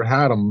never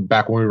had them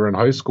back when we were in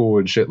high school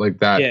and shit like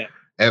that. Yeah.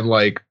 And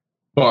like,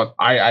 but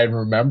I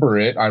remember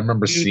it. I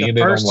remember seeing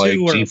it on like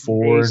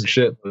G4 and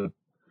shit.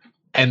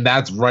 And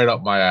that's right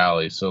up my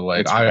alley. So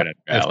like,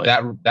 if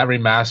that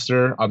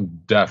remaster, I'm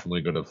definitely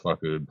gonna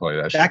fucking play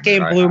that. That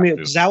game blew me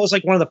because that was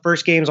like one of the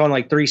first games on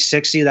like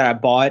 360 that I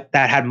bought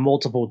that had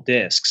multiple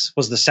discs.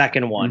 Was the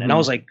second one, and I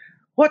was like,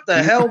 "What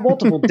the hell?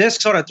 Multiple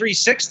discs on a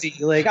 360?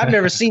 Like, I've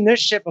never seen this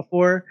shit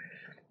before."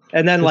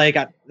 And then like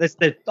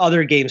the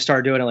other games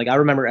started doing it. Like I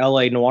remember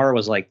LA Noire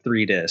was like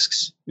 3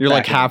 discs. You're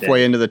like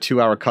halfway into the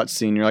 2-hour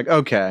cutscene. You're like,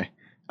 okay,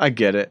 I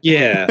get it.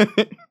 Yeah.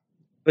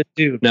 But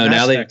dude, no,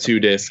 now they have 2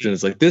 discs, and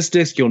it's like this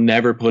disc you'll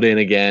never put in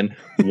again.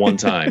 One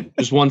time,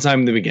 just one time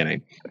in the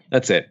beginning.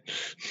 That's it.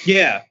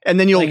 Yeah, and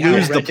then you'll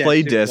lose the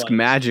play disc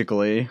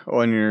magically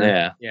on your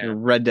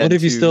Red Dead. What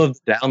if you still have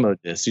the download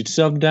disc? You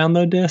still have the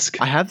download disc?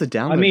 I have the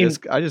download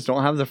disc. I just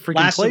don't have the freaking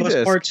Last play of Us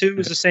disc. Part 2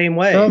 is the same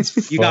way.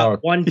 You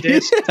got one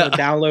disc to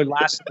download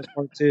Last of Us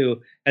Part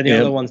 2, and the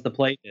other one's the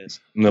play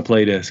disc. And the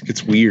play disc.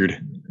 It's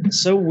weird.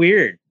 It's so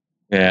weird.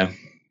 Yeah.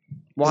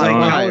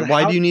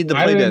 Why do you need the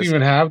play disc? I didn't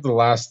even have The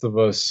Last of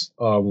Us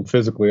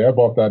physically. I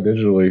bought that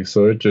digitally,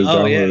 so it just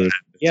downloaded.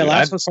 Yeah,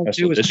 Last of Us Part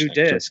 2 was 2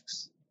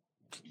 discs.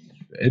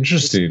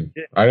 Interesting.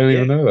 I didn't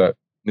even know that.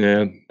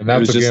 Yeah, and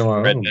that's a game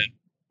I own.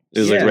 It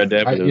was like Red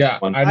Dead. I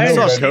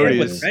know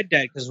with Red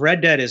Dead because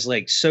Red Dead is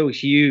like so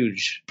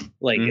huge.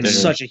 Like it's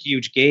such a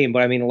huge game.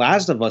 But I mean,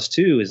 Last of Us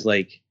 2 is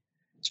like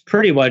it's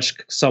pretty much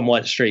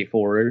somewhat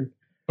straightforward.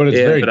 But it's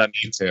very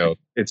detailed.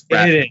 It's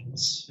it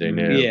is.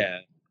 Yeah.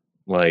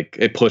 Like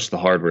it pushed the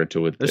hardware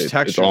to it.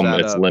 It's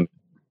almost its limit.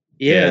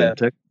 Yeah.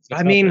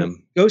 I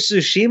mean, Ghost of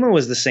Tsushima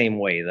was the same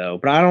way though,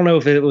 but I don't know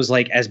if it was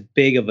like as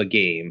big of a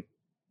game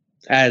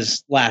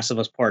as Last of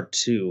Us Part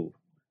 2.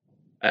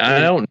 I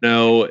don't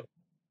know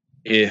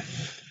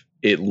if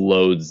it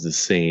loads the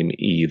same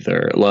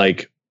either.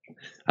 Like,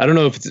 I don't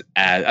know if it's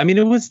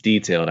it was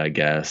detailed, I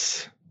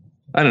guess.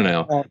 I don't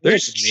know.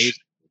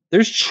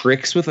 There's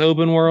tricks with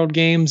open world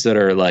games that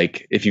are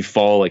like, if you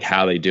follow like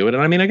how they do it.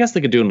 And I mean, I guess they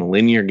could do it in a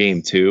linear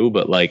game too,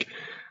 but like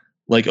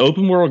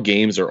open world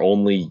games are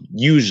only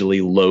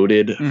usually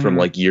loaded from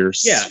like your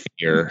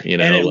sphere, you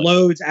know, and it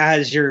loads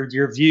as your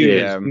view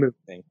is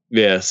moving.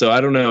 Yeah. So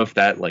I don't know if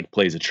that like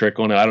plays a trick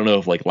on it. I don't know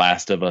if like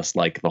Last of Us,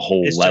 like the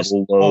whole it's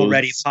level loads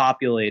already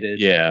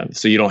populated. Yeah.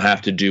 So you don't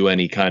have to do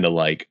any kind of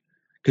like,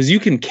 because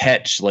you can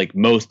catch like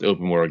most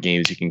open world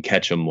games, you can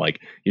catch them like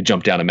you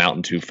jump down a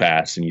mountain too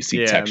fast and you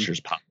see textures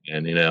pop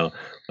in, you know,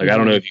 like I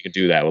don't know if you can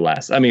do that with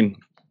Last. I mean,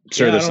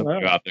 sure, there's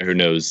somebody out there who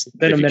knows. It's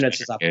been a minute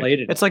since I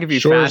played it. It's like if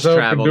you fast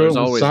travel, there's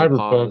always a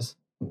pause.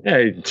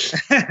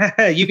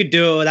 Yeah, you could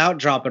do it without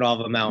dropping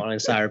off a mountain in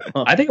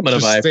Cyberpunk. I think I'm gonna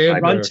buy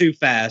it. Run too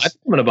fast. I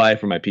think I'm gonna buy it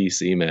for my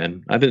PC,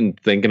 man. I've been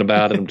thinking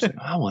about it. I'm just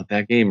like, I want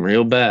that game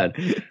real bad.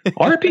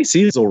 Our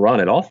PCs will run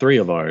it. All 3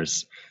 of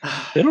ours.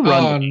 It'll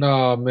run. Oh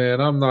no,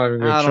 man! I'm not even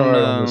gonna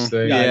try on this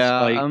thing.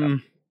 Yeah,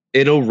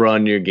 it'll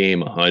run your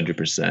game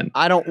 100%.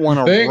 I don't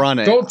want to run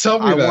it. Don't tell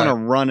me that. I want to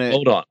run it.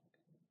 Hold on.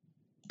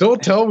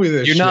 Don't tell me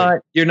this.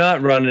 You're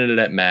not running it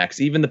at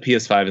max. Even the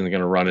PS5 isn't going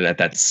to run it at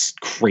that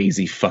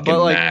crazy fucking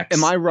max.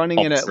 Am I running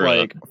it at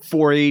like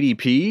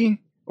 480p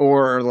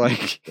or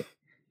like?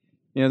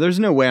 You know, there's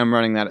no way I'm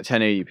running that at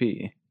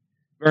 1080p.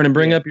 Vernon,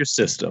 bring up your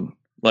system,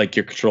 like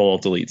your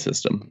Control-Alt-Delete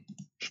system.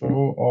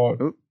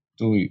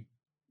 Control-Alt-Delete.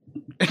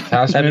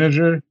 Task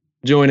Manager.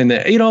 Join in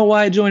there. You know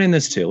why? Join in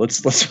this too.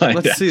 Let's find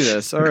out. Let's see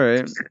this. All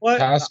right. What?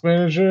 Task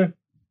Manager.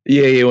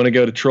 Yeah, you want to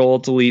go to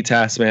Control-Delete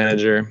Task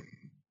Manager.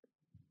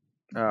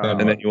 And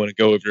then you want to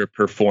go over your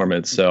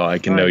performance so I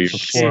can know your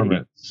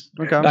performance.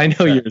 Okay. I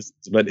know yours,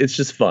 but it's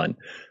just fun.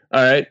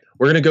 All right.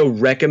 We're going to go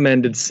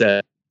recommended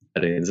settings.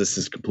 This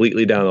is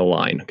completely down the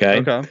line. Okay.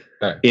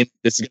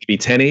 This is going to be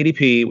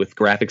 1080p with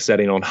graphics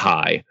setting on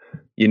high.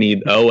 You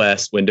need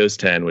OS Windows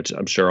 10, which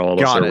I'm sure all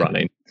of us are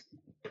running.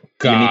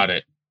 Got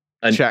it.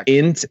 Check.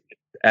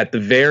 At the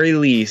very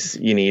least,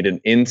 you need an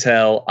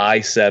Intel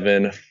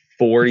i7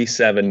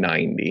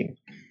 4790.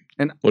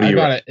 And what do I you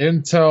got an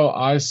Intel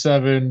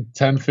i7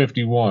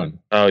 1051.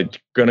 Oh,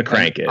 gonna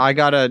crank it. I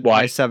got a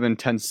Why? i7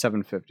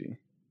 10750.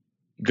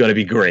 Gonna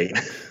be great.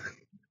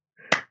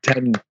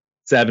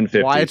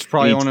 10750. Why it's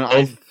probably on an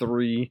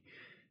i3.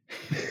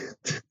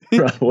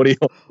 i3. What do you?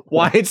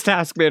 Why it's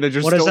Task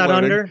Manager What is still that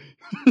loading. under?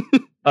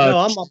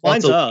 No,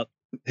 mine's also up.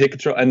 Hit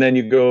control, and then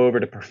you go over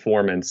to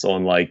performance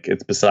on like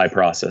it's beside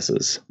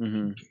processes.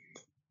 Mm-hmm.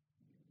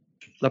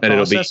 The And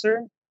it'll be-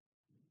 processor?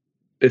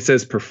 It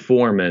says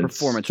performance.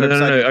 Performance. No, Right no,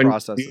 beside no. the no.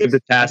 processes.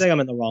 The I task. think I'm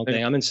in the wrong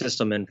thing. I'm in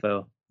system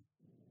info.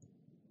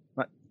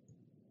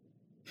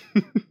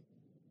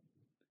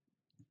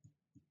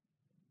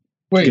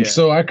 Wait, Yeah.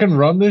 so I can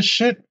run this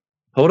shit?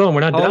 Hold on,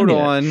 we're not Hold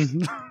done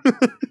yet.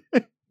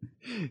 on.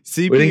 We didn't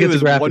CPU get the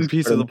is one graphics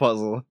piece part of of the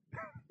puzzle.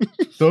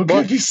 Don't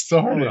What? get me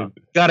started.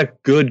 You got a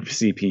good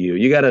CPU.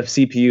 You got a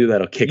CPU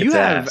that'll kick You its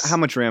have ass. how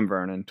much RAM,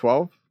 Vernon?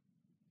 12?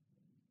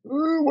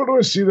 Where do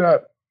I see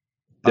that?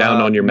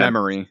 Down on your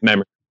memory.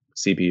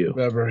 CPU.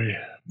 Memory.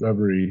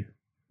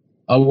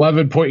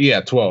 12. You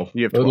have 12.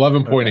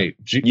 11.8.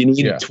 You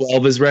need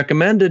 12 as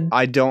recommended.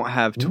 I don't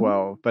have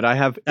 12, but I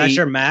have That's 8.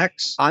 your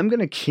max? I'm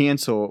gonna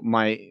cancel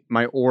my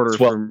order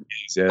 12. from.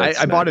 Yeah, that's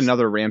I bought nice.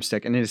 another RAM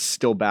stick and it is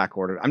still back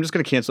ordered. I'm just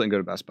gonna cancel it and go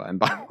to Best Buy and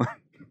buy one.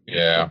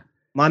 Yeah.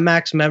 My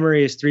max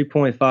memory is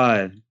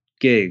 3.5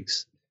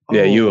 gigs.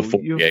 Yeah, you have Oh,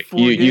 4 you have gigs. 4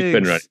 You've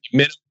been gigs. running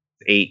minimum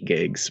 8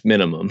 gigs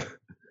minimum.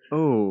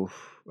 Oh,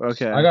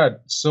 okay.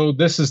 So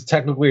this is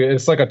technically,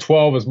 it's like a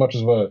 12 as much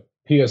as a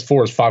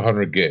PS4 is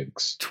 500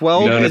 gigs.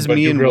 12 No, no, is but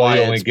me you and really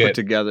Wyatt's only put get-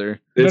 together.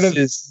 This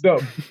No,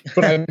 is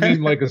but I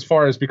mean, like, as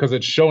far as because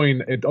it's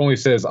showing, it only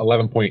says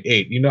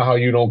 11.8. You know how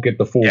you don't get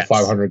the full Yes.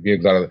 500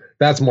 gigs out of it?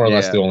 That's more or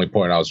less Yeah. the only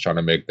point I was trying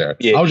to make there.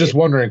 Yeah, I was just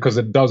wondering because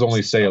it does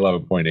only say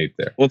 11.8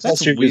 there. well, it's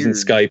That's also using weird.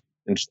 Skype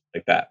and shit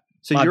like that.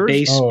 So My yours,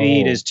 base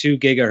speed Oh. is 2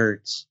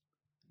 gigahertz.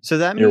 so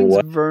that Your means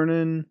what?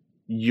 Vernon,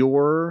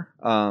 your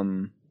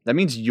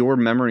your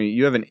memory.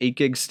 You have an 8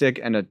 gig stick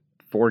and a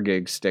 4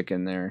 gig stick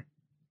in there.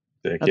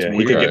 Sick, That's yeah,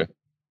 he could weird.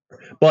 get.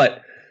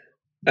 But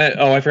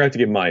I forgot to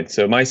give mine.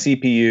 So my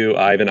CPU,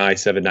 I have an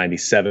i7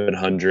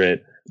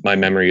 9700. My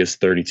memory is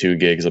 32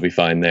 gigs. I'll be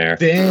fine there.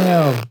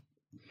 Damn.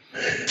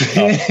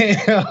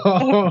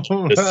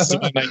 This is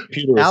why my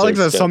computer is Alex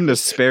so has something to expensive.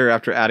 spare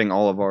after adding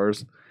all of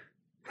ours.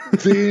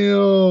 Damn.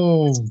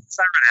 I run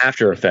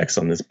After Effects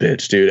on this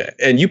bitch, dude.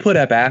 And you put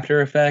up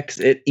After Effects,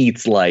 it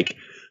eats like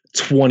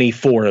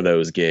 24 of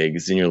those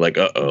gigs, and you're like,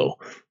 uh-oh.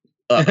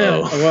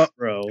 What,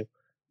 bro?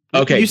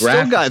 Okay, you still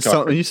graphics got card.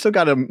 some. You still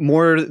got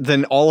more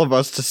than all of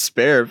us to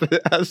spare if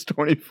it has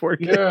 24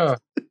 gigs. Yeah.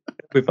 It'll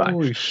be fine.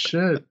 Holy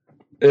shit.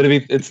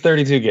 It's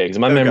 32 gigs.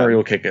 My Okay. memory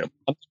will kick it.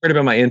 I'm worried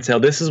about my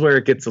Intel. This is where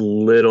it gets a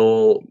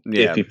little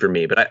Yeah. iffy for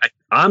me, but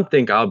I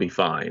think I'll be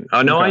fine.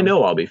 I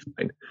know I'll be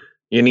fine.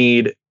 You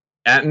need,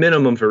 at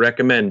minimum for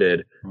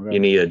recommended, Okay. you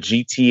need a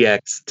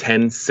GTX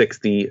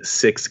 1060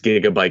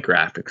 6GB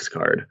graphics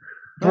card.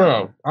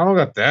 Bro, I don't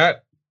got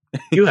that.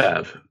 You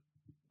have.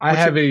 I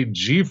have a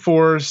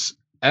GeForce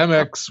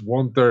MX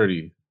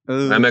 130.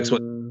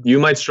 Uh, You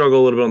might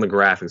struggle a little bit on the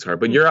graphics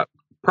card, but your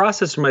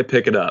processor might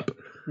pick it up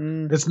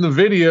mm, It's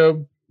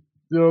NVIDIA.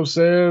 You know what I'm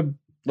saying?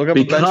 Look up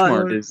a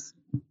benchmark.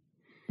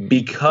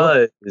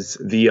 because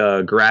the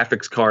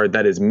graphics card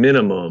that is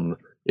minimum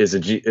is a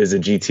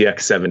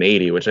GTX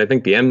 780, which I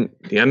think the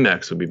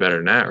MX would be better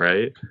than that,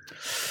 right?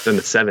 Than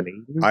the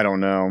 780. I don't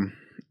know.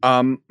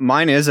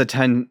 Mine is a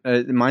 10.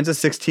 Mine's a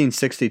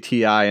 1660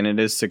 Ti, and it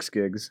is 6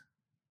 gigs.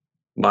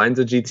 Mine's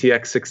a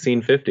GTX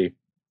 1650,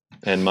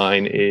 and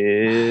mine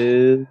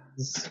is.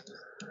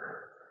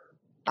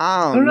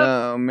 I don't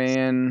know,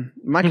 man.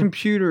 My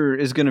computer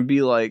is gonna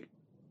be like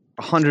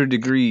 100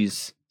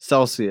 degrees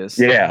Celsius.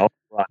 Yeah,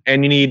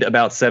 and you need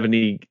about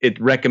 70. It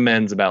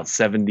recommends about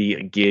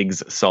 70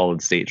 gigs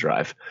solid state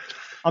drive.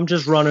 I'm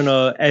just running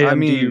a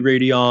AMD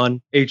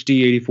Radeon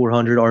HD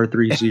 8400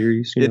 R3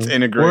 series. It's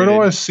integrated. Where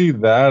do I see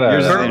that at?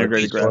 Yours is As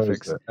integrated far as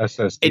graphics. the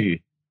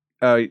SSD.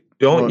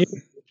 Don't well,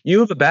 you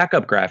have a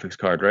backup graphics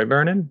card, right,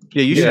 Vernon?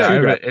 Yeah, you should. Yeah, I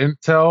have have an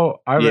Intel.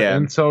 I have Yeah.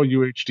 an Intel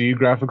UHD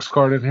graphics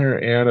card in here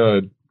and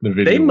a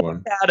NVIDIA They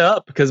one. might add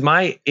up because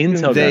my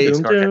Intel They-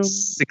 graphics card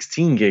has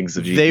 16 gigs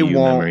of GPU They won't.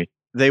 memory.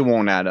 They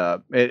won't add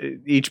up.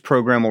 Each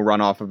program will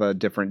run off of a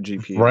different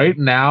GPU. Right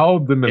now,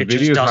 the It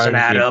just NVIDIA is doesn't not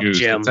add even up, used.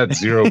 Jim. It's at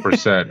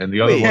 0%, and the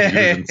other Wait. one's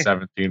using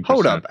 17%.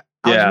 Hold up.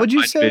 Yeah, Would you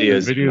my say? NVIDIA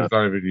is- NVIDIA is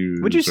not even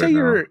used. Would you say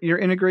right your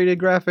integrated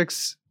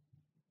graphics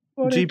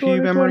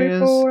GPU memory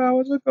is?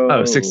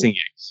 Oh, 16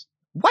 gigs.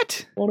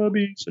 What? Wanna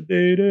be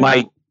sedated.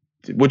 My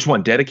which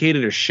one,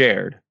 dedicated or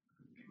shared?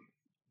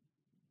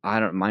 I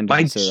don't mind.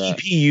 My Say that.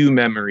 GPU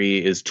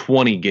memory is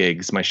 20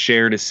 gigs. My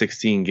shared is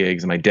 16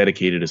 gigs, and my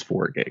dedicated is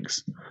 4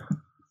 gigs.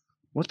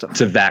 What the?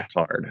 It's a VAC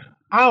card.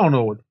 I don't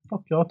know what the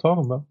fuck y'all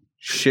talking about.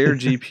 Shared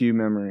GPU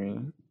memory.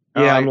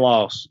 Yeah, I'm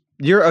lost.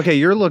 You're okay.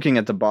 You're looking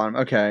at the bottom.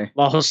 Okay.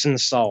 Lost in the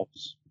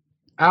sauce.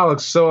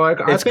 Alex, so I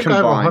It's think I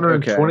have a combined,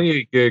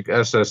 128 gig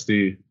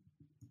SSD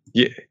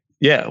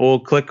Yeah, well,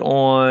 click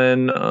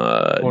on,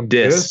 on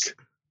disk.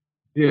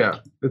 Yeah,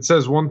 it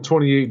says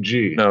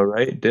 128G. No,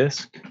 right?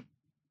 Disk. Am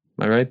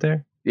I right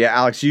there? Yeah,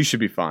 Alex, you should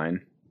be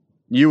fine.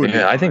 You would.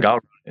 Yeah, I think I'll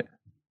run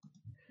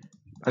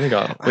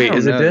it. Wait,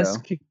 is it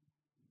disc? Though.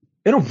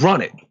 It'll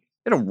run it.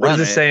 What does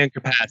it say in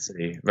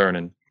capacity,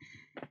 Vernon?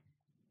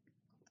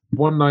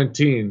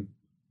 119.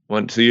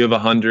 So you have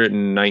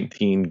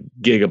 119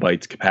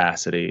 gigabytes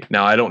capacity.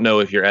 Now I don't know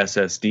if your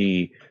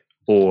SSD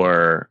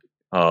or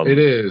it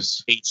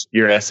is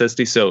your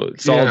SSD. So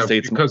solid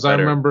state's because I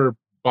remember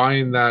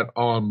buying that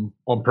on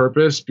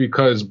purpose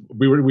because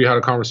we had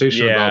a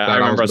conversation about that. I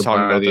remember us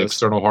talking about the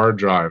external hard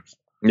drive.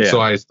 Yeah.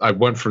 So I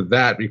went for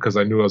that because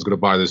I knew I was going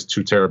to buy this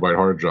 2 terabyte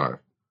hard drive.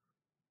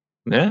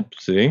 Yeah.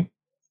 See.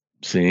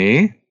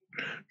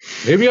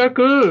 Maybe I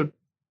could.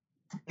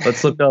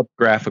 Let's look up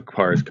graphic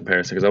cards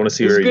comparison because I want to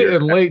see. It's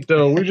getting late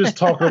though. We're just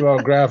talking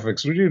about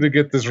graphics. We need to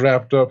get this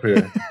wrapped up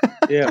here.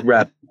 Yeah,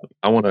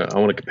 I want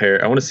to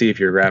compare. I want to see if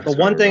your graphics. But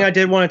one thing I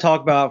did want to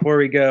talk about before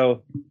we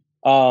go,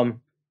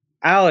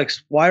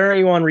 Alex, why aren't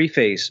you on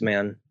Reface,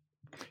 man?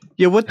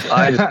 Yeah, what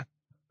the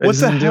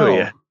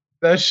hell?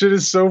 That shit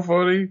is so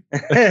funny.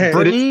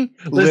 Brittany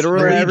literally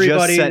for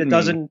everybody just sent that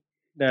doesn't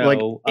know, like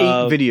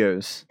 8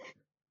 videos.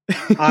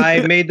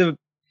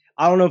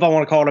 I don't know if I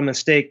want to call it a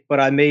mistake,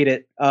 but I made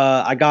it.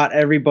 I got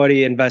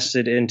everybody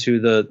invested into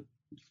the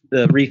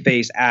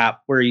Reface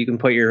app where you can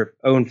put your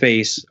own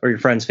face or your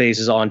friends'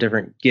 faces on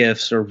different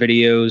GIFs or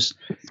videos.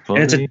 And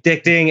it's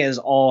addicting as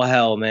all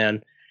hell,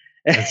 man.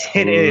 It's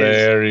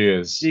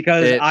hilarious.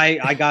 Because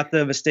I got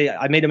the mistake.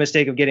 I made a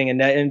mistake of getting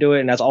Annette into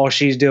it, and that's all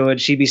she's doing.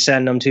 She'd be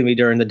sending them to me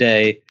during the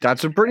day.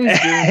 That's what Brittany's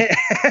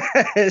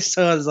doing.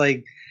 So I was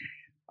like,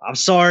 I'm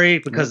sorry,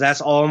 because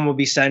that's all I'm gonna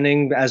be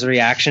sending as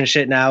reaction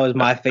shit now is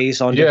my face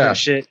on different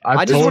shit.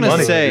 I just want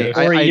to say,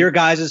 or your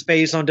guys'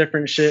 face on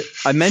different shit.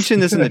 I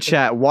mentioned this in the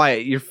chat.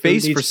 Wyatt, your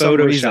face for some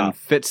reason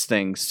fits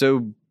things.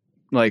 So,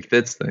 like,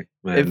 fits things.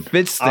 Man. It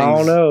fits things. I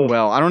don't know.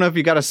 Well, I don't know if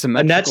you got a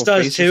symmetrical Annette's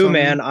does face too,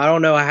 man. I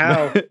don't know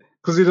how.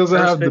 Because he doesn't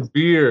have the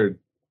beard.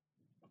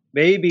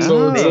 Maybe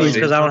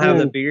because I don't have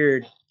the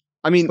beard.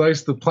 I mean,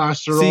 slice the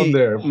plaster on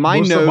there. My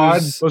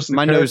nose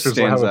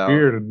stands out. A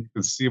beard, and you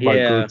can see my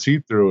goatee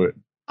through it.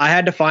 I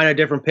had to find a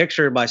different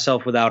picture of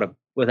myself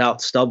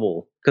without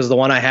stubble because the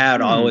one I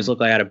had, I always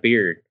looked like I had a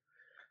beard.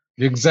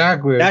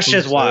 Exactly. That's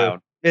just wild.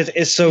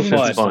 It's so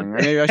fun.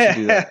 Maybe I should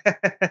do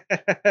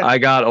that. I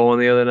got on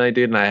the other night,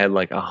 dude, and I had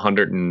like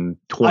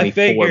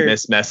 124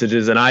 missed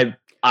messages, and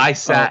I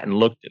sat and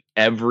looked at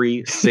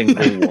every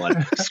single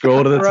one.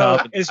 Scroll to the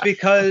top. It's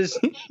because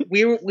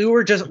we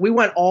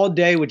went all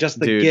day with just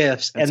the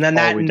GIFs, and then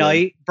that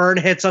night Vern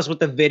hits us with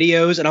the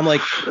videos, and I'm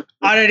like,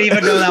 I didn't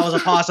even know that was a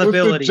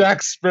possibility. With the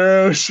Jack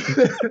Sparrow.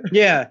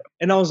 Yeah,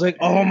 and I was like,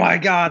 oh my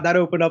god, that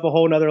opened up a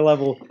whole nother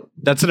level.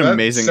 That's an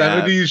amazing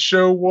 70s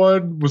show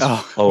one was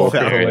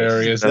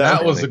hilarious.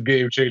 That was a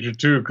game changer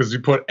too because you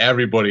put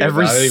everybody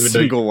every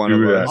single one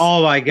of us.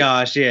 Oh my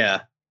gosh,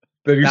 yeah.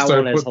 Then you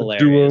start putting the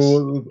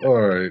duo.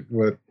 All right,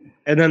 but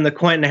and then the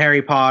Quentin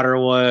Harry Potter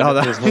one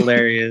was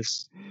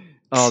hilarious.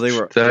 Oh, they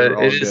were.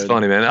 It is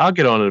funny, man. I'll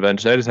get on it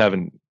eventually. I just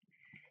haven't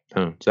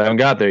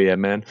got there yet,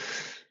 man.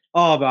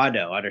 Oh, but I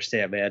know, I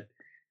understand, man.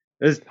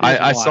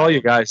 I saw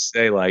you guys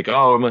say like,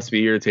 "Oh, it must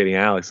be irritating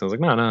Alex." I was like,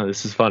 "No,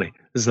 this is funny.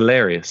 This is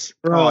hilarious."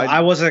 Bro, I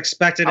wasn't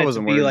expecting it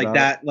to be like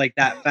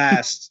that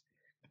fast.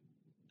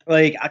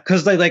 Like,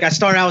 because I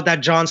started out with that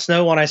Jon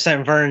Snow one I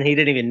sent Vernon, he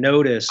didn't even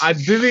notice. I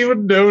didn't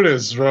even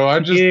notice, bro. I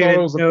just thought it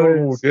was a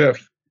normal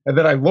GIF. And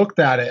then I looked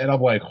at it and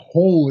I'm like,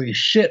 holy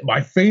shit, my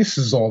face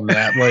is on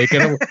that. Like,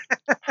 and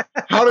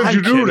how did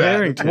you do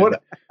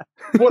that?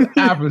 What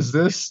app is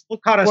this?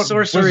 What kind of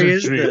sorcery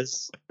is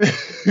this?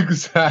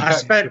 Exactly. I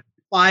spent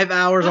 5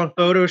 hours on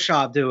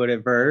Photoshop doing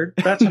it, Bird.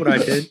 That's what I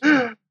did.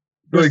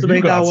 Like,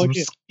 you got some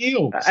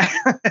skills.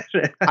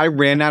 I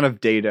ran out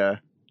of data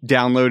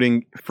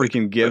downloading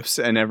freaking GIFs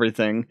and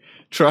everything,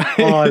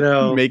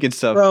 making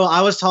stuff. Bro,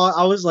 I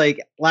was like,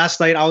 last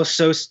night I was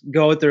so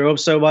going through them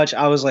so much.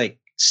 I was like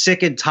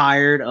sick and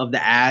tired of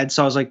the ads.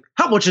 So I was like,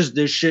 how much is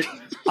this shit?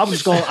 I'm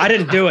just going, I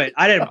didn't do it.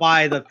 I didn't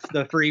buy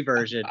the free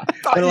version.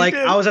 But like,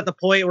 I was at the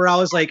point where I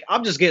was like,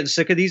 I'm just getting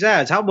sick of these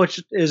ads. How much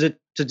is it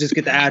to just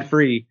get the ad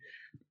free?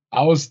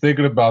 I was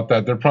thinking about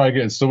that. They're probably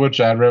getting so much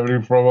ad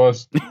revenue from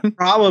us.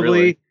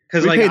 Probably.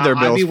 Because like,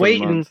 I'd be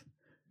waiting.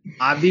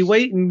 I'd be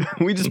waiting.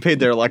 We just paid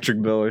their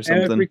electric bill or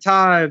something. Every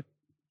time.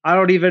 I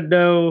don't even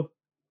know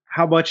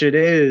how much it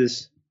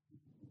is.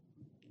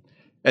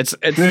 It's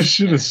this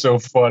shit is so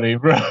funny,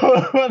 bro.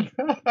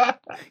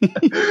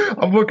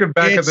 I'm looking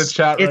back at the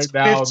chat right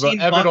now. The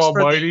Evan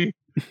Almighty.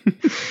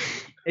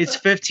 It's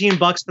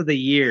 $15 for the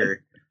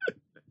year.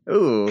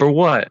 Ooh. For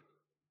what?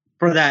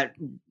 For that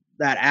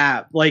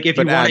app. Like if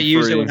you want to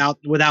use it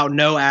without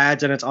no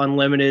ads and it's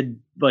unlimited,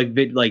 like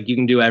you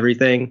can do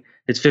everything.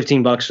 It's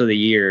 $15 for the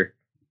year.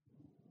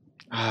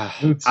 I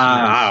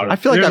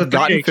feel like I've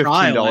gotten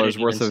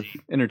 $15 worth of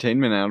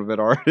entertainment out of it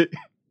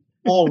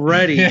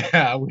already.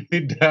 Yeah, we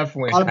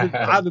definitely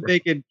I've been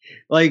making,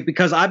 like,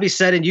 because I'd be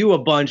sending you a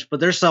bunch, but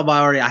there's some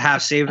I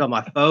have saved on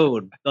my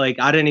phone. Like,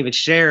 I didn't even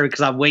share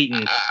because I'm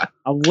waiting.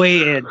 I'm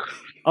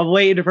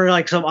waiting for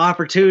like some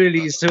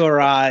opportunities to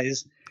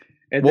arise.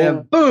 And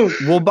then boom,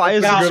 we'll buy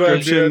a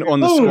subscription on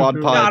the Squad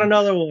Pod. Got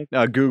another one.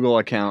 Google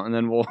account, and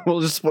then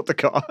we'll just split the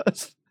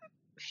cost.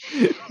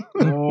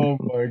 Oh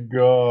my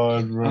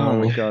god, bro! Oh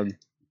my god!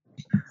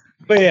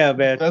 But yeah,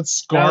 man, that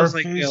Scarface,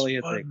 like really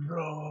a thing,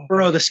 bro.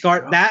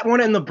 The that one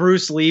and the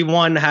Bruce Lee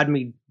one had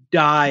me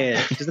dying.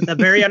 Because at the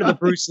very end of the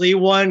Bruce Lee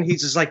one,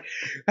 he's just like,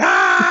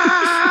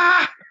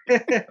 ah!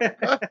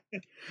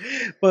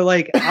 But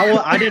like,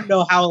 I didn't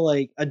know how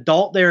like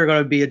adult they were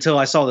going to be until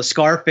I saw the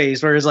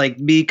Scarface, where it's like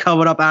me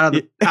coming up out of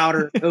the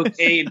powder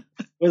cocaine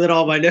with it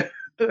all my nose.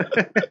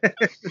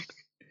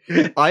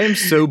 I am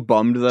so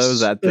bummed though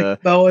that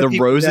the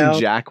Rose and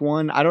Jack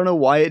one, I don't know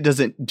why it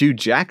doesn't do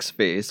Jack's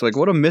face. Like,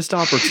 what a missed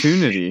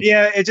opportunity.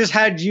 Yeah, it just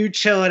had you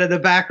chilling in the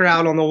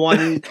background on the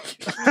one.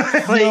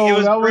 Like, it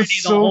was pretty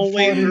the whole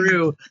way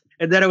through,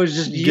 and then it was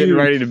just getting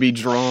ready to be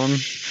drawn.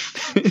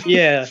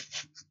 Yeah.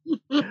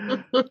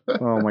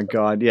 Oh my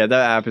god, yeah,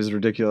 that app is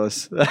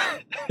ridiculous.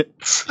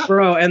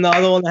 Bro, and the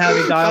other one that had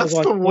me die was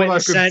on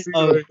Quintessence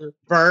of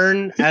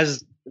Vern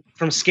as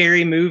from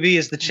Scary Movie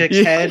is the chick's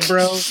head,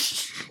 bro.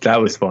 That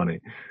was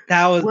funny.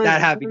 That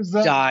had me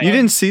die. You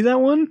didn't see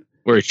that one?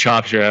 Where he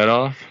chops your head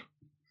off?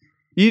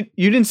 You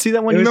didn't see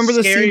that one? You remember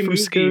the scene from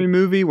Scary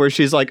Movie where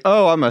she's like,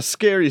 "Oh, I'm a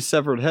scary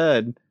severed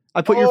head.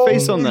 I put your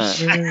face on that."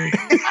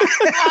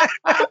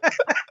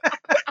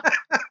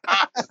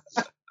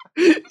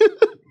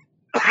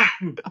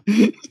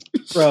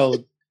 Bro,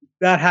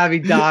 that had me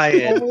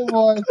dying. Oh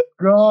my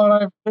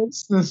god, I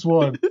missed this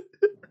one.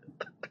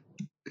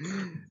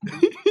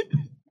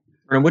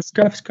 And what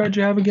graphics card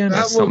you have again?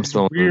 That was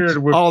weird.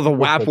 The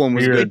WAP one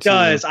was good. It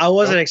does. I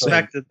wasn't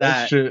expecting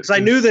that because I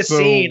knew the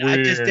scene. Weird.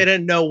 I just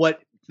didn't know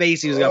what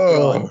face he was gonna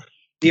put on.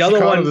 The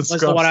other one was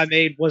the one I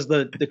made was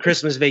the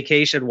Christmas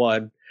Vacation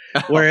one,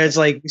 where it's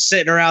like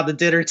sitting around the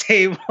dinner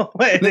table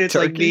and it's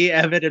like me,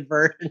 Evan, and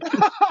Vern.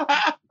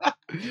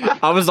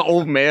 I was the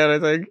old man, I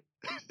think.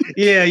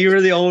 Yeah, you were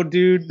the old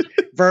dude.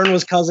 Vern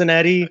was cousin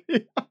Eddie.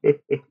 I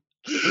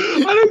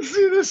didn't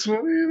see this one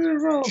either,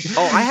 bro.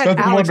 Oh, I had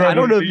Alex. I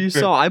don't know if you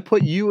saw. I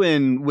put you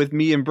in with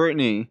me and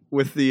Brittany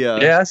with the.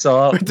 Yeah, I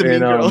saw. With the Mean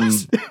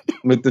Girls.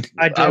 With the,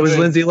 I was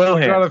Lindsay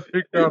Lohan. I'm trying to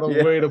figure out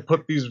a way to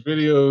put these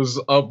videos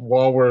up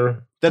while we're.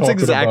 That's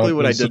exactly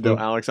what I did, though,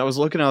 Alex. I was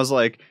looking. I was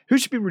like, "Who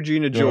should be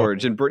Regina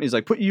George?" And Brittany's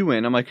like, "Put you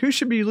in." I'm like, "Who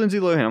should be Lindsay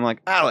Lohan?" I'm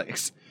like,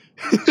 "Alex."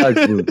 I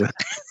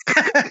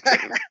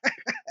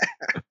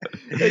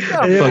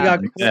got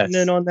Quentin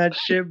in on that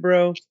shit,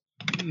 bro.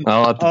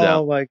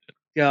 Oh my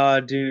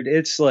god, dude!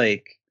 It's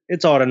like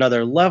it's on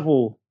another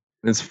level.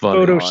 It's fun.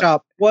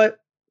 Photoshop, what?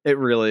 It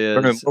really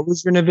is. What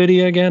was your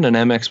NVIDIA again? An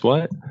MX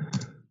what?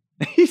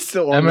 He's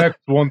still on MX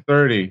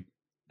 130.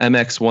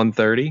 MX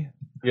 130.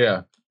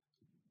 Yeah.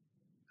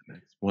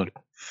 MX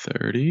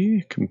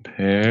 130.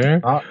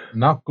 Compare.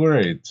 Not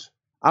great.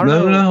 I don't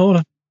know. No, hold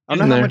on. I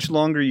don't know how much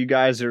longer you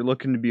guys are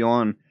looking to be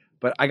on,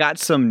 but I got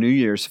some New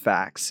Year's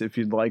facts if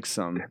you'd like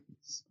some.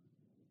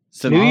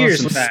 Some New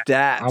Year's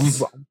stats. I'm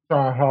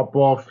trying to hop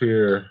off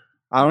here.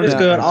 I don't know. It's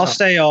good. I'll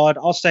stay on.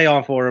 I'll stay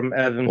on for him,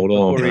 Evan. Hold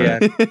on.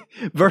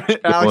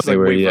 Alex, like,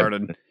 wait,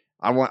 Vernon.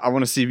 I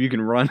want to see if you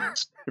can run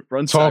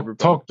Cyberpunk.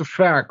 Talk the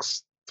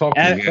facts. Talk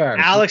the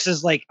facts. Alex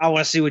is like, I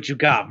want to see what you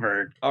got,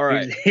 Vern. All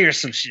right.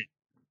 Here's some shit.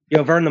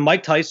 Yo, Vern, the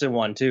Mike Tyson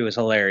one too is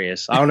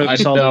hilarious. I don't know if you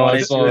saw the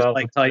one with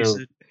Mike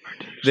Tyson.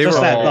 They just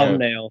were that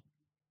thumbnail.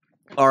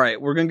 All right,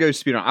 we're gonna go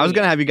speed on. I was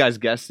gonna have you guys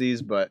guess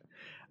these, but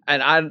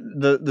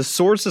the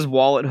source is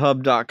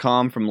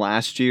wallethub.com from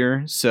last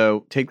year,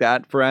 so take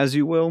that for as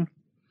you will.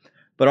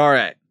 But all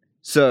right,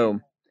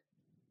 so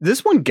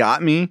this one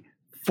got me.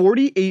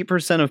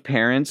 48% of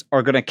parents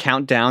are gonna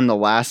count down the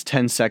last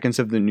 10 seconds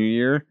of the new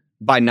year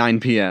by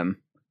 9 p.m.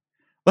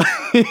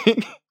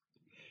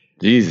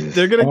 Jesus,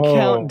 they're gonna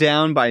count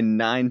down by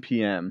 9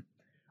 p.m.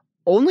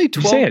 Only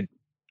 12.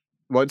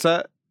 What's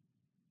that?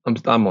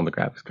 I'm on the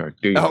graphics card.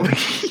 Dude. Oh.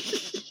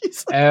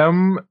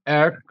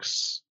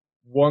 MX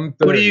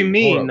 130. What do you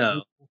mean,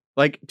 though?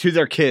 Like, to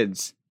their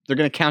kids. They're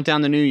going to count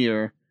down the new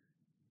year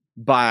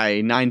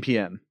by 9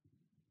 p.m.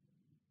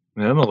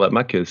 Yeah, I'm going to let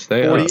my kids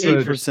stay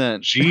 48%.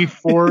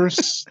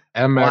 GeForce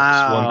MX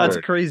 130. That's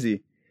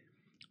crazy.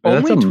 Man,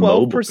 only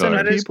 12%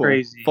 of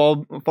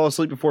people fall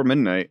asleep before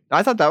midnight.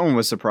 I thought that one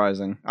was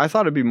surprising. I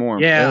thought it'd be more.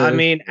 Yeah, I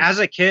mean, as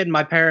a kid,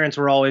 my parents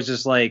were always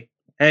just like,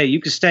 hey, you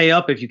can stay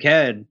up if you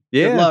can.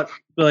 Yeah. Good luck.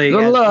 Like,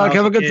 good luck.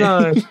 Have a good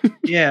time.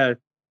 Yeah.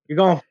 You're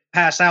going to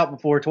pass out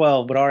before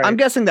 12, but all right. I'm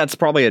guessing that's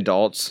probably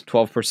adults,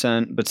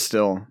 12%, but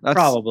still. That's,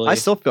 probably. I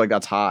still feel like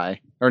that's high.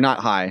 Or not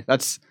high.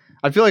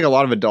 I feel like a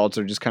lot of adults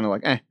are just kind of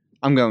like,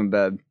 I'm going to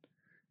bed.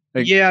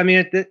 Like, yeah, I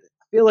mean, I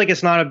feel like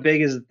it's not as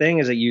big as a thing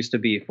as it used to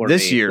be for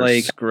this me. year.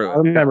 Like, screw it. I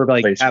remember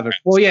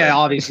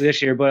obviously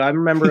this year, but I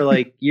remember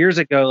like years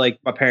ago, like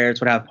my parents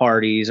would have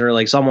parties or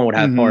like someone would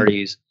have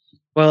parties.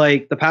 But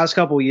like the past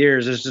couple of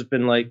years, it's just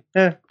been like,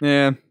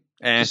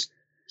 just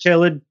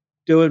chilling,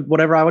 doing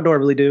whatever I would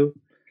normally do.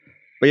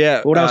 But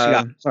yeah, what else you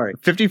got? Sorry,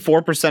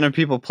 54% of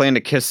people plan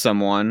to kiss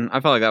someone. I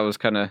felt like that was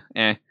kind of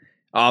That's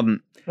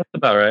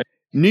about right.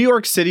 New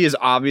York City is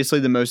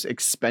obviously the most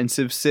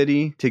expensive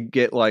city to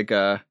get like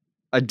a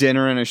a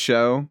dinner and a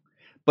show.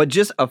 But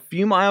just a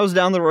few miles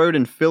down the road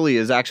in Philly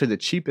is actually the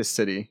cheapest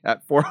city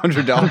at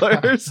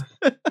 $400,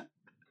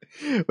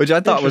 which I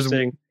thought was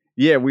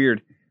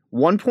weird.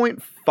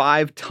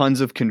 1.5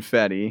 tons of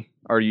confetti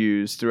are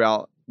used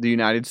throughout the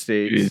United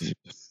States.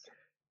 Jesus.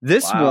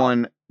 This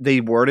one,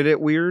 they worded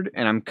it weird,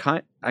 and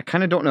I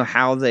kind of don't know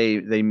how they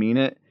mean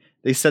it.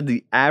 They said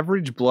the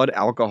average blood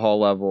alcohol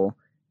level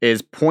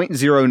is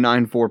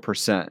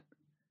 0.094%.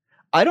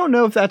 I don't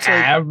know if that's like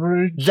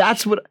average.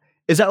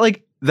 Is that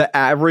like the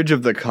average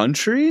of the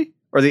country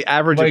or the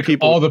average like of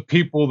people? All the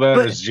people that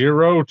are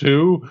 0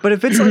 too. But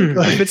if it's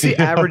like if it's the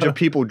average of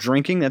people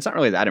drinking, that's not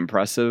really that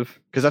impressive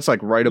because that's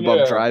like right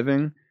above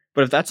driving.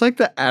 But if that's like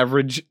the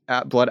average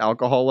blood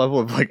alcohol level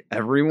of like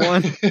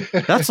everyone,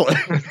 that's like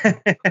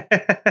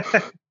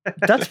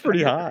that's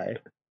pretty high.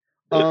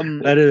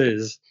 That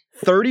is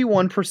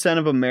 31%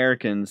 of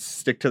Americans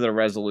stick to their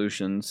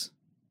resolutions.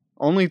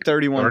 Only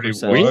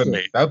 31%.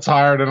 Really? That's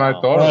higher than I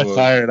thought. That's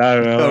higher. I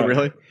don't know. Oh,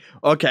 really?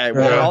 Okay.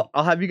 Well,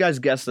 I'll have you guys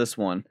guess this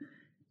one.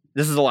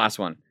 This is the last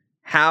one.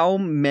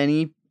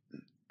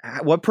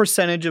 What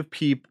percentage of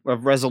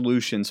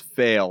resolutions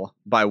fail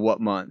by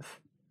what month?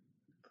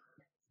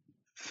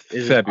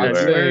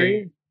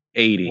 February.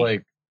 80.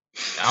 Like,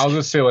 I'll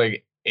just say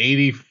like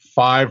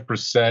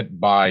 85%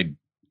 by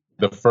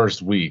the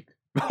first week.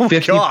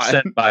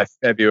 50% by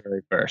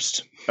February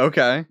 1st.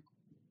 Okay.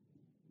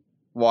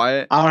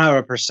 Wyatt? I don't have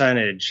a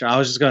percentage. I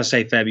was just gonna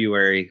say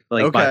February,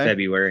 by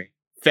February.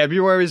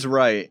 February's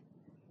right.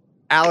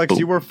 Alex,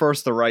 you were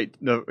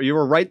you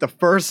were right the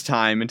first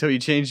time until you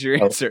changed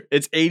your answer.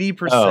 It's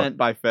 80%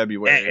 by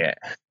February. Yeah.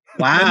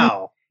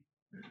 Wow.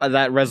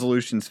 That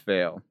resolutions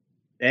fail.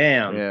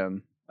 Damn. Yeah.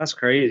 That's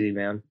crazy,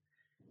 man.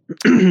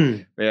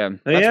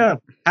 Yeah.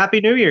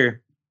 Happy New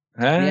Year.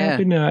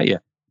 Happy New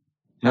Year.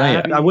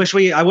 I wish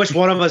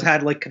one of us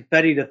had like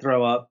confetti to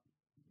throw up.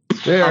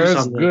 Yeah,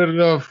 that's good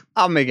enough.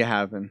 I'll make it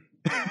happen.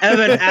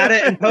 Evan, add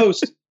it and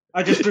post.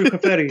 I just threw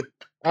confetti.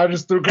 I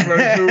just threw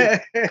confetti too.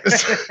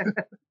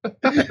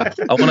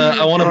 I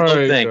wanna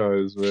blow thing.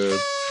 Guys, man.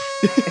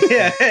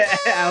 Yeah,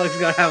 Alex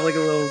gotta have like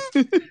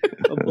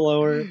a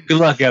blower. Good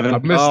luck, Evan. I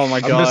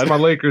missed my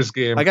Lakers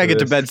game. I gotta get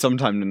to bed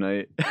sometime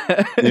tonight.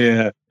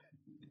 Yeah.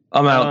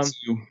 I'm out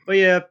too. But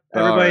yeah,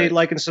 everybody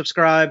like and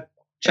subscribe.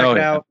 Check it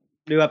out.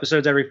 New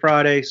episodes every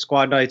Friday.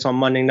 Squad nights on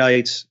Monday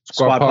nights.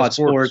 Squad Pod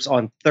Sports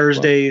on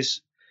Thursdays.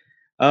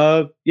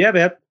 Yeah,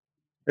 man.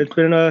 It's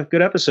been a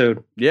good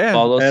episode. Yeah.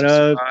 Follow,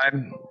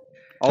 subscribe.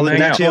 All the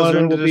details are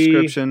in the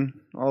description.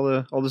 All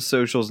the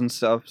socials and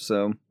stuff.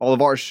 So all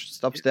of our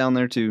stuff's down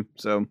there too.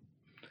 So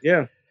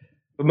yeah.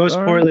 But most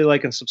importantly,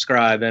 like and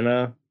subscribe,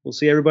 and we'll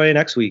see everybody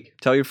next week.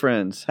 Tell your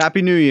friends.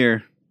 Happy New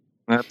Year.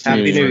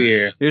 Happy New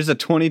Year. Here's a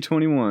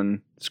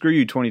 2021. Screw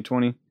you,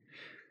 2020.